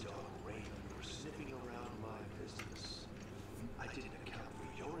and his dog Raymond were sniffing around my business. I didn't account for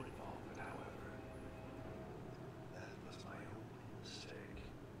your involvement, however. That was my only mistake.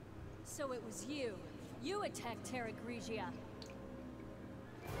 So it was you. You attacked Terra Grigia.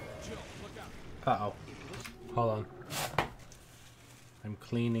 Jill, look out. Uh-oh. Hold on. I'm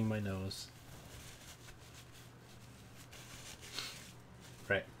cleaning my nose.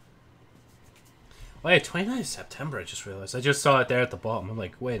 Right. Wait, 29th September, I just realized. I just saw it there at the bottom. I'm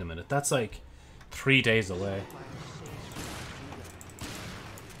like, wait a minute. That's like 3 days away.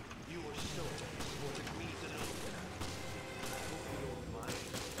 You were so for the Queen's and Open. I hope you don't mind.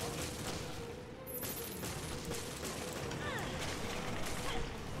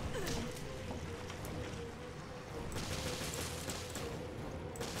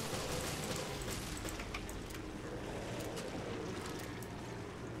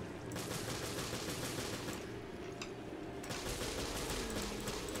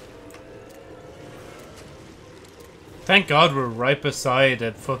 Thank God we're right beside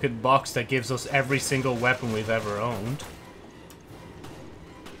a fucking box that gives us every single weapon we've ever owned.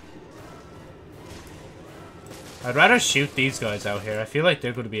 I'd rather shoot these guys out here. I feel like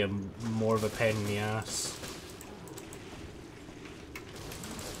they're going to be more of a pain in the ass.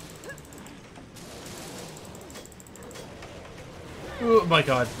 Oh my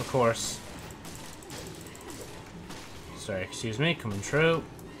god, of course. Sorry, excuse me, coming through.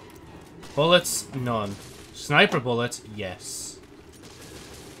 Bullets, none. Sniper bullets, yes.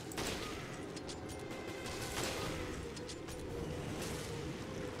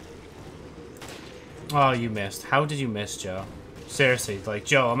 Oh, you missed. How did you miss, Joe? Seriously, like,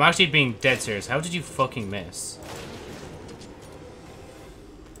 Joe, I'm actually being dead serious. How did you fucking miss?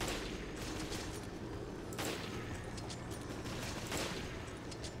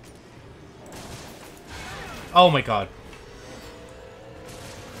 Oh my god.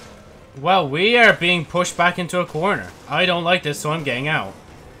 Well, we are being pushed back into a corner. I don't like this, so I'm getting out.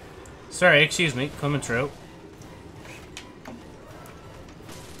 Sorry, excuse me, coming through.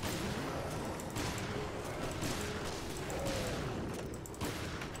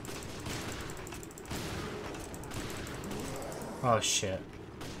 Oh shit.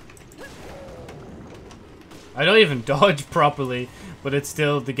 I don't even dodge properly, but it's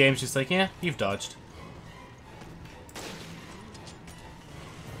still, the game's just like, yeah, you've dodged.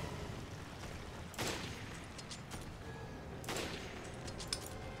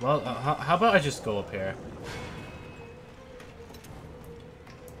 Well, how about I just go up here?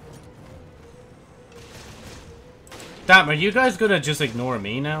 Damn, are you guys gonna just ignore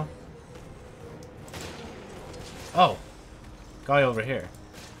me now? Oh. Guy over here.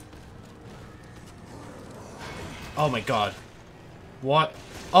 Oh my god. What?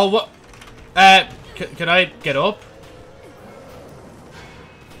 Oh, what? Can I get up?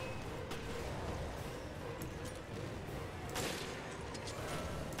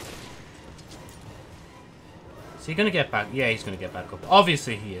 Is he gonna get back? Yeah, he's gonna get back up.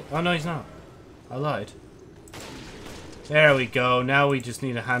 Obviously he is. Oh no, he's not. I lied. There we go. Now we just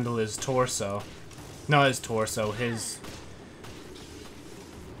need to handle his torso. Not his torso, his...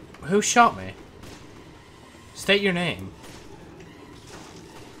 Who shot me? State your name.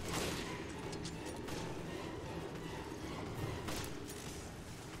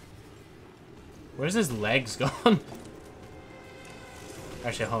 Where's his legs gone?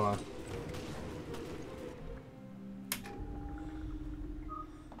 Actually, hold on.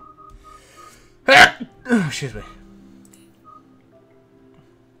 Excuse me.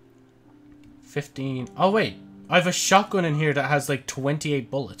 15. Oh, wait. I have a shotgun in here that has like 28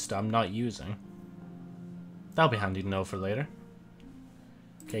 bullets that I'm not using. That'll be handy to know for later.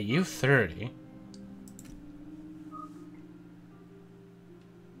 Okay, you 30.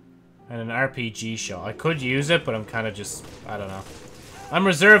 And an RPG shot. I could use it, but I'm kind of just... I don't know. I'm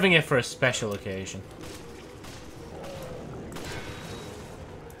reserving it for a special occasion.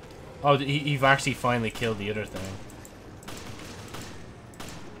 Oh, you've actually finally killed the other thing.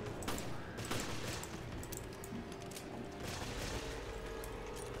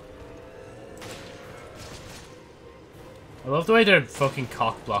 I love the way they're fucking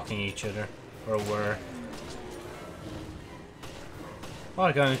cock-blocking each other. Or were. Oh,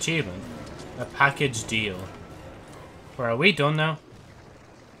 I got an achievement. A package deal. Where are we done now?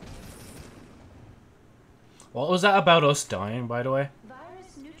 What was that about us dying, by the way?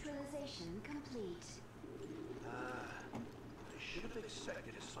 Virus neutralization complete. I should have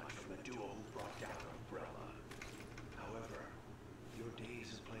expected as much from the duo who brought down Umbrella. However, your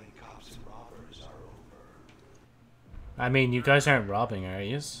days of playing cops and robbers are over. I mean, you guys aren't robbing, are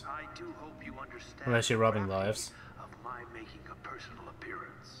you? I do hope you understand. Unless you're robbing lives. Of my making a personal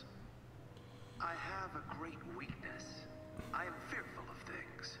appearance. I have a great weakness. I am fearful of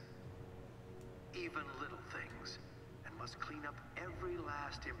things. Even little things. And must clean up every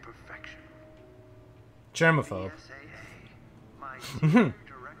last imperfection. Germaphobe. My dear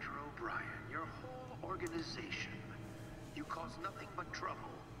Director O'Brien, your whole organization. You cause nothing but trouble.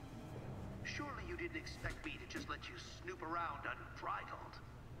 Surely you didn't expect me to just let you snoop around unbridled.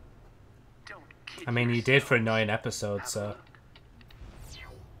 Don't kid I mean, you did for 9 episodes, so...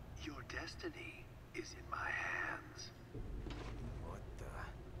 Your destiny is in my hands. What the...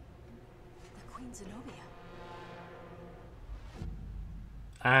 The Queen Zenobia.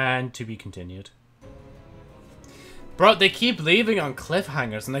 And to be continued. Bro, they keep leaving on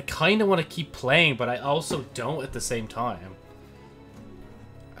cliffhangers, and I kind of want to keep playing, but I also don't at the same time.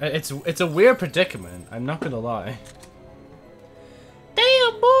 It's a weird predicament, I'm not gonna lie.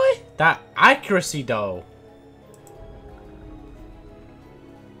 Damn, boy! That accuracy, though.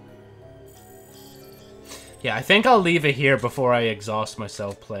 Yeah, I think I'll leave it here before I exhaust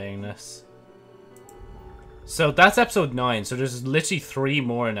myself playing this. So that's episode 9, so there's literally 3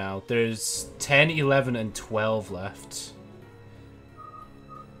 more now. There's 10, 11, and 12 left.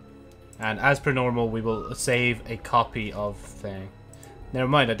 And as per normal, we will save a copy of thing. Never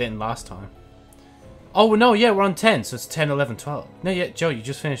mind, I didn't last time. Oh, no, yeah, we're on 10, so it's 10, 11, 12. No, yeah, Joe, you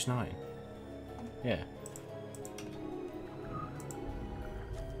just finished 9. Yeah.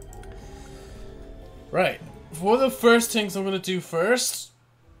 Right. One of the first things I'm going to do first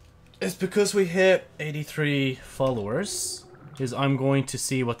is because we hit 83 followers, is I'm going to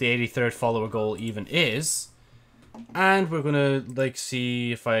see what the 83rd follower goal even is. And we're going to, like,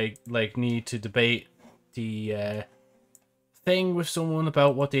 see if I, like, need to debate the thing with someone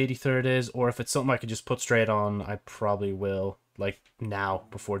about what the 83rd is, or if it's something I could just put straight on, I probably will, like, now,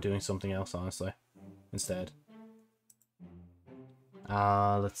 before doing something else, honestly, instead.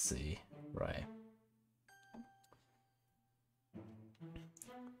 Let's see. Right.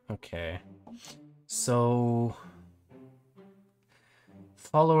 Okay. So...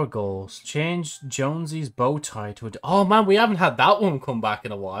 follower goals. Change Jonesy's bow tie to a... Oh, man, we haven't had that one come back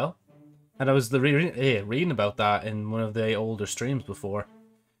in a while. And I was reading about that in one of the older streams before.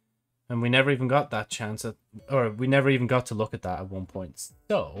 And we never even got that chance at... Or, we never even got to look at that at one point.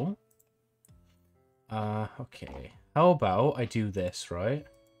 So... okay. How about I do this, right?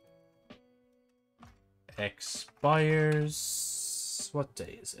 Expires... What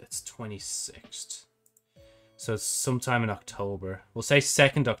day is it? It's 26th. So it's sometime in October. We'll say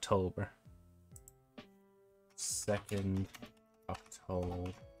 2nd October. 2nd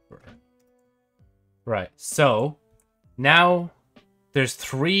October. Right. So now there's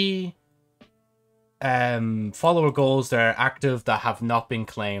 3 follower goals that are active that have not been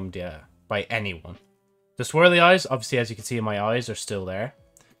claimed yet by anyone. The swirly eyes, obviously, as you can see in my eyes, are still there.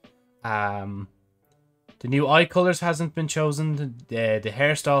 The new eye colors hasn't been chosen, the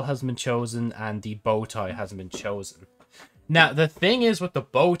hairstyle hasn't been chosen, and the bow tie hasn't been chosen. Now, the thing is with the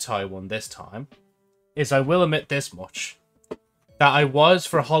bow tie one this time, is I will admit this much. That I was,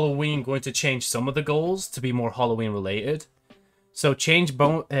 for Halloween, going to change some of the goals to be more Halloween related. So change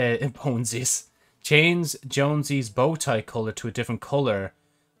change Jonesy's bow tie color to a different color.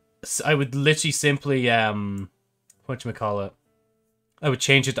 I would literally simply, whatchamacallit, I would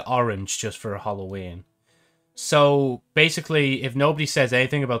change it to orange just for Halloween. So, basically, if nobody says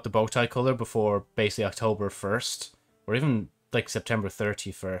anything about the bow tie color before basically October 1st, or even like September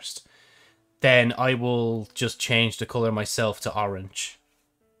 31st, then I will just change the color myself to orange.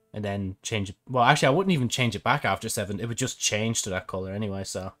 And then change it. Well, actually, I wouldn't even change it back after 7. It would just change to that color anyway,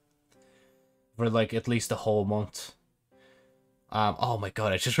 so. For like at least a whole month. Oh my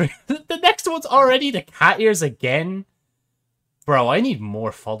god, I just the next one's already the cat ears again. Bro, I need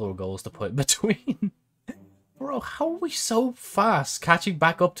more follower goals to put in between. Bro, how are we so fast catching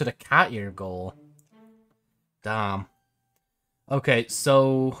back up to the cat ear goal? Damn. Okay,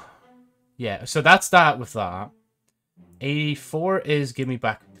 so... yeah, so that's that with that. 84 is give me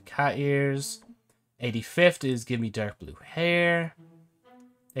back the cat ears. 85th is give me dark blue hair.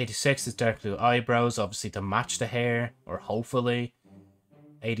 86 is dark blue eyebrows, obviously to match the hair, or hopefully.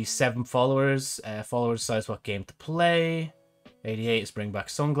 87 followers. Followers decides what game to play. 88 is bring back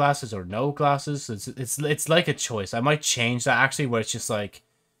sunglasses or no glasses. It's like a choice. I might change that actually, where it's just like,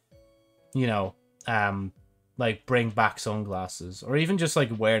 you know, like bring back sunglasses, or even just like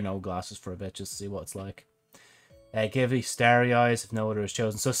wear no glasses for a bit just to see what it's like. Give me starry eyes if no other is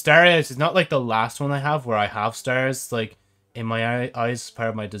chosen. So starry eyes is not like the last one I have where I have stars like in my eyes as part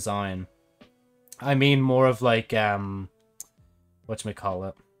of my design. I mean more of like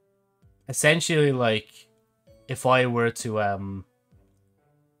whatchamacallit, essentially like if I were to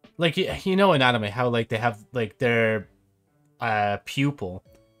like you know in anime how like they have like their pupil,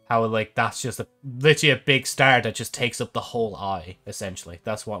 how like that's just literally a big star that just takes up the whole eye, essentially.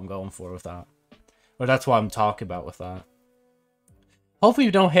 That's what I'm going for with that. Or that's what I'm talking about with that. Hopefully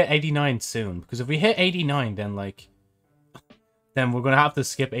we don't hit 89 soon, because if we hit 89 then like then we're gonna have to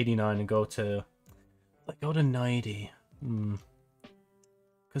skip 89 and go to 90.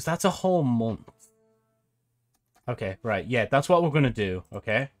 Because that's a whole month. Okay, right, yeah, that's what we're gonna do,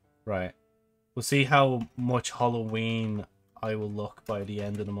 okay? Right. We'll see how much Halloween I will look by the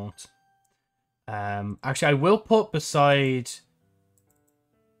end of the month. Actually, I will put beside...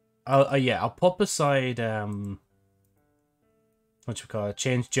 I'll put beside,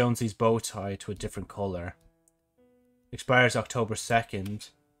 change Jonesy's bow tie to a different colour. Expires October 2nd.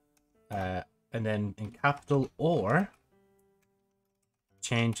 And then in capital or...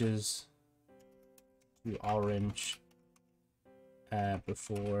 changes to orange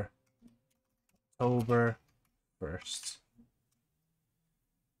before October 1st.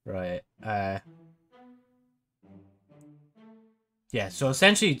 Right. Yeah, so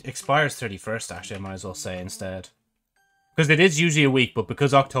essentially it expires 31st, actually, I might as well say instead. Because it is usually a week, but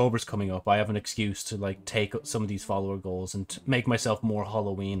because October's coming up, I have an excuse to like take some of these follower goals and make myself more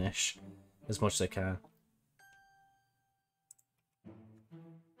Halloween-ish, as much as I can.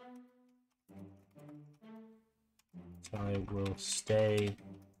 So I will stay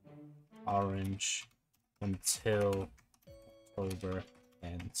orange until October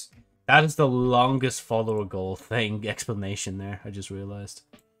ends. That is the longest follower goal thing explanation there, I just realized.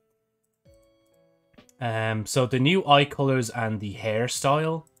 So the new eye colors and the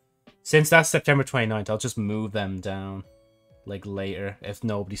hairstyle, since that's September 29th, I'll just move them down like later if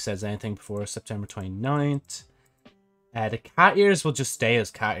nobody says anything before September 29th. The cat ears will just stay as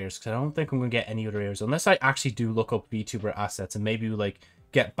cat ears because I don't think I'm going to get any other ears unless I actually do look up VTuber assets and maybe like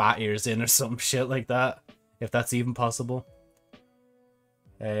get bat ears in or some shit like that, if that's even possible.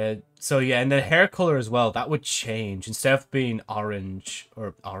 So yeah, and the hair color as well, that would change. Instead of being orange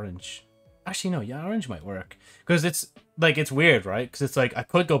or orange. Actually, no, yeah, orange might work. Because it's, like, it's weird, right? Because it's like, I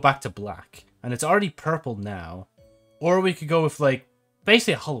could go back to black. And it's already purple now. Or we could go with, like,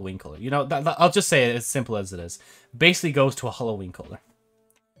 basically a Halloween color. You know, I'll just say it as simple as it is. Basically goes to a Halloween color.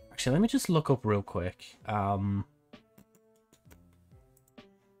 Actually, let me just look up real quick. I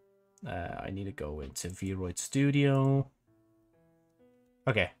need to go into Vroid Studio.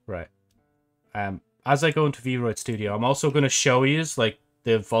 Okay, right. As I go into Vroid Studio, I'm also going to show you, like,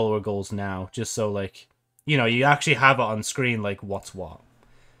 the follower goals now, just so, like, you know, you actually have it on screen, like, what's what.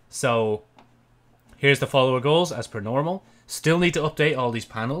 So, here's the follower goals, as per normal. Still need to update all these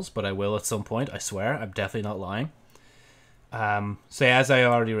panels, but I will at some point, I swear. I'm definitely not lying. So, as I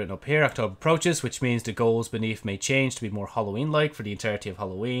already written up here, October approaches, which means the goals beneath may change to be more Halloween-like for the entirety of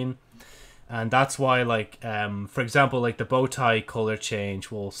Halloween. And that's why, like, for example, like, the bow tie color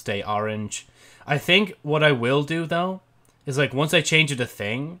change will stay orange. I think what I will do, though, is, like, once I change it to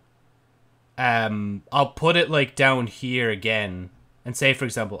thing, I'll put it, like, down here again. And say, for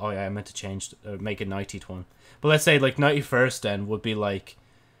example, oh yeah, I meant to change, make a 90th one. But let's say, like, 91st then would be, like,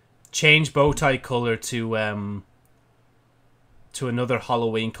 change bow tie color to another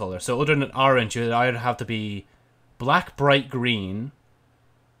Halloween color. So other than orange, it would either have to be black, bright green.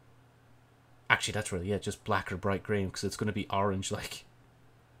 Actually, that's really it, just black or bright green, because it's going to be orange, like...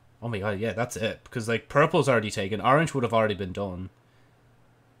 Oh my god, yeah, that's it. Because, like, purple's already taken. Orange would have already been done.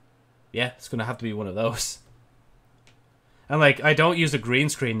 Yeah, it's going to have to be one of those. And, like, I don't use a green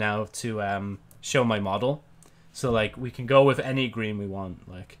screen now to show my model. So, like, we can go with any green we want,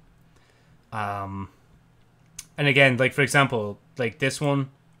 like. And again, like, for example, like, this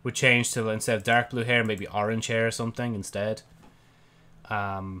one would change to, instead of dark blue hair, maybe orange hair or something instead.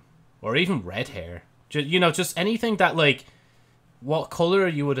 Or even red hair. You know, just anything that, like... what color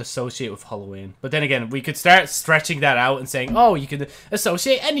you would associate with Halloween. But then again, we could start stretching that out and saying, oh, you could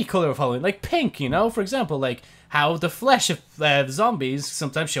associate any color with Halloween. Like pink, you know? For example, like how the flesh of zombies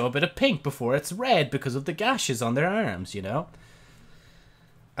sometimes show a bit of pink before it's red because of the gashes on their arms, you know?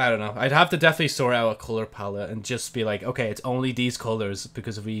 I don't know. I'd have to definitely sort out a color palette and just be like, okay, it's only these colors,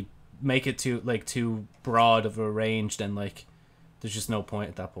 because if we make it too broad of a range, then, like, there's just no point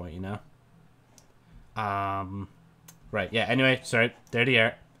at that point, you know? Right, yeah, anyway, sorry, there they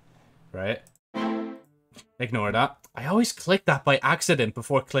are. Right. Ignore that. I always click that by accident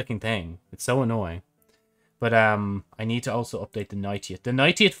before clicking thing. It's so annoying. But, I need to also update the 90th. The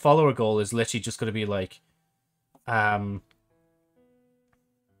 90th follower goal is literally just going to be, like,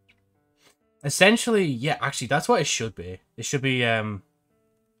 essentially, yeah, actually, that's what it should be. It should be,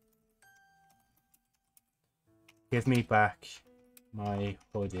 give me back my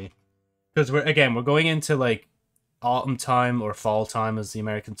hoodie. Because we're going into, like, autumn time or fall time, as the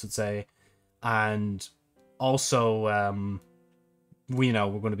Americans would say, and also we know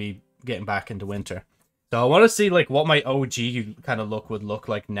we're going to be getting back into winter, so I want to see, like, what my OG kind of look would look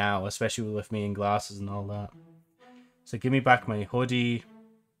like now, especially with me in glasses and all that. So give me back my hoodie,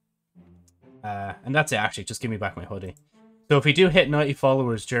 and that's it. Actually, just give me back my hoodie. So if we do hit 90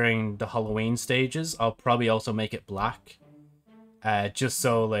 followers during the Halloween stages, I'll probably also make it black, just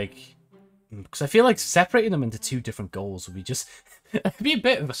so, like, because I feel like separating them into two different goals would be just... it'd be a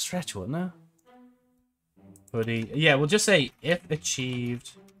bit of a stretch, wouldn't it? Hoodie. Yeah, we'll just say, if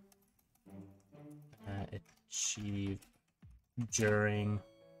achieved... achieved during...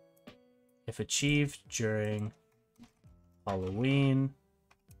 If achieved during Halloween,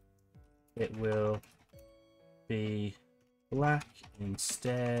 it will be black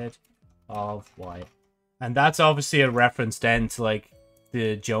instead of white. And that's obviously a reference then to, like,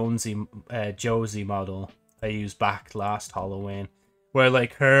 the Josie model I used back last Halloween, where,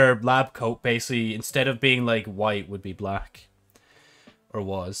 like, her lab coat basically, instead of being, like, white, would be black, or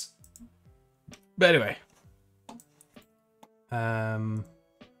was. But anyway, oh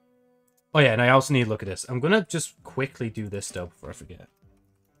yeah, and I also need to look at this. I'm gonna just quickly do this though before I forget.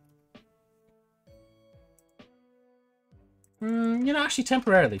 You know, actually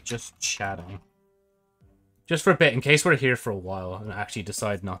temporarily, just chatting. Just for a bit, in case we're here for a while and actually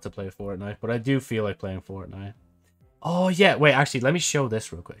decide not to play Fortnite. But I do feel like playing Fortnite. Oh, yeah. Wait, actually, let me show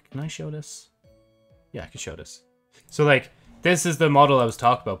this real quick. Can I show this? Yeah, I can show this. So, like, this is the model I was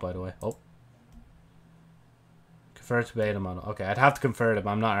talking about, by the way. Oh. Convert to beta model. Okay, I'd have to convert it,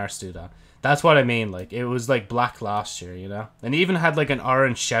 but I'm not arsed to do that. That's what I mean. Like, it was, like, black last year, you know? And it even had, like, an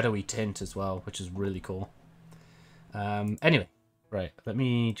orange shadowy tint as well, which is really cool. Anyway. Right, let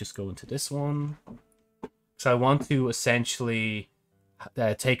me just go into this one. So I want to essentially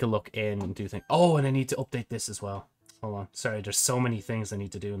take a look in and do things. Oh, and I need to update this as well. Hold on. Sorry, there's so many things I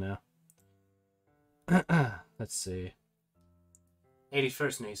need to do now. Let's see.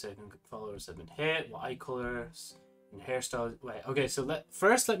 81st new second followers have been hit. What eye colors and hairstyle? Wait, okay. So let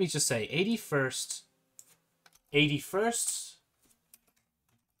me just say 81st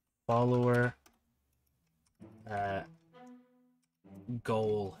follower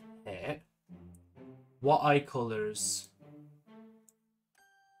goal hit. What eye colors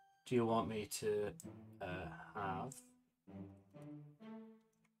do you want me to have?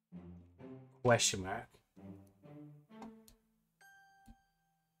 Question mark.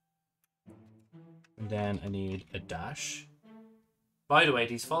 And then I need a dash. By the way,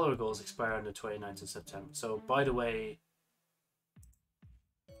 these follower goals expire on the 29th of September. So, by the way...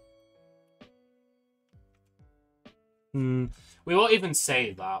 we won't even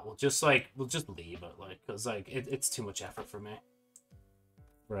say that. We'll just leave it, like, because, like, it's too much effort for me.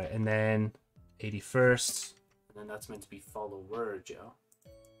 Right, and then 81st. And then that's meant to be follower, Joe.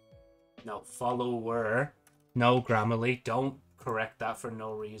 No, follower. No, Grammarly. Don't correct that for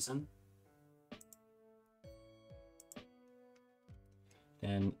no reason.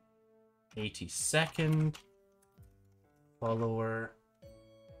 Then 82nd follower.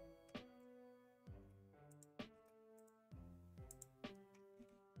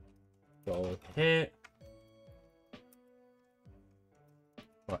 Goal hit.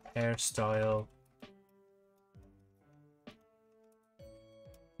 What hairstyle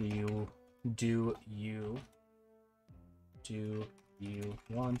do you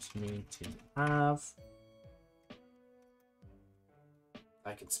want me to have?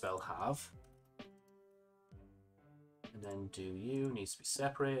 I can spell have. And then do you needs to be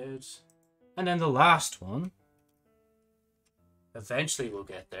separated. And then the last one. Eventually we'll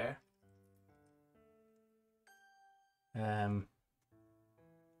get there.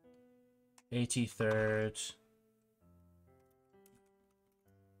 83rd.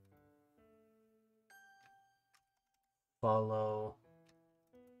 Follow.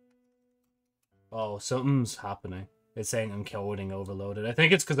 Oh, something's happening. It's saying encoding overloaded. I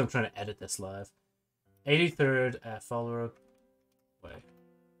think it's because I'm trying to edit this live. 83rd follower. Wait.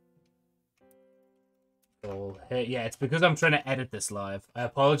 Goal hit. Yeah, it's because I'm trying to edit this live. I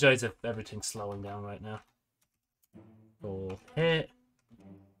apologize if everything's slowing down right now. Goal hit.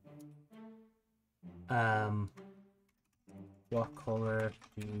 What color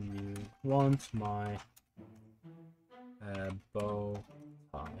do you want my bow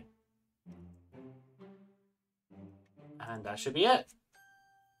tie? And that should be it.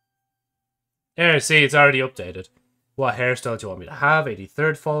 There, see, it's already updated. What hairstyle do you want me to have?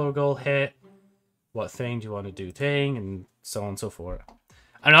 83rd follower goal hit. What thing do you want to do thing? And so on and so forth.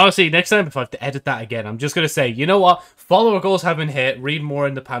 And honestly, next time if I have to edit that again, I'm just going to say, you know what? Follower goals have been hit. Read more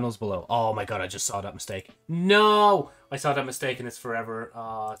in the panels below. Oh my god, I just saw that mistake. No! I saw that mistake and it's forever...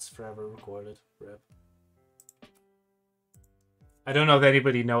 it's forever recorded. Rip. I don't know if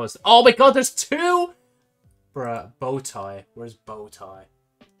anybody knows. Oh my god, there's two! Bruh, bow tie. Where's bow tie?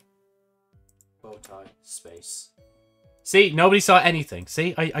 Bow tie. Space. See, nobody saw anything.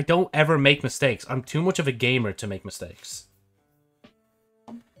 See, I don't ever make mistakes. I'm too much of a gamer to make mistakes.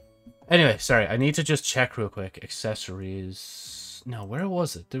 Anyway, sorry, I need to just check real quick. Accessories. No, where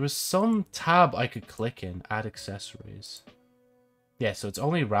was it? There was some tab I could click in. Add accessories. Yeah, so it's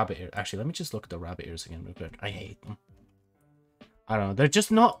only rabbit ears. Actually, let me just look at the rabbit ears again real quick. I hate them. I don't know. They're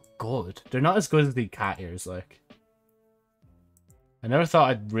just not good. They're not as good as the cat ears, like. I never thought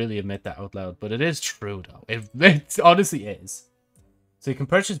I'd really admit that out loud, but it is true, though. It honestly is. So you can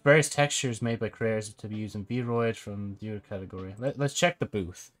purchase various textures made by creators to be used in Vroid from the viewer category. Let's check the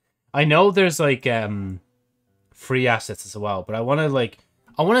booth. I know there's, like, free assets as well, but I want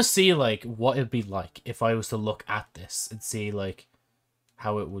to see, like, what it'd be like if I was to look at this and see, like,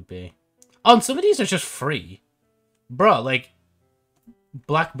 how it would be. Oh, and some of these are just free. Bruh, like,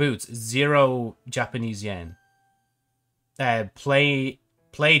 black boots, 0 Japanese yen. Play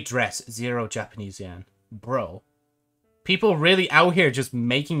dress, 0 Japanese yen. Bro. People really out here just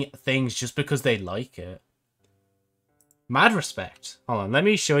making things just because they like it. Mad respect. Hold on, let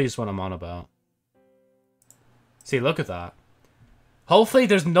me show you what I'm on about. See, look at that. Hopefully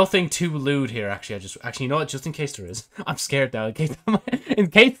there's nothing too lewd here, actually. Actually, you know what? Just in case there is. I'm scared now, in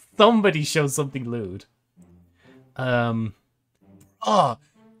case somebody shows something lewd. Oh, my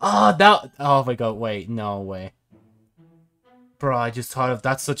god, wait, no way. Bro, I just thought of,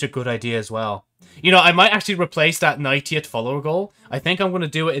 that's such a good idea as well. You know, I might actually replace that 90th follower goal. I think I'm going to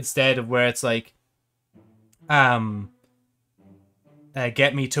do it instead of where it's like,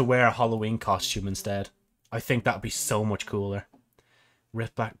 get me to wear a Halloween costume instead. I think that'd be so much cooler.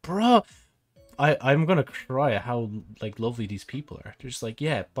 Rip back, bro. I'm gonna cry at how like lovely these people are. They're just like,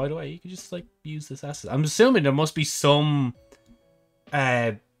 yeah. By the way, you can just like use this asset. I'm assuming there must be some,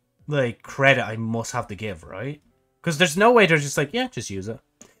 like credit I must have to give, right? Because there's no way they're just like, yeah, just use it.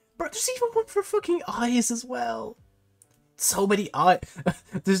 Bro, there's even one for fucking eyes as well. So many eyes.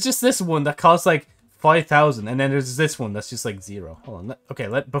 There's just this one that costs like 5,000, and then there's this one that's just like 0. Hold on.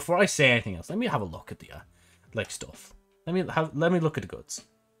 Okay, before I say anything else, let me have a look at the like stuff. Let me look at the goods.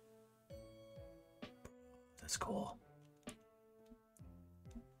 That's cool.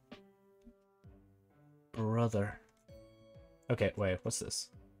 Brother. Okay, wait, what's this?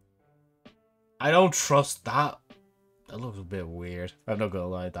 I don't trust that. That looks a bit weird. I'm not gonna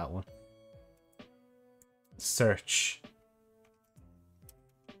lie, that one. Search.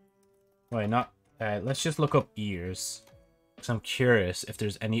 Wait, not... let's just look up ears. Because I'm curious if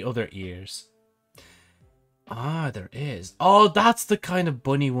there's any other ears. Ah, there is. Oh, that's the kind of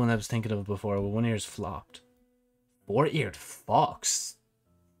bunny one I was thinking of before, where one ear's flopped. 4-eared fox.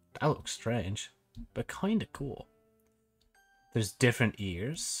 That looks strange, but kind of cool. There's different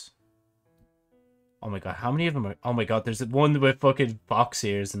ears. Oh my god, how many of them are... Oh my god, there's one with fucking fox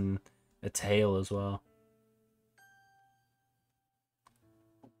ears and a tail as well.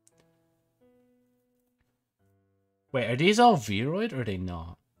 Wait, are these all Vroid or are they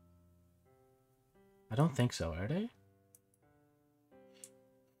not? I don't think so, are they?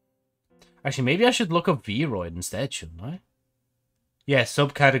 Actually, maybe I should look up Vroid instead, shouldn't I? Yeah,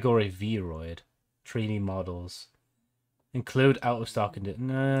 subcategory Vroid. 3D models. Include out of stock and...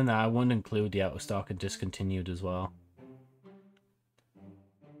 No, I wouldn't include the out of stock and discontinued as well.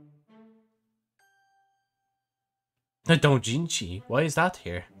 The Dojinshi. Why is that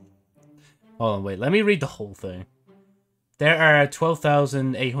here? Hold on, wait. Let me read the whole thing. There are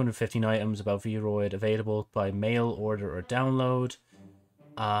 12,815 items about Vroid available by mail, order, or download.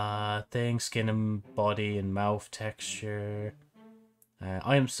 Thing, skin and body and mouth texture.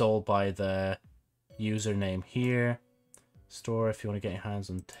 I am sold by the username here. Store if you want to get your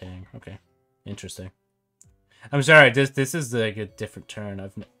hands on the thing. Okay, interesting. I'm sorry, this is like a different turn.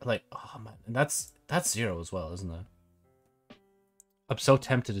 I've like, oh man, and that's 0 as well, isn't it? I'm so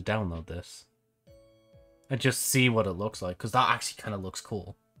tempted to download this and just see what it looks like, because that actually kind of looks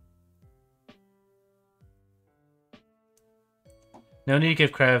cool. No need to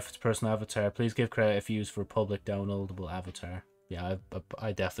give credit for its personal avatar. Please give credit if used for public downloadable avatar. Yeah,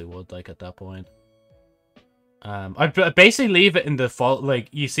 I definitely would, like, at that point. I'd basically leave it in the default, like,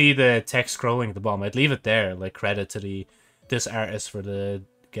 you see the text scrolling at the bottom. I'd leave it there, like, credit to this artist for the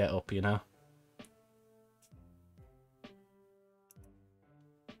get up, you know?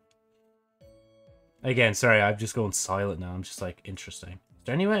 Again, sorry, I'm just going silent now. I'm just like, interesting. Is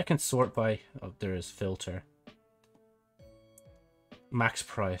there any way I can sort by... Oh, there is filter. Max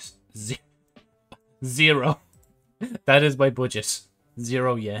price. 0. That is my budget.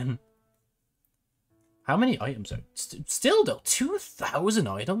 0 yen. How many items are... Still though, 2,000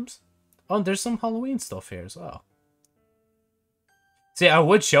 items? Oh, and there's some Halloween stuff here as well. See, I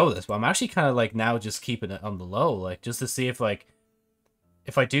would show this, but I'm actually kind of like now just keeping it on the low. Like, just to see if like...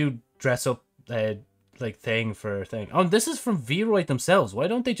 If I do dress up... like thing for thing. Oh, this is from Vroid themselves. Why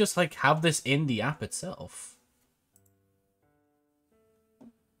don't they just like have this in the app itself?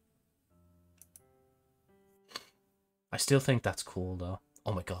 I still think that's cool though.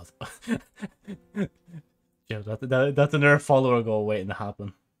 Oh my god. Yeah, that's another follower goal waiting to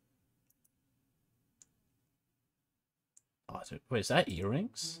happen. Oh, wait, is that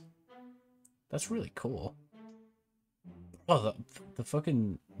earrings? That's really cool. Oh, the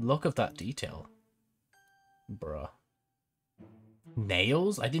fucking look of that detail. Bruh.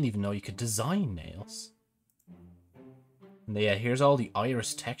 Nails? I didn't even know you could design nails. And yeah, here's all the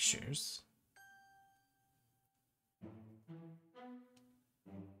iris textures.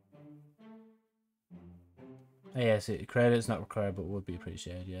 Oh, yeah, see, credit is not required, but would be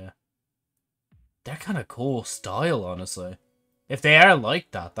appreciated, yeah. They're kind of cool style, honestly. If they are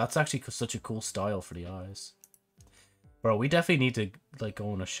like that, that's actually such a cool style for the eyes. Bro, we definitely need to like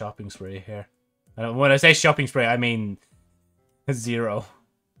go on a shopping spree here. When I say shopping spree, I mean 0.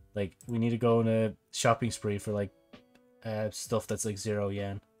 Like, we need to go on a shopping spree for, like, stuff that's, like, 0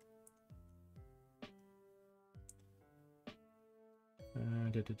 yen.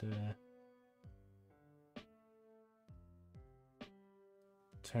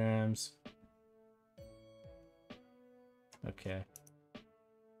 Terms. Okay.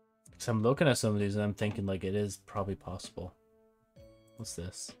 So I'm looking at some of these and I'm thinking, like, it is probably possible. What's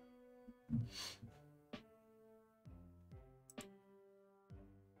this?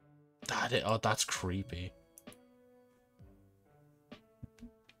 Oh, that's creepy.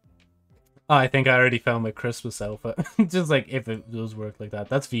 Oh, I think I already found my Christmas outfit. Just like if it does work like that.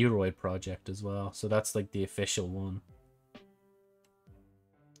 That's Vroid Project as well. So that's like the official one.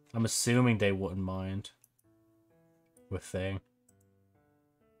 I'm assuming they wouldn't mind with thing.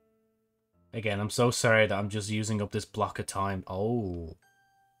 Again, I'm so sorry that I'm just using up this block of time. Oh.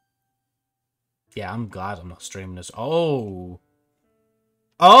 Yeah, I'm glad I'm not streaming this. Oh.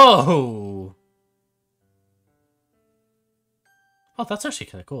 Oh. Oh, that's actually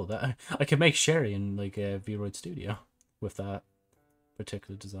kind of cool. That I could make Sherry in like a Vroid Studio with that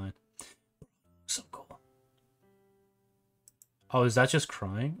particular design. So cool. Oh, is that just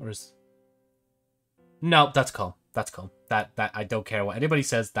crying or is? No, that's calm. That's calm. That I don't care what anybody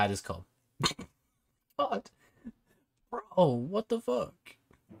says. That is calm. God, bro, what the fuck?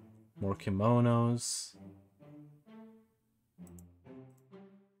 More kimonos.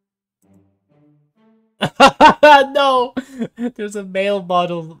 No, there's a male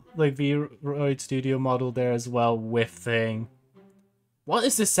model, like Vroid Studio model there as well with thing. What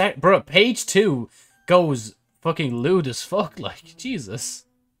is this? Bro, page 2 goes fucking lewd as fuck. Like Jesus.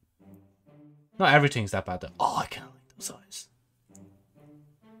 Not everything's that bad though. Oh, I kind of like those eyes.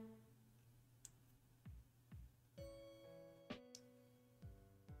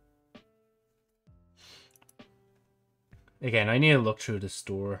 Again, I need to look through the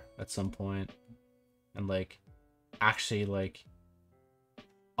store at some point and like actually like.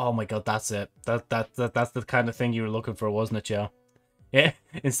 Oh my god, that's it. That's the kind of thing you were looking for, wasn't it, Joe? Yeah.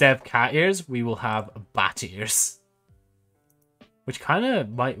 Instead of cat ears, we will have bat ears, which kind of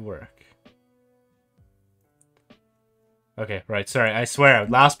might work. Okay, right. Sorry, I swear.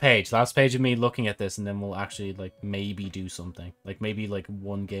 Last page of me looking at this, and then we'll actually like maybe do something. Like maybe like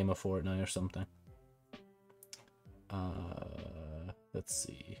one game of Fortnite or something. Let's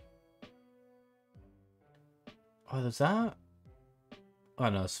see. Oh, there's that. Oh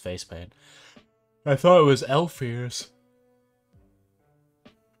no, it's face paint. I thought it was elf ears.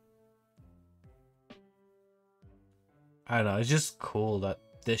 I don't know, it's just cool that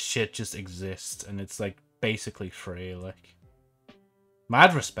this shit just exists and it's like basically free, like.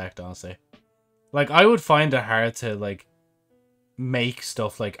 Mad respect, honestly. Like, I would find it hard to like make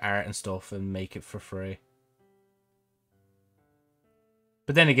stuff like art and stuff and make it for free.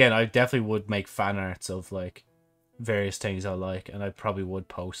 But then again, I definitely would make fan arts of like various things I like, and I probably would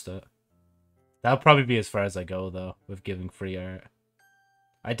post it. That'll probably be as far as I go though with giving free art.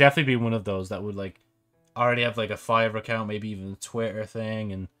 I'd definitely be one of those that would like already have like a Fiverr account, maybe even a Twitter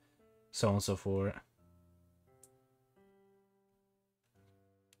thing, and so on and so forth.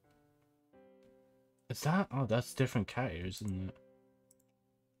 Is that? Oh, that's different cat ears, isn't it?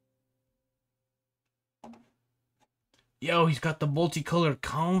 Yo, he's got the multicolored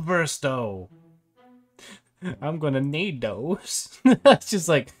Converse though. I'm gonna need those. It's just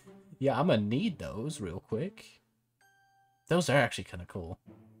like, yeah, I'm gonna need those real quick. Those are actually kind of cool.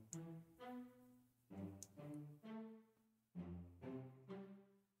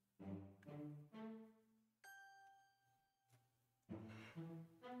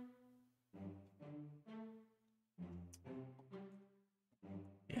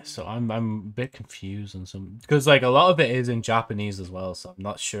 Yeah, so I'm a bit confused on some, because like a lot of it is in Japanese as well, so I'm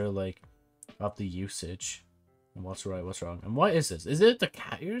not sure like of the usage and what's right, what's wrong. And what is this? Is it the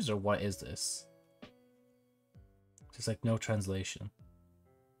cat ears or what is this? Just like no translation.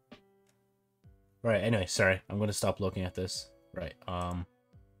 Right, anyway, sorry. I'm gonna stop looking at this. Right,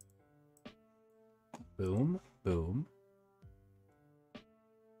 boom, boom.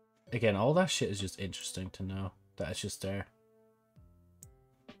 Again, all that shit is just interesting to know that it's just there.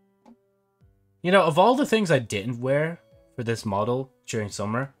 You know, of all the things I didn't wear for this model during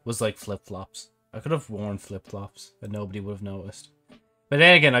summer was like flip-flops. I could have worn flip-flops and nobody would have noticed. But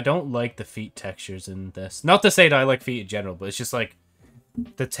then again, I don't like the feet textures in this. Not to say that I like feet in general, but it's just like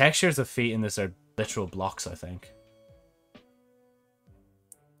the textures of feet in this are literal blocks, I think.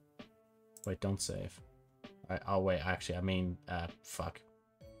 Wait, don't save. Oh wait, actually, I mean, fuck.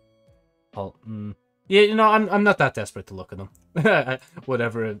 Oh, yeah, you know, I'm not that desperate to look at them.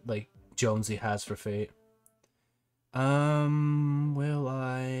 Whatever, like, Jonesy has for feet. Will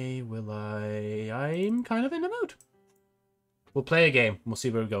I? Will I? I'm kind of in the mood. We'll play a game. We'll see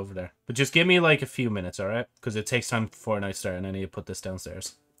where we go over there. But just give me like a few minutes, alright? Because it takes time for Fortnite to start and I need to put this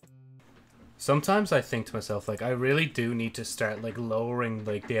downstairs. Sometimes I think to myself, like, I really do need to start, like, lowering,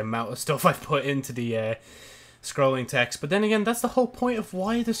 like, the amount of stuff I put into the scrolling text. But then again, that's the whole point of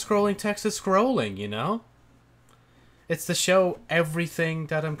why the scrolling text is scrolling, you know? It's to show everything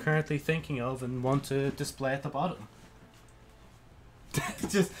that I'm currently thinking of and want to display at the bottom.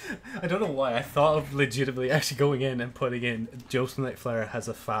 Just, I don't know why. I thought of legitimately actually going in and putting in Joseph Nightflare has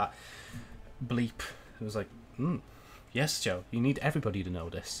a fat bleep. It was like, yes, Joe, you need everybody to know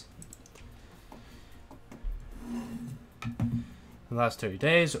this. The last 30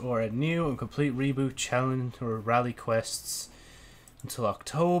 days, or a new and complete reboot challenge or rally quests until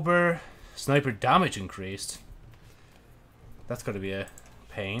October. Sniper damage increased. That's got to be a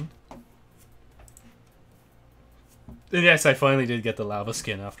pain. And yes, I finally did get the lava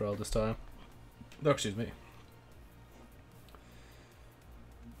skin after all this time. Oh, excuse me.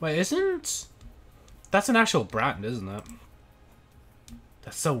 Wait, isn't... That's an actual brand, isn't it?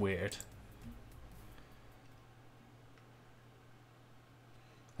 That's so weird.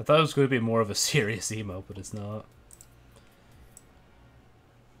 I thought it was going to be more of a serious emo, but it's not.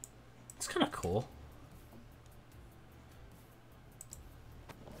 It's kind of cool.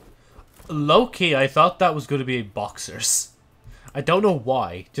 Low-key, I thought that was going to be boxers. I don't know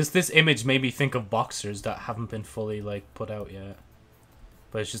why. Just this image made me think of boxers that haven't been fully, like, put out yet.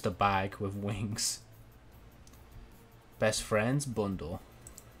 But it's just a bag with wings. Best Friends bundle.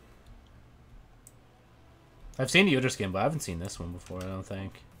 I've seen the other skin, but I haven't seen this one before, I don't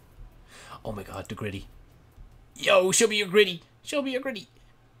think. Oh my god, the gritty. Yo, show me your gritty. Show me your gritty.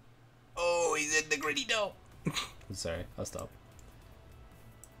 Oh, he's in the gritty now. I'm sorry, I'll stop.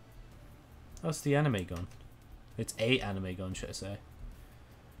 Oh, it's the anime gun. It's a anime gun, should I say.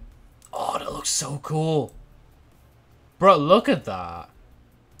 Oh, that looks so cool. Bro, look at that.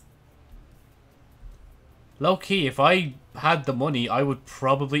 Low key, if I had the money, I would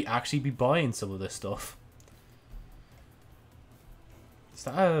probably actually be buying some of this stuff. Is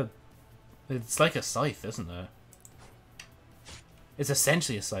that a... It's like a scythe, isn't it? It's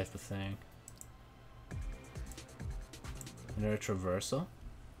essentially a scythe thing. Another traversal.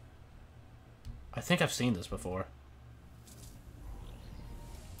 I think I've seen this before.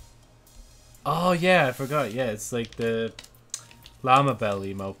 Oh yeah, I forgot. Yeah, it's like the llama bell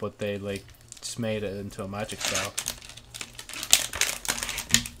emote, but they like just made it into a magic spell.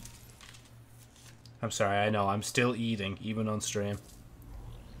 I'm sorry, I know, I'm still eating, even on stream.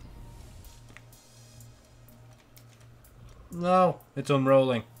 No, it's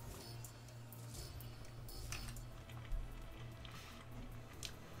unrolling.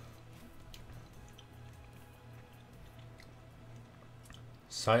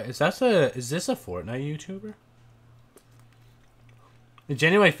 So, is this a Fortnite YouTuber? It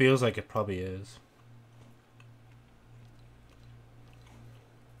genuinely feels like it probably is.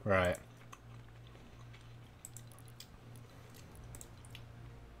 Right.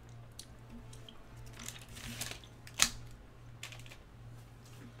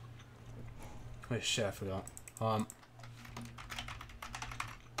 Oh shit, I forgot.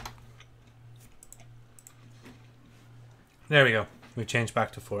 There we go. We changed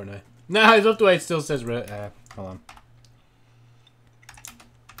back to Fortnite. No, I love the way it still says hold on.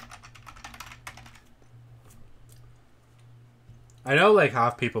 I know like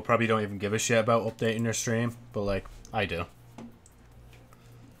half people probably don't even give a shit about updating their stream, but like I do.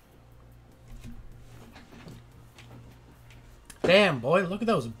 Damn boy, look at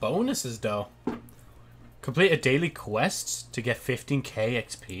those bonuses though. Complete a daily quest to get 15k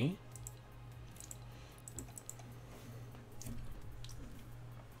XP.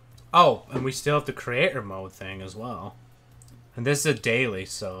 Oh, and we still have the creator mode thing as well. And this is a daily,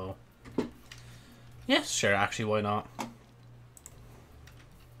 so... Yeah, sure, actually, why not?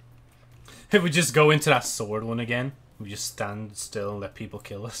 If we just go into that sword one again, we just stand still and let people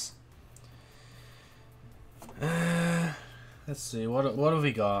kill us. Let's see, what have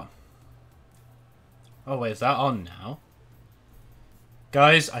we got? Oh wait, is that on now?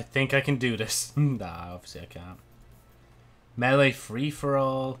 Guys, I think I can do this. Nah, obviously I can't. Melee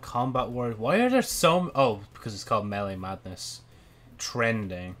free-for-all, combat wars. Why are there so... Oh, because it's called Melee Madness.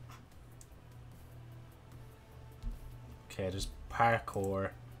 Trending. Okay, there's parkour.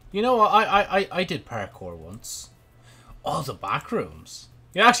 You know what? I did parkour once. Oh, the back rooms.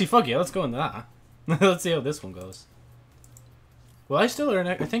 Yeah, actually, fuck yeah, let's go into that. Let's see how this one goes. Will I still earn...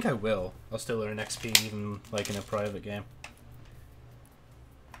 I think I will. I'll still earn XP even, like, in a private game.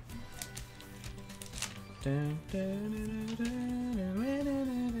 Roam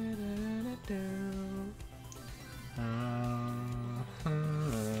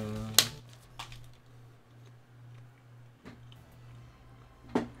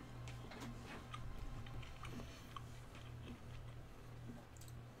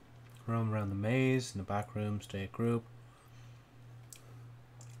around the maze, in the back room, stay a group.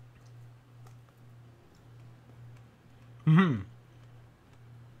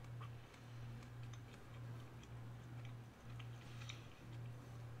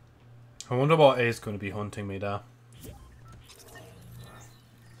 I wonder what is going to be hunting me there.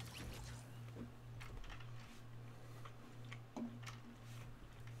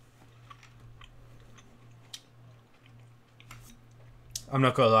 I'm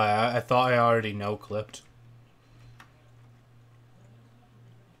not gonna lie, I thought I already no-clipped.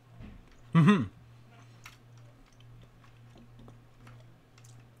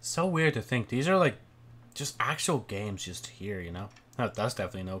 So weird to think. These are like just actual games just here, you know? Oh, that's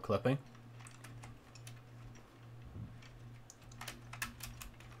definitely no clipping.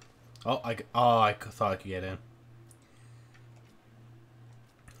 Oh, I thought I could get in.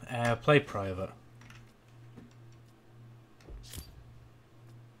 Play private.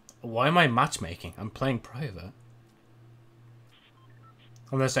 Why am I matchmaking? I'm playing private.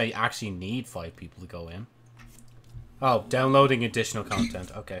 Unless I actually need 5 people to go in. Oh, downloading additional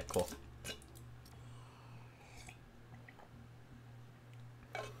content. Okay, cool.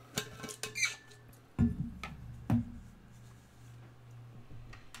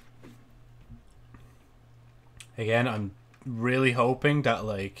 Again, I'm really hoping that,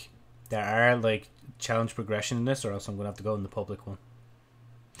 like, there are, like, challenge progression in this, or else I'm going to have to go in the public one.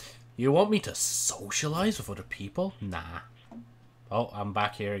 You want me to socialize with other people? Nah. Oh, I'm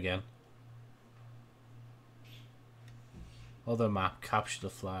back here again. Other map, capture the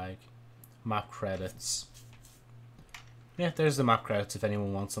flag. Map credits. Yeah, there's the map credits if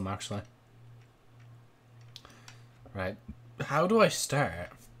anyone wants them, actually. Right. How do I start?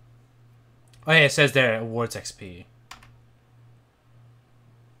 Oh yeah, it says there, awards XP.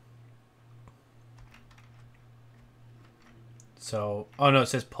 So, oh no, it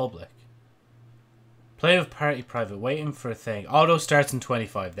says public. Play with party private, waiting for a thing. Auto starts in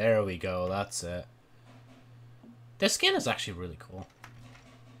 25, there we go, that's it. This skin is actually really cool.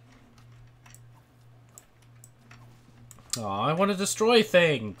 Oh, I want to destroy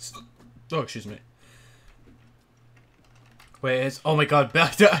things. Oh, excuse me. Wait, it's... Oh my god,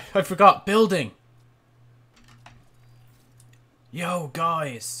 I forgot. Building. Yo,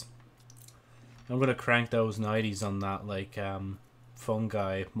 guys. I'm going to crank those 90s on that, like,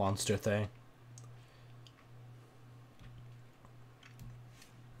 fungi monster thing.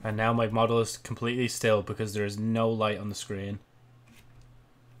 And now my model is completely still because there is no light on the screen.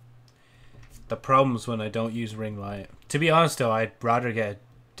 The problem's when I don't use ring light. To be honest though, I'd rather get a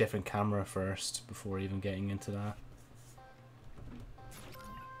different camera first before even getting into that.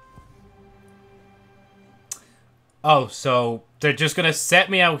 Oh, so they're just gonna set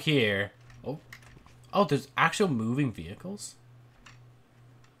me out here. Oh, oh, there's actual moving vehicles?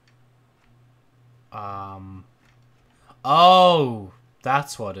 Oh,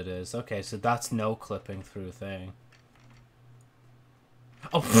 that's what it is. Okay, so that's no clipping through a thing.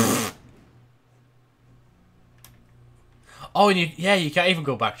 Oh, oh, and you can't even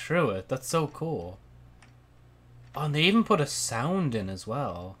go back through it. That's so cool. Oh, and they even put a sound in as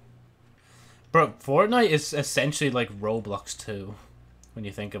well. Bro, Fortnite is essentially like Roblox 2, when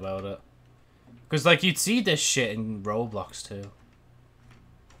you think about it. Because, like, you'd see this shit in Roblox 2.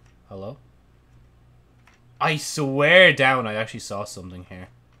 Hello? I swear down I actually saw something here.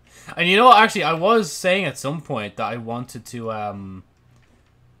 And you know what, actually, I was saying at some point that I wanted to,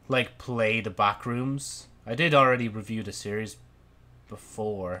 like, play the back rooms. I did already review the series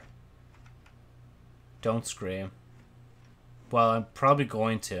before. Don't scream. Well, I'm probably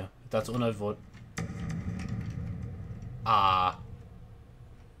going to. That's unavoidable. Ah.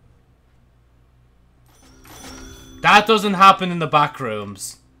 That doesn't happen in the back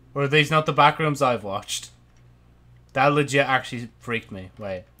rooms. Or are these not the back rooms I've watched? That legit actually freaked me.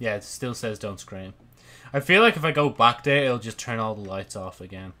 Wait, yeah, it still says don't scream. I feel like if I go back there, it'll just turn all the lights off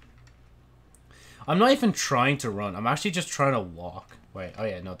again. I'm not even trying to run. I'm actually just trying to walk. Wait, oh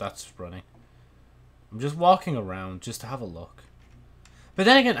yeah, no, that's running. I'm just walking around just to have a look. But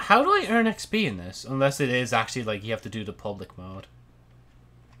then again, how do I earn XP in this? Unless it is actually like you have to do the public mode.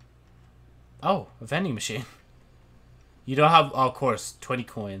 Oh, a vending machine. You don't have, oh, of course, 20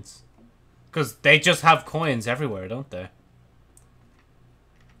 coins. Because they just have coins everywhere, don't they?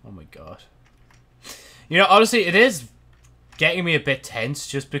 Oh my god. You know, honestly, it is getting me a bit tense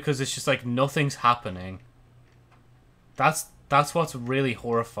just because it's just like nothing's happening. That's what's really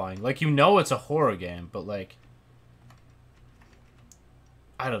horrifying. Like, you know it's a horror game, but like,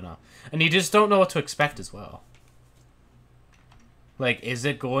 I don't know. And you just don't know what to expect as well. Like, is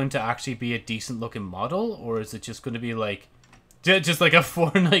it going to actually be a decent looking model, or is it just going to be like just like a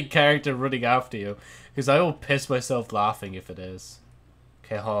Fortnite character running after you? Because I will piss myself laughing if it is.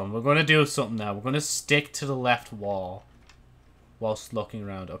 Okay, hold on. We're going to do something now. We're going to stick to the left wall whilst looking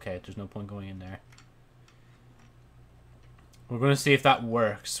around. Okay, there's no point going in there. We're going to see if that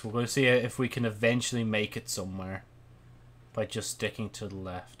works. We're going to see if we can eventually make it somewhere by just sticking to the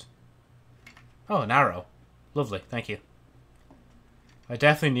left. Oh, an arrow. Lovely, thank you. I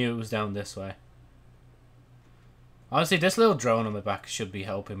definitely knew it was down this way. Honestly, this little drone on my back should be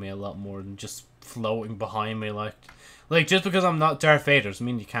helping me a lot more than just floating behind me like just because I'm not Darth Vader doesn't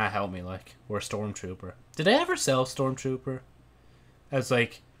mean you can't help me like we're a Stormtrooper. Did they ever sell Stormtrooper as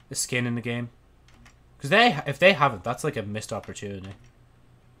like a skin in the game? Because if they haven't, that's like a missed opportunity.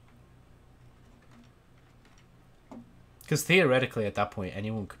 Because theoretically at that point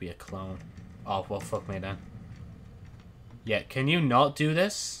anyone could be a clone. Oh, well, fuck me then. Yeah, can you not do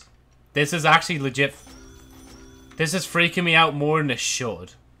this? This is actually legit. This is freaking me out more than it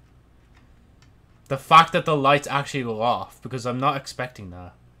should. The fact that the lights actually go off, because I'm not expecting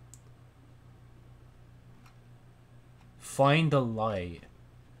that. Find the light.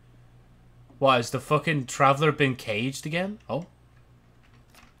 What, has the fucking traveler been caged again? Oh.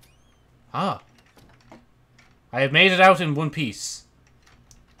 Ah. I have made it out in one piece.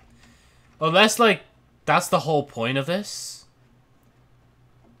 Unless, like, that's the whole point of this.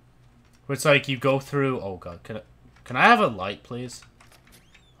 Where it's like you go through... Oh, God. Can I have a light, please?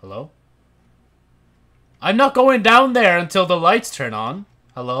 Hello? I'm not going down there until the lights turn on.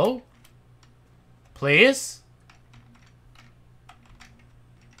 Hello? Please?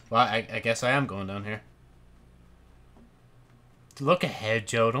 Well, I guess I am going down here. Look ahead,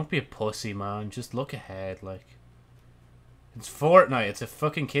 Joe. Don't be a pussy, man. Just look ahead, like... It's Fortnite. It's a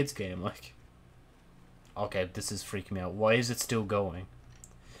fucking kids game, like... Okay, this is freaking me out. Why is it still going?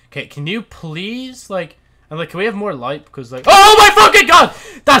 Okay, can you please, like... And, like, can we have more light? Because, like... Oh, my fucking God!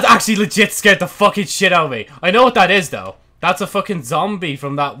 That actually legit scared the fucking shit out of me. I know what that is, though. That's a fucking zombie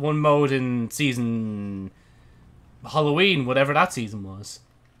from that one mode in season... Halloween, whatever that season was.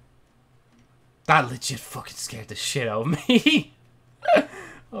 That legit fucking scared the shit out of me.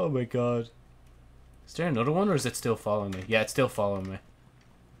 Oh, my God. Is there another one, or is it still following me? Yeah, it's still following me.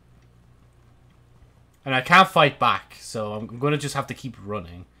 And I can't fight back, so I'm going to just have to keep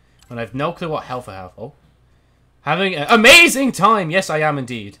running. And I have no clue what health I have. Oh. Having an amazing time! Yes, I am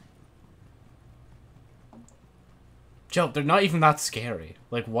indeed. Joe, they're not even that scary.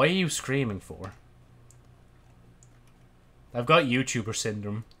 Like, why are you screaming for? I've got YouTuber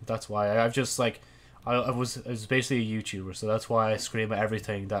syndrome. That's why. I've just, like... I was basically a YouTuber, so that's why I scream at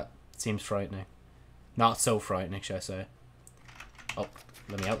everything that seems frightening. Not so frightening, should I say. Oh,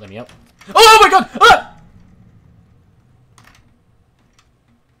 let me out, let me out. Oh my God! Ah!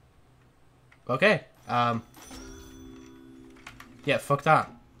 Okay, yeah, fuck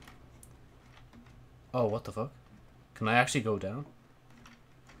that. Oh, what the fuck? Can I actually go down?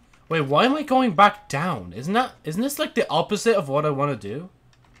 Wait, why am I going back down? Isn't this like the opposite of what I want to do?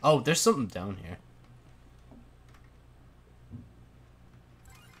 Oh, there's something down here.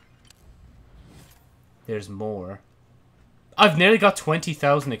 There's more. I've nearly got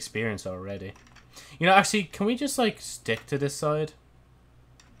 20,000 experience already. You know, actually, can we just, like, stick to this side?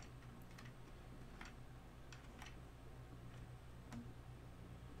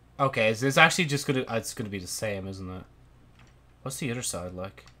 Okay, is this actually just gonna... It's gonna be the same, isn't it? What's the other side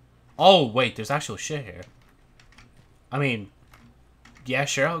like? Oh, wait, there's actual shit here. I mean... Yeah,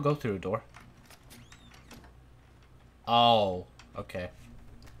 sure, I'll go through a door. Oh, okay.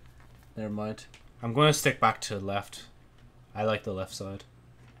 Never mind. I'm going to stick back to the left. I like the left side.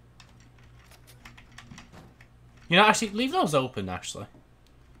 You know, actually, leave those open, actually.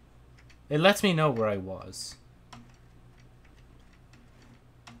 It lets me know where I was.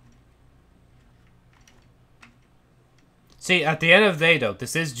 See, at the end of the day, though,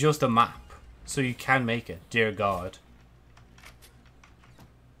 this is just a map. So you can make it, dear God.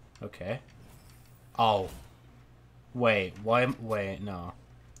 Okay. Oh. Wait, why... Wait, no.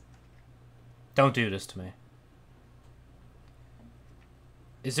 Don't do this to me.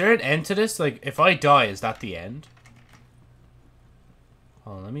 Is there an end to this? Like, if I die, is that the end?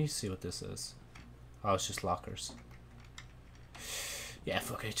 Oh, let me see what this is. Oh, it's just lockers. Yeah,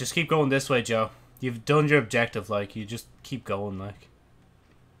 fuck it. Just keep going this way, Joe. You've done your objective, like, you just keep going, like.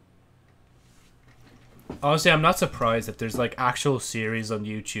 Honestly, I'm not surprised if there's, like, actual series on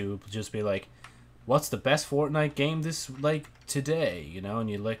YouTube. Just be like, what's the best Fortnite game this, like, today, you know? And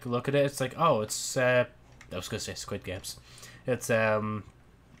you, like, look at it, it's like, oh, it's, I was gonna say Squid Games. It's, the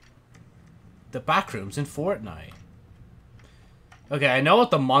Backrooms in Fortnite. Okay, I know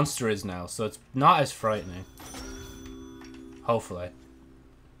what the monster is now, so it's not as frightening. Hopefully.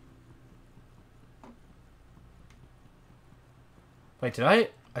 Wait, did I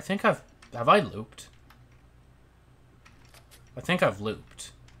think have I looped? I think I've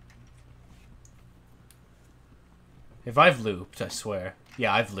looped. If I've looped, I swear.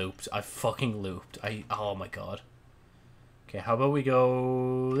 Yeah, I've looped. I've fucking looped. Oh my god. Okay, how about we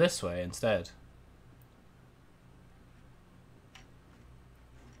go this way instead?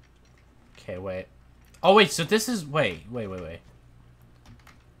 Okay, wait. Oh, wait, so this is... Wait.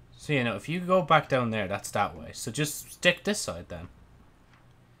 So, you know, if you go back down there, that's that way. So just stick this side, then.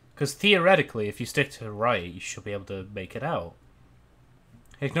 Because theoretically, if you stick to the right, you should be able to make it out.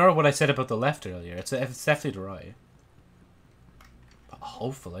 Ignore what I said about the left earlier. It's definitely the right. But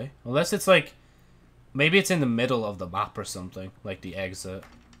hopefully. Unless it's like... Maybe it's in the middle of the map or something. Like the exit.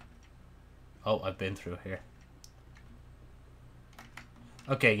 Oh, I've been through here.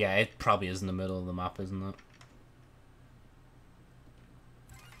 Okay, yeah, it probably is in the middle of the map, isn't it?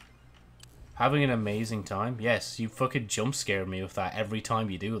 Having an amazing time? Yes, you fucking jump scare me with that every time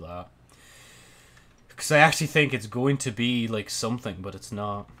you do that. Because I actually think it's going to be, like, something, but it's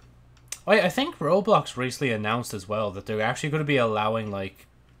not. Oh, yeah, I think Roblox recently announced as well that they're actually going to be allowing, like,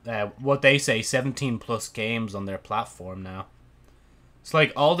 what they say, 17 plus games on their platform now. It's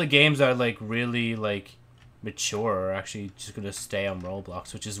like, all the games that are, like, really, like, mature are actually just going to stay on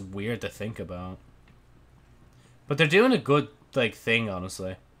Roblox, which is weird to think about. But they're doing a good, like, thing,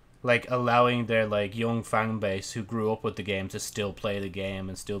 honestly. Like, allowing their, like, young fan base who grew up with the game to still play the game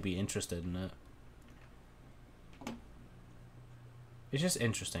and still be interested in it. It's just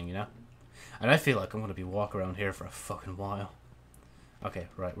interesting, you know? And I feel like I'm going to be walking around here for a fucking while. Okay,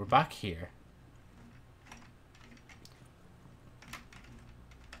 right, we're back here.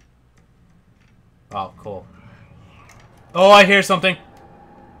 Oh, cool. Oh, I hear something!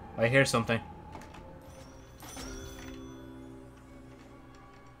 I hear something.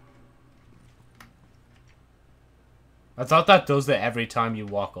 I thought that does it every time you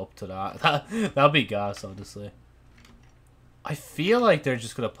walk up to that. That'd be gas, honestly. I feel like they're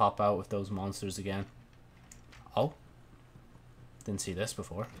just gonna pop out with those monsters again. Oh. Didn't see this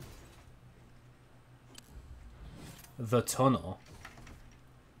before. The Tunnel.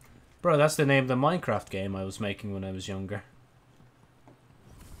 Bro, that's the name of the Minecraft game I was making when I was younger.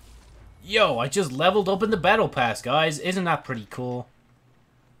 Yo, I just leveled up in the Battle Pass, guys. Isn't that pretty cool?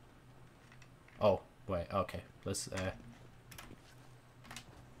 Oh, wait, okay. Let's, I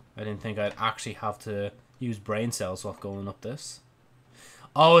didn't think I'd actually have to use brain cells while going up this.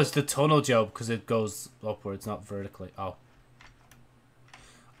 Oh, it's the tunnel job because it goes upwards, not vertically. Oh.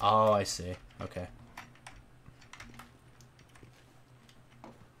 Oh, I see. Okay.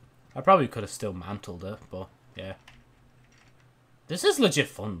 I probably could have still mantled it, but yeah. This is legit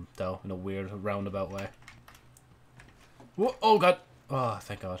fun, though, in a weird roundabout way. Whoa, oh, God. Oh,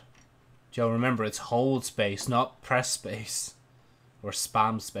 thank God. Joe, remember, it's hold space, not press space. Or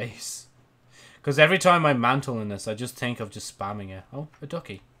spam space. Because every time I mantle in this, I just think of just spamming it. Oh, a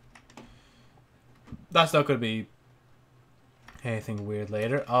ducky. That's not going to be anything weird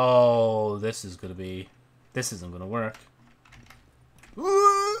later. Oh, this is going to be... This isn't going to work.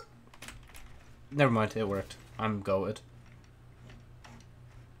 Never mind, it worked. I'm goated.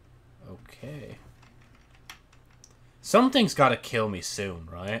 Okay. Something's got to kill me soon,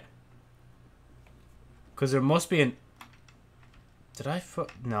 right? Because there must be an... Did I...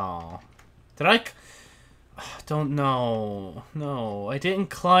 No. Did I... Don't know. No, I didn't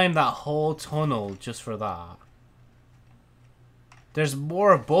climb that whole tunnel just for that. There's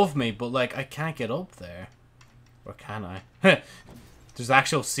more above me, but, like, I can't get up there. Or can I? There's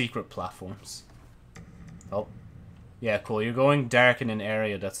actual secret platforms. Oh. Yeah, cool. You're going dark in an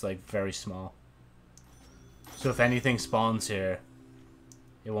area that's, like, very small. So if anything spawns here,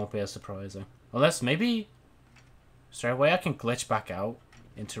 it won't be as surprising. Unless, maybe... Is there a way I can glitch back out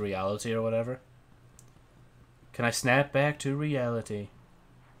into reality or whatever? Can I snap back to reality?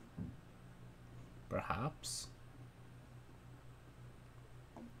 Perhaps?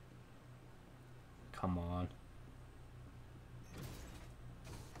 Come on.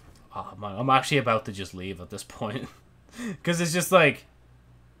 Oh, man, I'm actually about to just leave at this point. Because it's just like...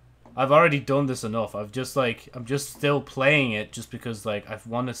 I've already done this enough. I've just like... I'm just still playing it just because like I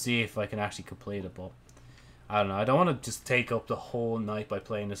want to see if I can actually complete it, but... I don't know. I don't want to just take up the whole night by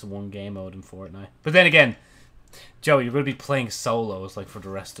playing this one game mode in Fortnite. But then again, Joe, you're going to be playing solos, like, for the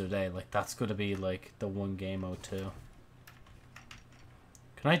rest of the day. Like, that's going to be, like, the one game mode, too.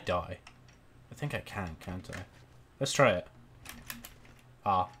 Can I die? I think I can, can't I? Let's try it.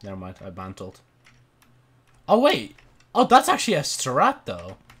 Ah, never mind. I mantled. Oh, wait. Oh, that's actually a strat,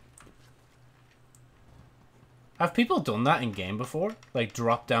 though. Have people done that in game before? Like,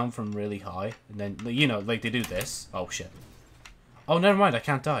 drop down from really high, and then, you know, like, they do this. Oh, shit. Oh, never mind. I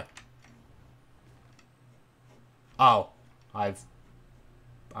can't die. Oh. I'm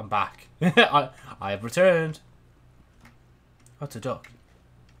back. I have returned. Oh, it's a duck.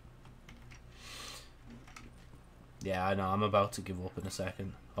 Yeah, I know. I'm about to give up in a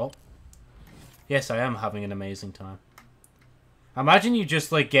second. Oh. Yes, I am having an amazing time. Imagine you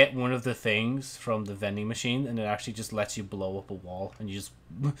just, like, get one of the things from the vending machine and it actually just lets you blow up a wall. And you just...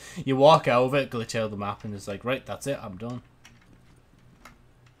 you walk out of it, glitch out of the map, and it's like, right, that's it. I'm done.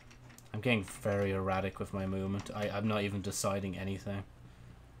 I'm getting very erratic with my movement. I'm not even deciding anything.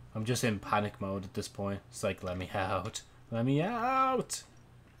 I'm just in panic mode at this point. It's like, let me out. Let me out!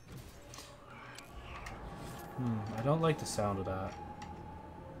 I don't like the sound of that.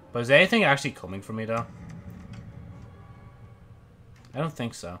 But is anything actually coming for me, though? I don't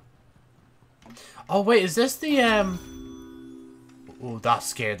think so. Oh, wait, is this the, Oh, that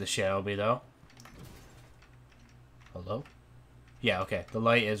scared the shit out of me, though. Hello? Yeah, okay. The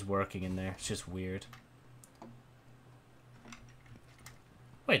light is working in there. It's just weird.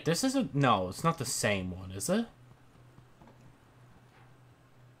 Wait, this isn't... No, it's not the same one, is it?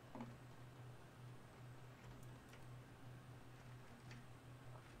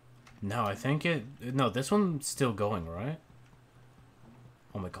 No, I think it... No, this one's still going, right?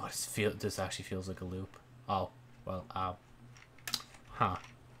 Oh my god, this actually feels like a loop. Oh, well, ow. Huh.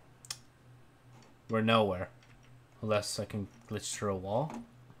 We're nowhere. Unless I can glitch through a wall.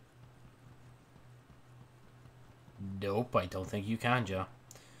 Nope, I don't think you can, Joe.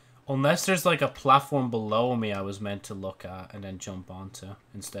 Unless there's like a platform below me I was meant to look at and then jump onto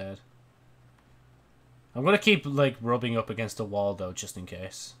instead. I'm gonna keep like rubbing up against the wall though, just in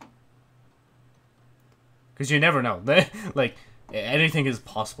case. Because you never know. Like, anything is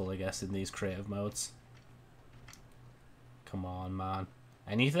possible, I guess, in these creative modes. Come on, man.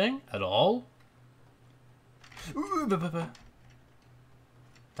 Anything? At all?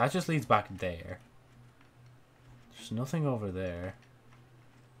 That just leads back there. There's nothing over there.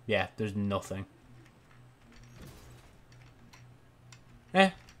 Yeah, there's nothing.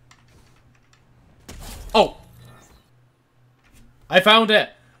 Eh. Oh! I found it!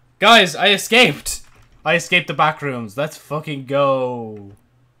 Guys, I escaped! I escaped the back rooms. Let's fucking go.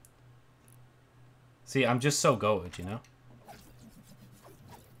 See, I'm just so goated, you know?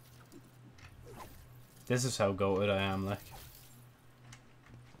 This is how goated I am, like.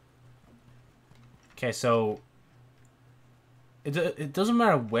 Okay, so... It doesn't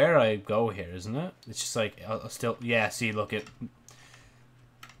matter where I go here, isn't it? It's just like, I'll still... Yeah, see, look, it...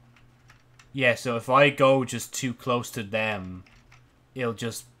 Yeah, so if I go just too close to them, it'll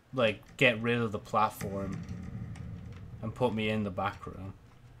just, like, get rid of the platform and put me in the back room.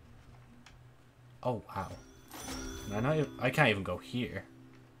 Oh, wow. I can't even go here.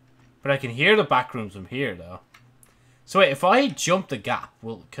 But I can hear the back rooms from here, though. So wait, if I jump the gap,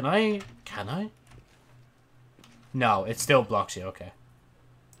 well, can I? Can I? No, it still blocks you. Okay.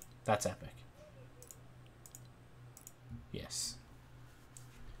 That's epic. Yes.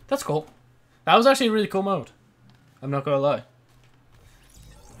 That's cool. That was actually a really cool mode. I'm not gonna lie.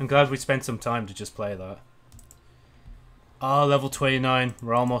 I'm glad we spent some time to just play that. Oh, level 29.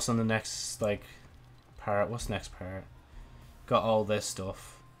 We're almost on the next, like, part. What's the next part? Got all this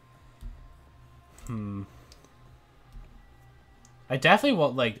stuff. I definitely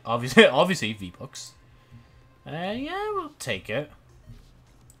want, like, obviously V-Bucks. Yeah, we'll take it.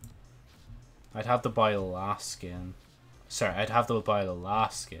 I'd have to buy the last skin. Sorry, I'd have to buy the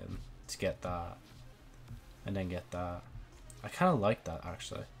last skin to get that. And then get that. I kind of like that,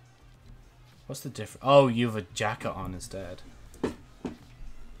 actually. What's the difference? Oh, you have a jacket on instead.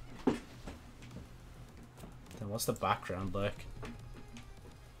 Then what's the background like?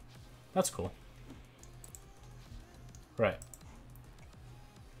 That's cool. Right.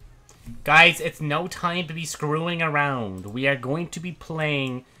 Guys, it's no time to be screwing around. We are going to be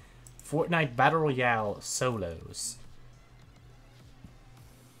playing Fortnite Battle Royale solos.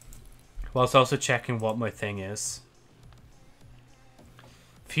 Whilst also checking what my thing is.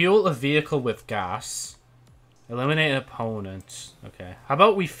 Fuel a vehicle with gas. Eliminate an opponent. Okay. How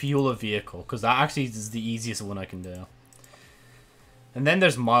about we fuel a vehicle? Because that actually is the easiest one I can do. And then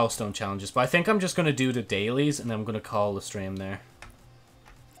there's milestone challenges. But I think I'm just going to do the dailies and then I'm going to call the stream there.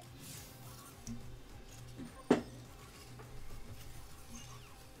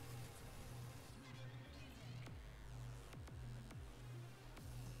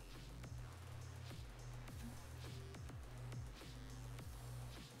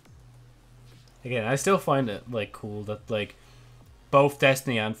 Again, I still find it like cool that like both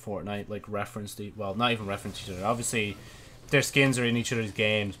Destiny and Fortnite like reference the well, not even reference each other. Obviously, their skins are in each other's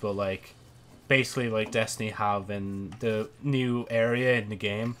games, but like basically like Destiny have in the new area in the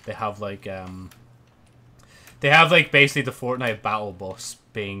game, they have like basically the Fortnite battle bus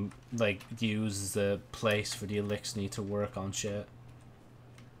being like used as a place for the Elixir to work on shit.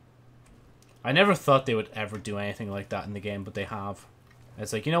 I never thought they would ever do anything like that in the game, but they have.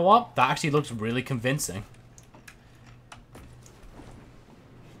 It's like, you know what? That actually looks really convincing.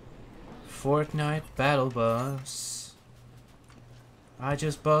 Fortnite battle bus. I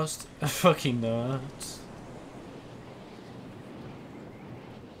just bust a fucking nuts.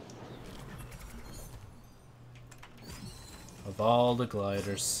 Of all the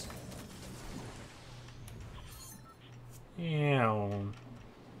gliders. Yeah.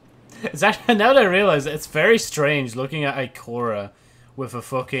 It's actually, now that I realize it, it's very strange looking at Ikora with a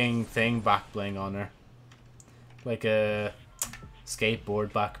fucking thing back bling on her. Like a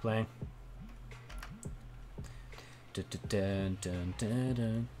skateboard back bling.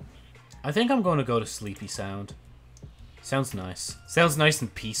 I think I'm going to go to Sleepy Sound. Sounds nice. Sounds nice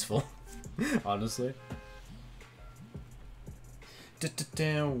and peaceful. Honestly.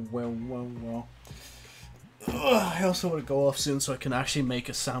 I also want to go off soon so I can actually make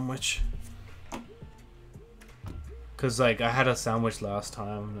a sandwich. Because, like, I had a sandwich last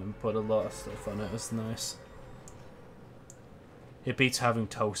time and put a lot of stuff on it. It was nice. It beats having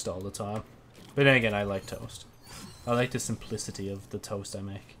toast all the time. But then again, I like toast. I like the simplicity of the toast I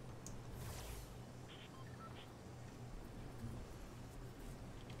make.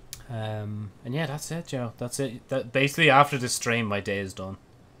 And yeah, that's it, Joe. That's it. That basically after the stream, my day is done.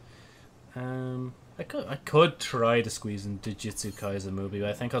 I could try to squeeze in the Jujutsu Kaisen movie, but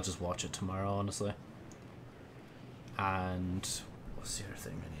I think I'll just watch it tomorrow, honestly. And what's the other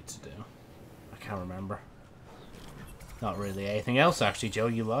thing I need to do? I can't remember. Not really anything else, actually, Joe.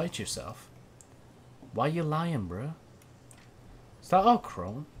 You lied to yourself. Why you lying, bro? Is that all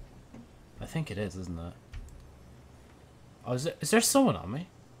Chrome? I think it is, isn't it? Oh, is there someone on me?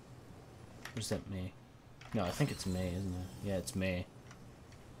 Or is that me? No, I think it's me, isn't it? Yeah, it's me.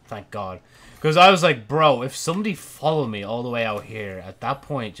 Thank God. Because I was like, bro, if somebody followed me all the way out here, at that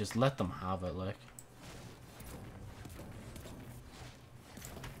point, just let them have it, like.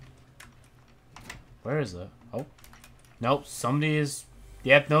 Where is it? Oh. Nope, somebody is...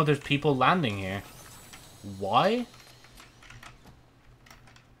 Yep, no, there's people landing here. Why?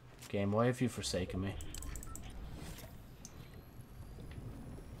 Game, why have you forsaken me?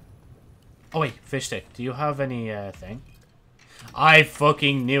 Oh wait, fish stick. Do you have any thing? I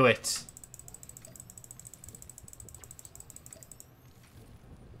fucking knew it.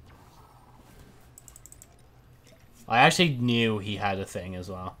 I actually knew he had a thing as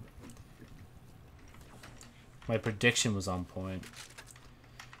well. My prediction was on point.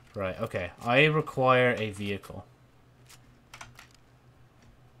 Right, okay. I require a vehicle.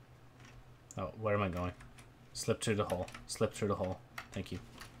 Oh, where am I going? Slip through the hole. Slip through the hole. Thank you.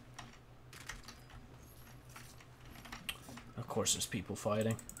 Of course there's people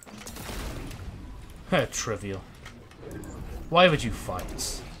fighting. Trivial. Why would you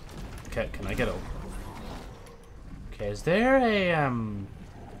fight? Okay, can I get over? Okay, is there a,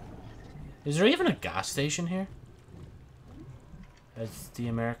 is there even a gas station here? As the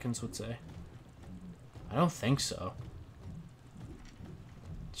Americans would say. I don't think so.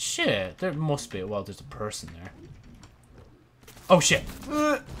 Shit, there must be. Well, there's a person there. Oh, shit.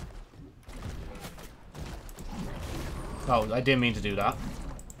 Oh, I didn't mean to do that.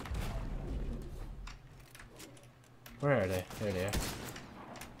 Where are they? There they are.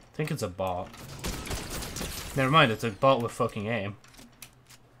 I think it's a bot. Never mind, it's a bot with fucking aim.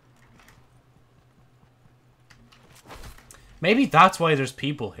 Maybe that's why there's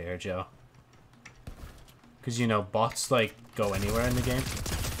people here, Joe. Because, you know, bots, like, go anywhere in the game.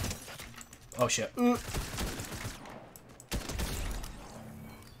 Oh, shit.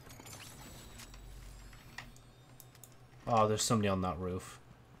 Oh, there's somebody on that roof.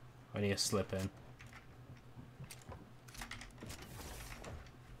 I need to slip in.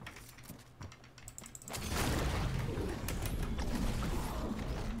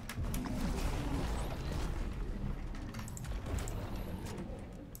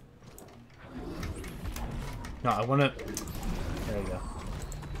 No, I want to... There we go.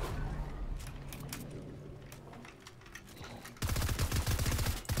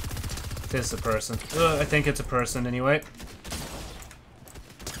 This is a person. I think it's a person anyway.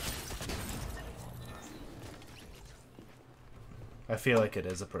 I feel like it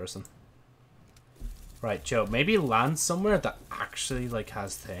is a person. Right, Joe, maybe land somewhere that actually, like,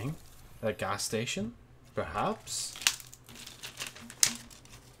 has thing. A gas station? Perhaps?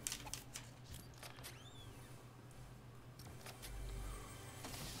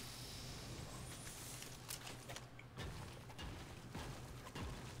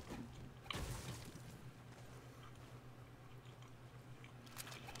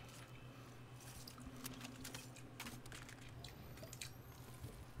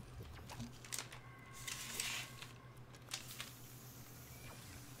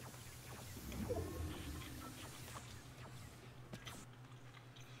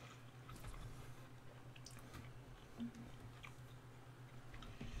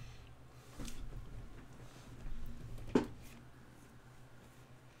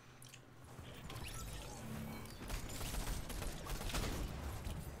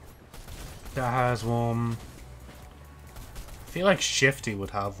 That has one. I feel like Shifty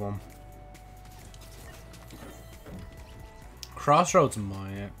would have one. Crossroads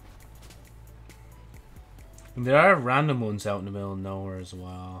might. And there are random ones out in the middle of nowhere as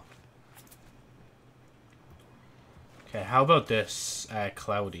well. Okay, how about this?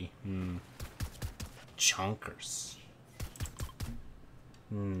 Cloudy. Chonkers.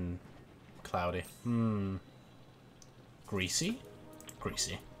 Cloudy. Greasy?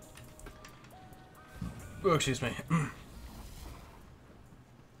 Greasy. Oh, excuse me.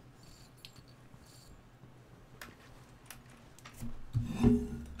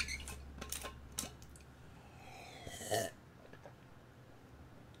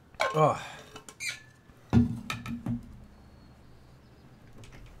 Oh.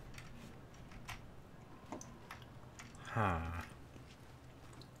 Huh.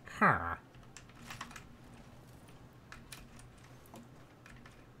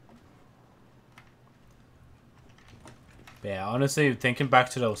 Yeah, honestly, thinking back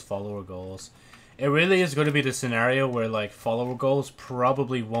to those follower goals, it really is going to be the scenario where, like, follower goals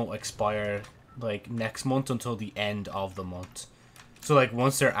probably won't expire, like, next month until the end of the month. So, like,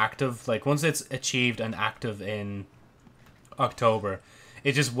 once they're active, like, once it's achieved and active in October,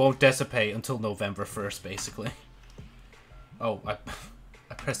 it just won't dissipate until November 1st, basically. Oh, I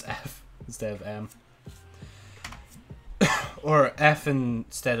pressed F instead of M. Or F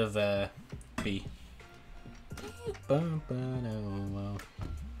instead of B. Dun,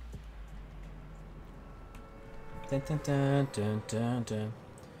 dun, dun, dun, dun, dun.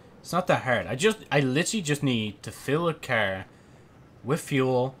 It's not that hard. I literally just need to fill a car with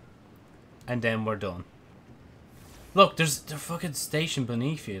fuel, and then we're done. Look, there's the fucking station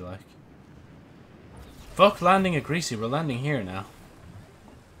beneath you, like. Fuck landing at Greasy, we're landing here now.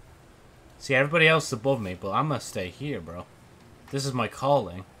 See, everybody else is above me, but I'm gonna stay here, bro. This is my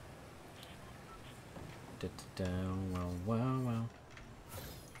calling. Wow.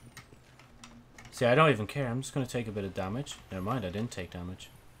 See, I don't even care. I'm just gonna take a bit of damage. Never mind, I didn't take damage.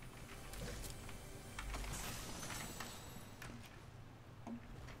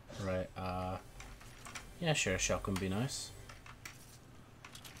 Right, yeah, sure, a shotgun would be nice.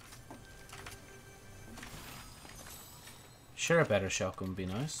 Sure, a better shotgun would be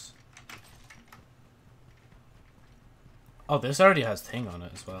nice. Oh, this already has thing on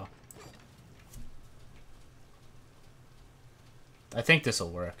it as well. I think this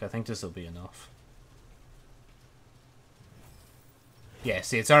will work. I think this will be enough. Yeah,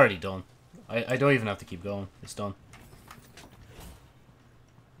 see, it's already done. I don't even have to keep going. It's done.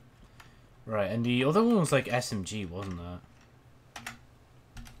 Right, and the other one was like SMG, wasn't that?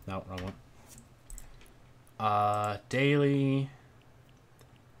 No, wrong one. Daily.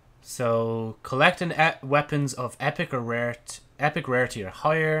 So, collect weapons of epic rarity or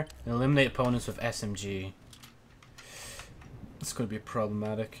higher, and eliminate opponents with SMG. It's going to be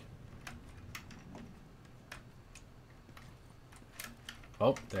problematic.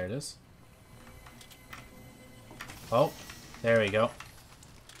 Oh, there it is. Oh, there we go.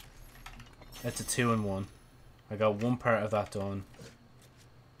 It's a 2-in-1. I got one part of that done.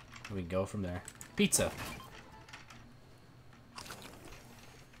 We can go from there. Pizza.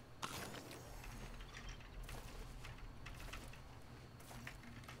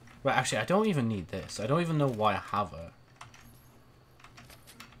 Well, actually, I don't even need this. I don't even know why I have it.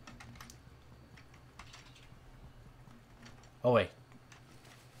 Oh, wait.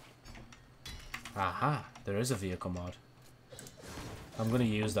 Aha, there is a vehicle mod. I'm going to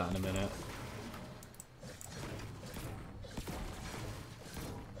use that in a minute.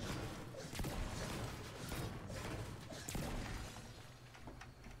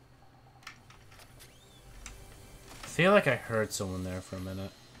 I feel like I heard someone there for a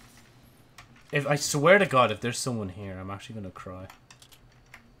minute. If I swear to God, if there's someone here, I'm actually going to cry.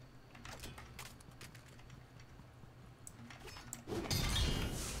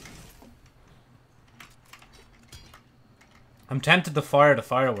 I'm tempted to fire the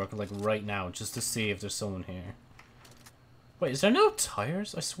firework like right now just to see if there's someone here. Wait, is there no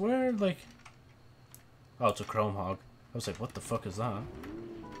tires? I swear, like... Oh, it's a chrome hog. I was like, what the fuck is that?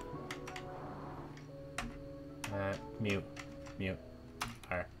 Mute. Mute.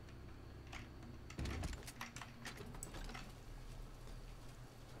 R.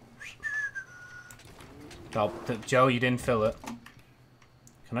 Oh, Joe, you didn't fill it.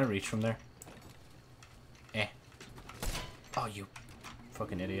 Can I reach from there? Eh. Oh, you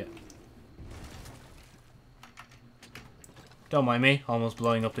fucking idiot. Don't mind me, almost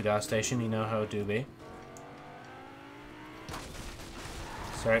blowing up the gas station, you know how it do be.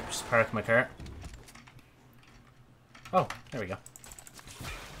 Sorry, just park my car. Oh, there we go.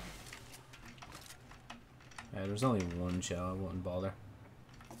 There's only one shell, I wouldn't bother.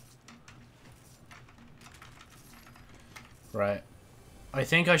 Right. I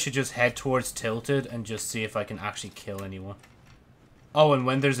think I should just head towards Tilted and just see if I can actually kill anyone. Oh, and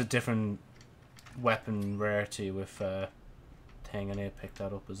when there's a different weapon rarity with thing, I need to pick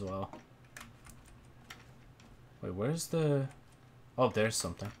that up as well. Wait, where's the... Oh, there's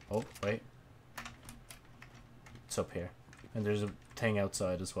something. Oh, wait. It's up here. And there's a thing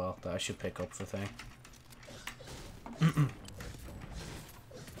outside as well that I should pick up for thing.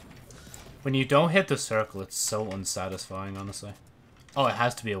 When you don't hit the circle, it's so unsatisfying, honestly. Oh, it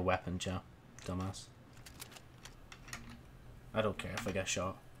has to be a weapon, Joe. Dumbass. I don't care if I get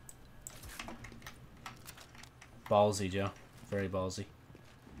shot. Ballsy, Joe. Very ballsy.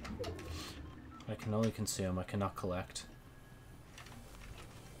 I can only consume, I cannot collect.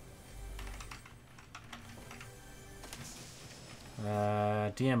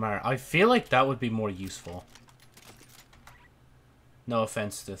 DMR. I feel like that would be more useful. No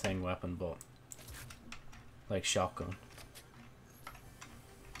offense to the thing weapon, but... like shotgun.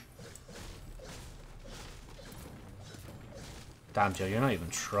 Damn, Joe, you're not even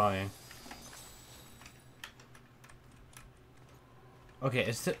trying.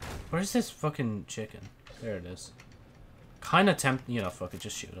 Okay, where's this fucking chicken? There it is. Kinda you know, fuck it,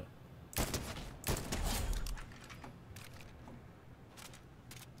 just shoot it.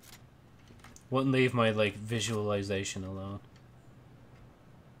 Wouldn't leave my, like, visualization alone.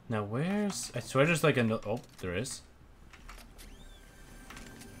 Now, where's... I swear there's, like, a... Oh, there is.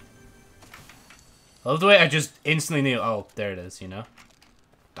 I love the way I just instantly knew... Oh, there it is, you know?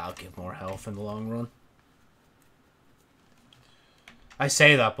 That'll give more health in the long run. I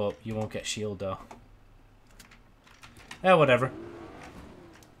say that, but you won't get shield, though. Eh, whatever.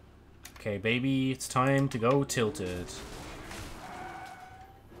 Okay, baby, it's time to go Tilted.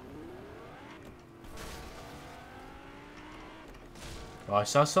 Oh, I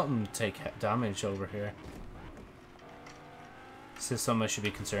saw something take damage over here. Is this something I should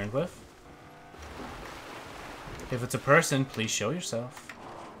be concerned with? If it's a person, please show yourself.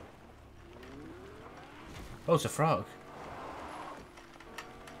 Oh, it's a frog.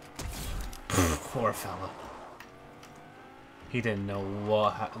 Poor fella. He didn't know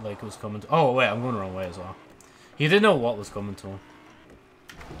what like was coming to... Oh, wait, I'm going the wrong way as well. He didn't know what was coming to him.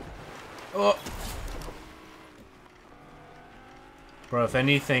 Oh! Bro, if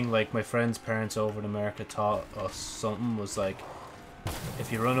anything, like, my friend's parents over in America taught us something was like,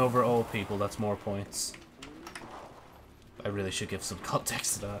 if you run over old people, that's more points. I really should give some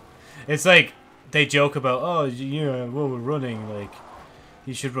context to that. It's like, they joke about, oh, yeah, well, we're running, like,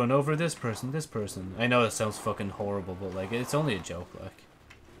 you should run over this person, this person. I know that sounds fucking horrible, but, like, it's only a joke, like.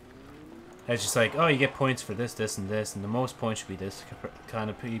 It's just like, oh, you get points for this, this, and this, and the most points should be this kind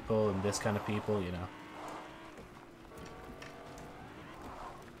of people and this kind of people, you know.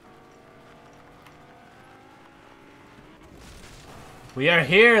 We are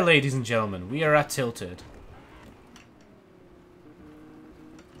here, ladies and gentlemen. We are at Tilted.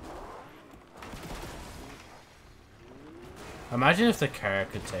 Imagine if the car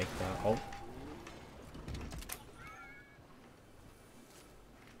could take that. Oh.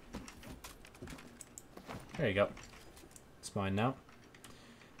 There you go. It's mine now.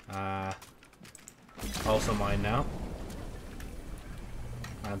 Also mine now.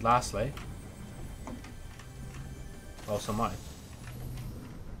 And lastly, also mine.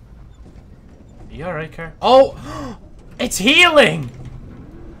 You alright, car? Oh! It's healing!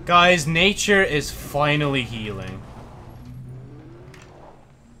 Guys, nature is finally healing.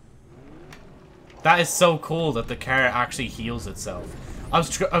 That is so cool that the car actually heals itself. I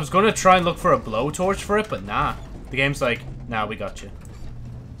was going to try and look for a blowtorch for it, but nah. The game's like, nah, we got you.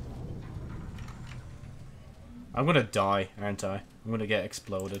 I'm going to die, aren't I? I'm going to get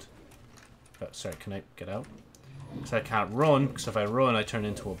exploded. Oh, sorry, can I get out? Because I can't run, because if I run, I turn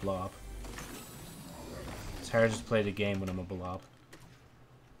into a blob. hard to play the game when I'm a blob.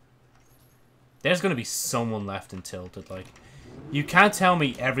 There's gonna be someone left in Tilted, like. You can't tell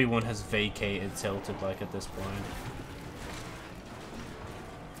me everyone has vacated Tilted, like, at this point.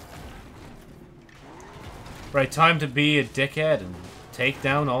 Right, time to be a dickhead and take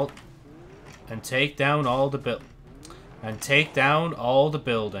down all... And take down all the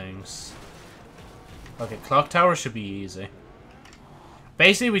buildings. Okay, clock tower should be easy.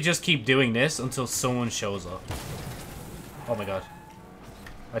 Basically, we just keep doing this until someone shows up. Oh my god.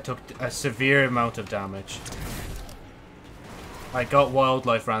 I took a severe amount of damage. I got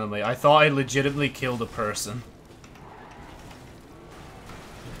wildlife randomly. I thought I legitimately killed a person.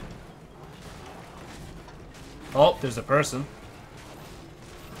 Oh, there's a person.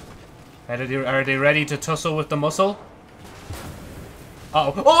 Are they ready to tussle with the muscle?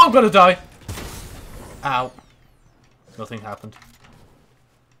 Uh-oh. Oh, I'm gonna die! Ow. Nothing happened.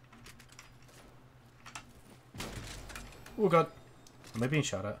 Oh god. Am I being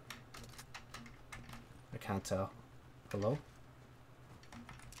shot at? I can't tell. Hello?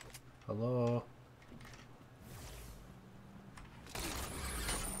 Hello?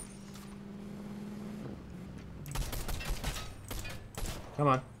 Come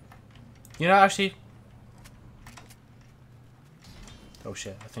on. You know, actually... Oh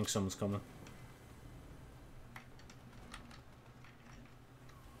shit, I think someone's coming.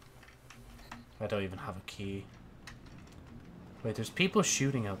 I don't even have a key. Wait, there's people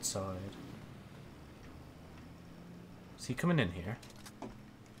shooting outside. Is he coming in here?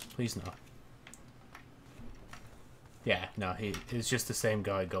 Please no. Yeah, no, it's just the same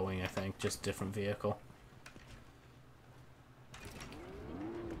guy going, I think. Just different vehicle.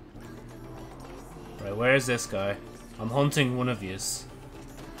 Right, where is this guy? I'm hunting one of yous.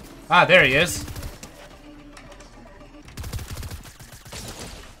 Ah, there he is!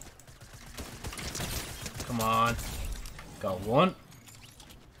 Come on. Got one.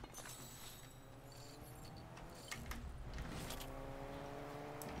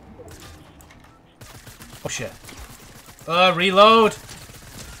 Oh shit. Reload!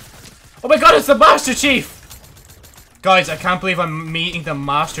 Oh my god, it's the Master Chief! Guys, I can't believe I'm meeting the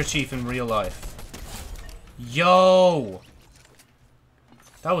Master Chief in real life. Yo!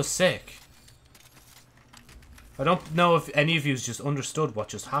 That was sick. I don't know if any of you just understood what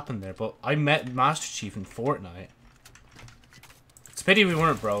just happened there, but I met Master Chief in Fortnite. It's a pity we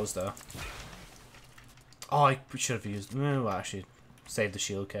weren't bros, though. Oh, I should have used... Well, actually, save the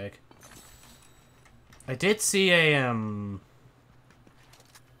shield keg. I did see a,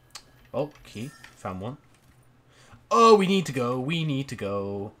 Oh, key. Found one. Oh, we need to go. We need to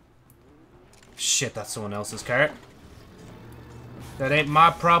go. Shit, that's someone else's car. That ain't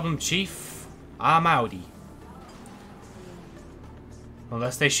my problem, Chief. I'm outie.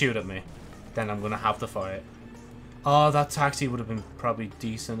 Unless they shoot at me. Then I'm gonna have to fight. Oh, that taxi would have been probably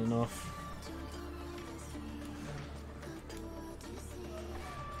decent enough.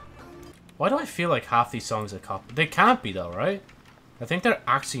 Why do I feel like half these songs are copied? They can't be though, right? I think they're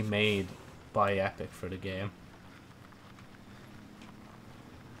actually made by Epic for the game.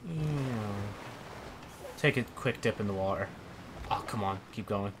 Yeah. Take a quick dip in the water. Oh, come on. Keep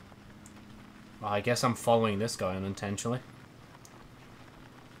going. Oh, I guess I'm following this guy unintentionally.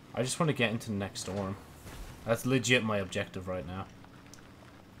 I just want to get into the next storm. That's legit my objective right now.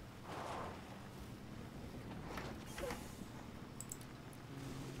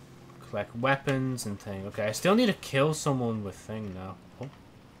 Collect weapons and thing. Okay, I still need to kill someone with thing now. Oh.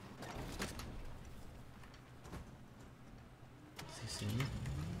 Does he see me?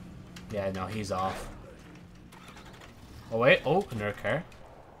 Yeah, no, he's off. Oh wait, oh, another car.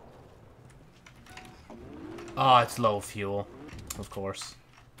 Oh, it's low fuel. Of course.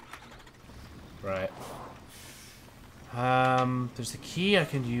 Right. There's a key I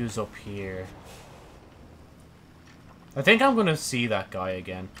can use up here. I think I'm gonna see that guy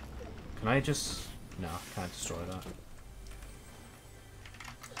again. Can I just... No, can't destroy that.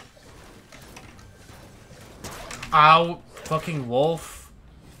 Ow! Fucking wolf.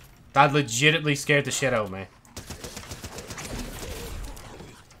 That legitimately scared the shit out of me.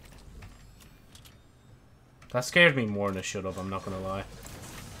 That scared me more than it should have, I'm not gonna lie.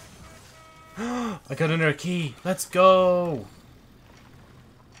 I got another key! Let's go!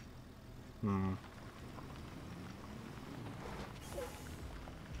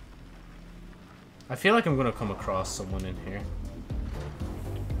 I feel like I'm gonna come across someone in here.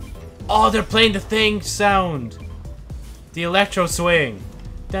 Oh, they're playing the thing sound! The electro swing!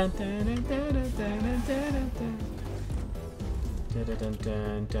 Dun, dun, dun, dun, dun, dun,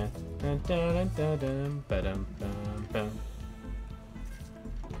 dun, dun, dun.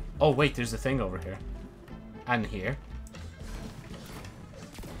 Oh wait, there's a thing over here. And here.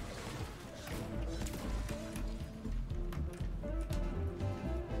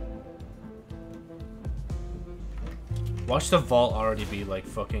 Watch the vault already be, like,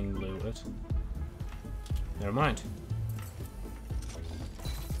 fucking looted. Never mind.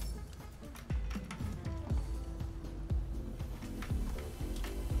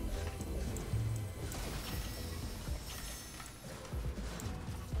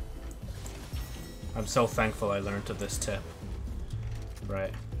 I'm so thankful I learned of this tip.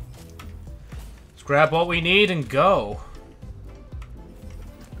 Right. Let's grab what we need and go.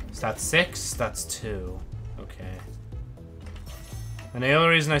 Is that 6? That's 2. Okay. And the only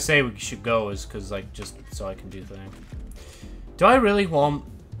reason I say we should go is because, like, just so I can do things. Do I really want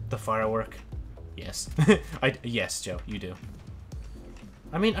the firework? Yes. Yes, Joe, you do.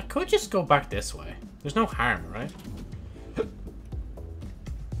 I mean, I could just go back this way. There's no harm, right?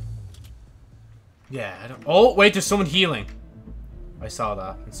 Yeah, I don't... Oh, wait, there's someone healing. I saw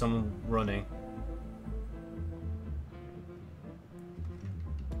that. And someone running.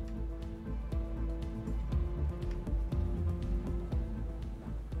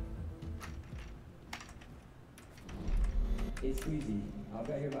 It's Squeezy. I'll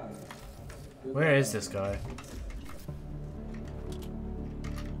get your body. Where is this guy?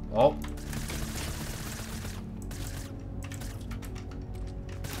 Oh.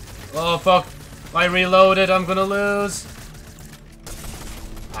 Oh, fuck. I reloaded. I'm gonna lose.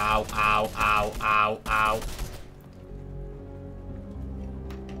 Ow, ow, ow, ow, ow.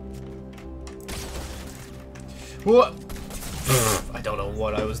 What? I don't know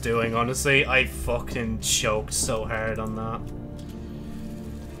what I was doing, honestly. I fucking choked so hard on that.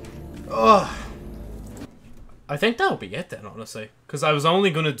 Ugh. I think that'll be it then, honestly. Because I was only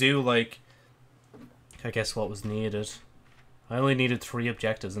gonna do, like... I guess what was needed. I only needed 3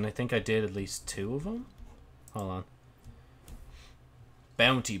 objectives, and I think I did at least 2 of them. Hold on.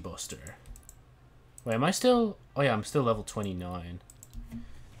 Bounty Buster. Wait, am I still... Oh yeah, I'm still level 29.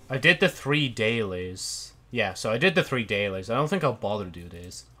 I did the 3 dailies. Yeah, so I did the 3 dailies. I don't think I'll bother to do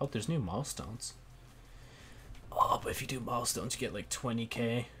these. Oh, there's new milestones. Oh, but if you do milestones, you get like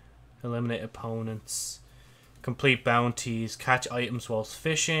 20k. Eliminate opponents. Complete bounties. Catch items whilst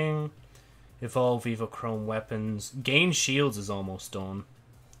fishing. Evolve Evochrome weapons. Gain shields is almost done.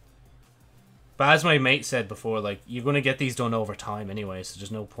 But as my mate said before, like, you're going to get these done over time anyway, so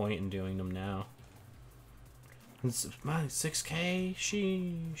there's no point in doing them now. Man, 6k?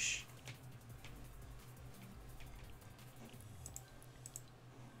 Sheesh.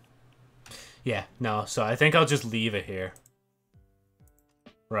 Yeah, no, so I think I'll just leave it here.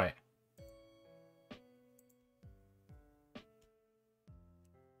 Right.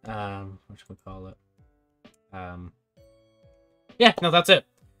 Whatchamacallit? Yeah, no, that's it.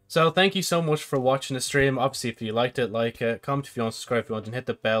 So thank you so much for watching the stream. Obviously, if you liked it, like it, comment if you want, subscribe if you want, and hit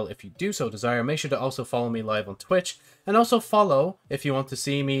the bell if you do so desire. Make sure to also follow me live on Twitch, and also follow if you want to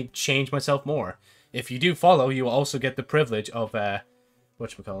see me change myself more. If you do follow, you will also get the privilege of,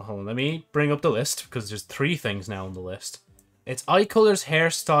 whatchamacallit, hold on, let me bring up the list, because there's 3 things now on the list. It's eye colors,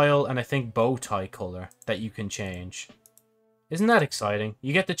 hairstyle, and I think bow tie color that you can change. Isn't that exciting?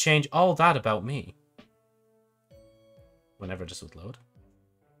 You get to change all that about me. Whenever this would load.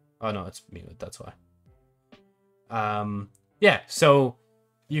 Oh no, it's muted, that's why. Yeah, so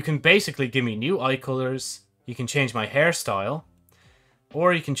you can basically give me new eye colors, you can change my hairstyle,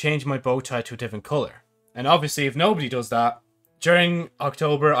 or you can change my bow tie to a different color. And obviously, if nobody does that, during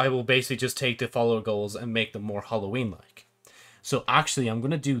October, I will basically just take the follower goals and make them more Halloween-like. So actually, I'm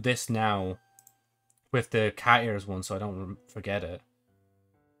going to do this now with the cat ears one, so I don't forget it.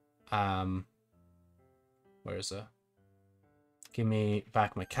 Where is it? Give me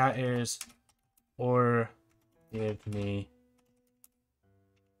back my cat ears, or give me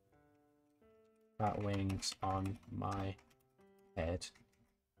bat wings on my head.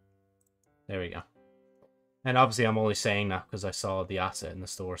 There we go. And obviously I'm only saying that because I saw the asset in the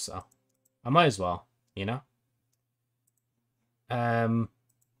store, so I might as well, you know?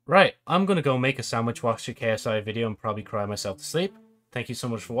 Right, I'm gonna go make a sandwich, watch a KSI video, and probably cry myself to sleep. Thank you so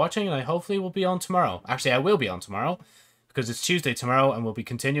much for watching, and I hopefully will be on tomorrow. Actually, I will be on tomorrow, because it's Tuesday tomorrow, and we'll be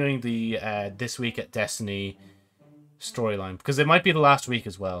continuing the This Week at Destiny storyline, because it might be the last week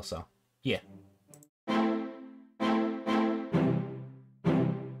as well, so, yeah.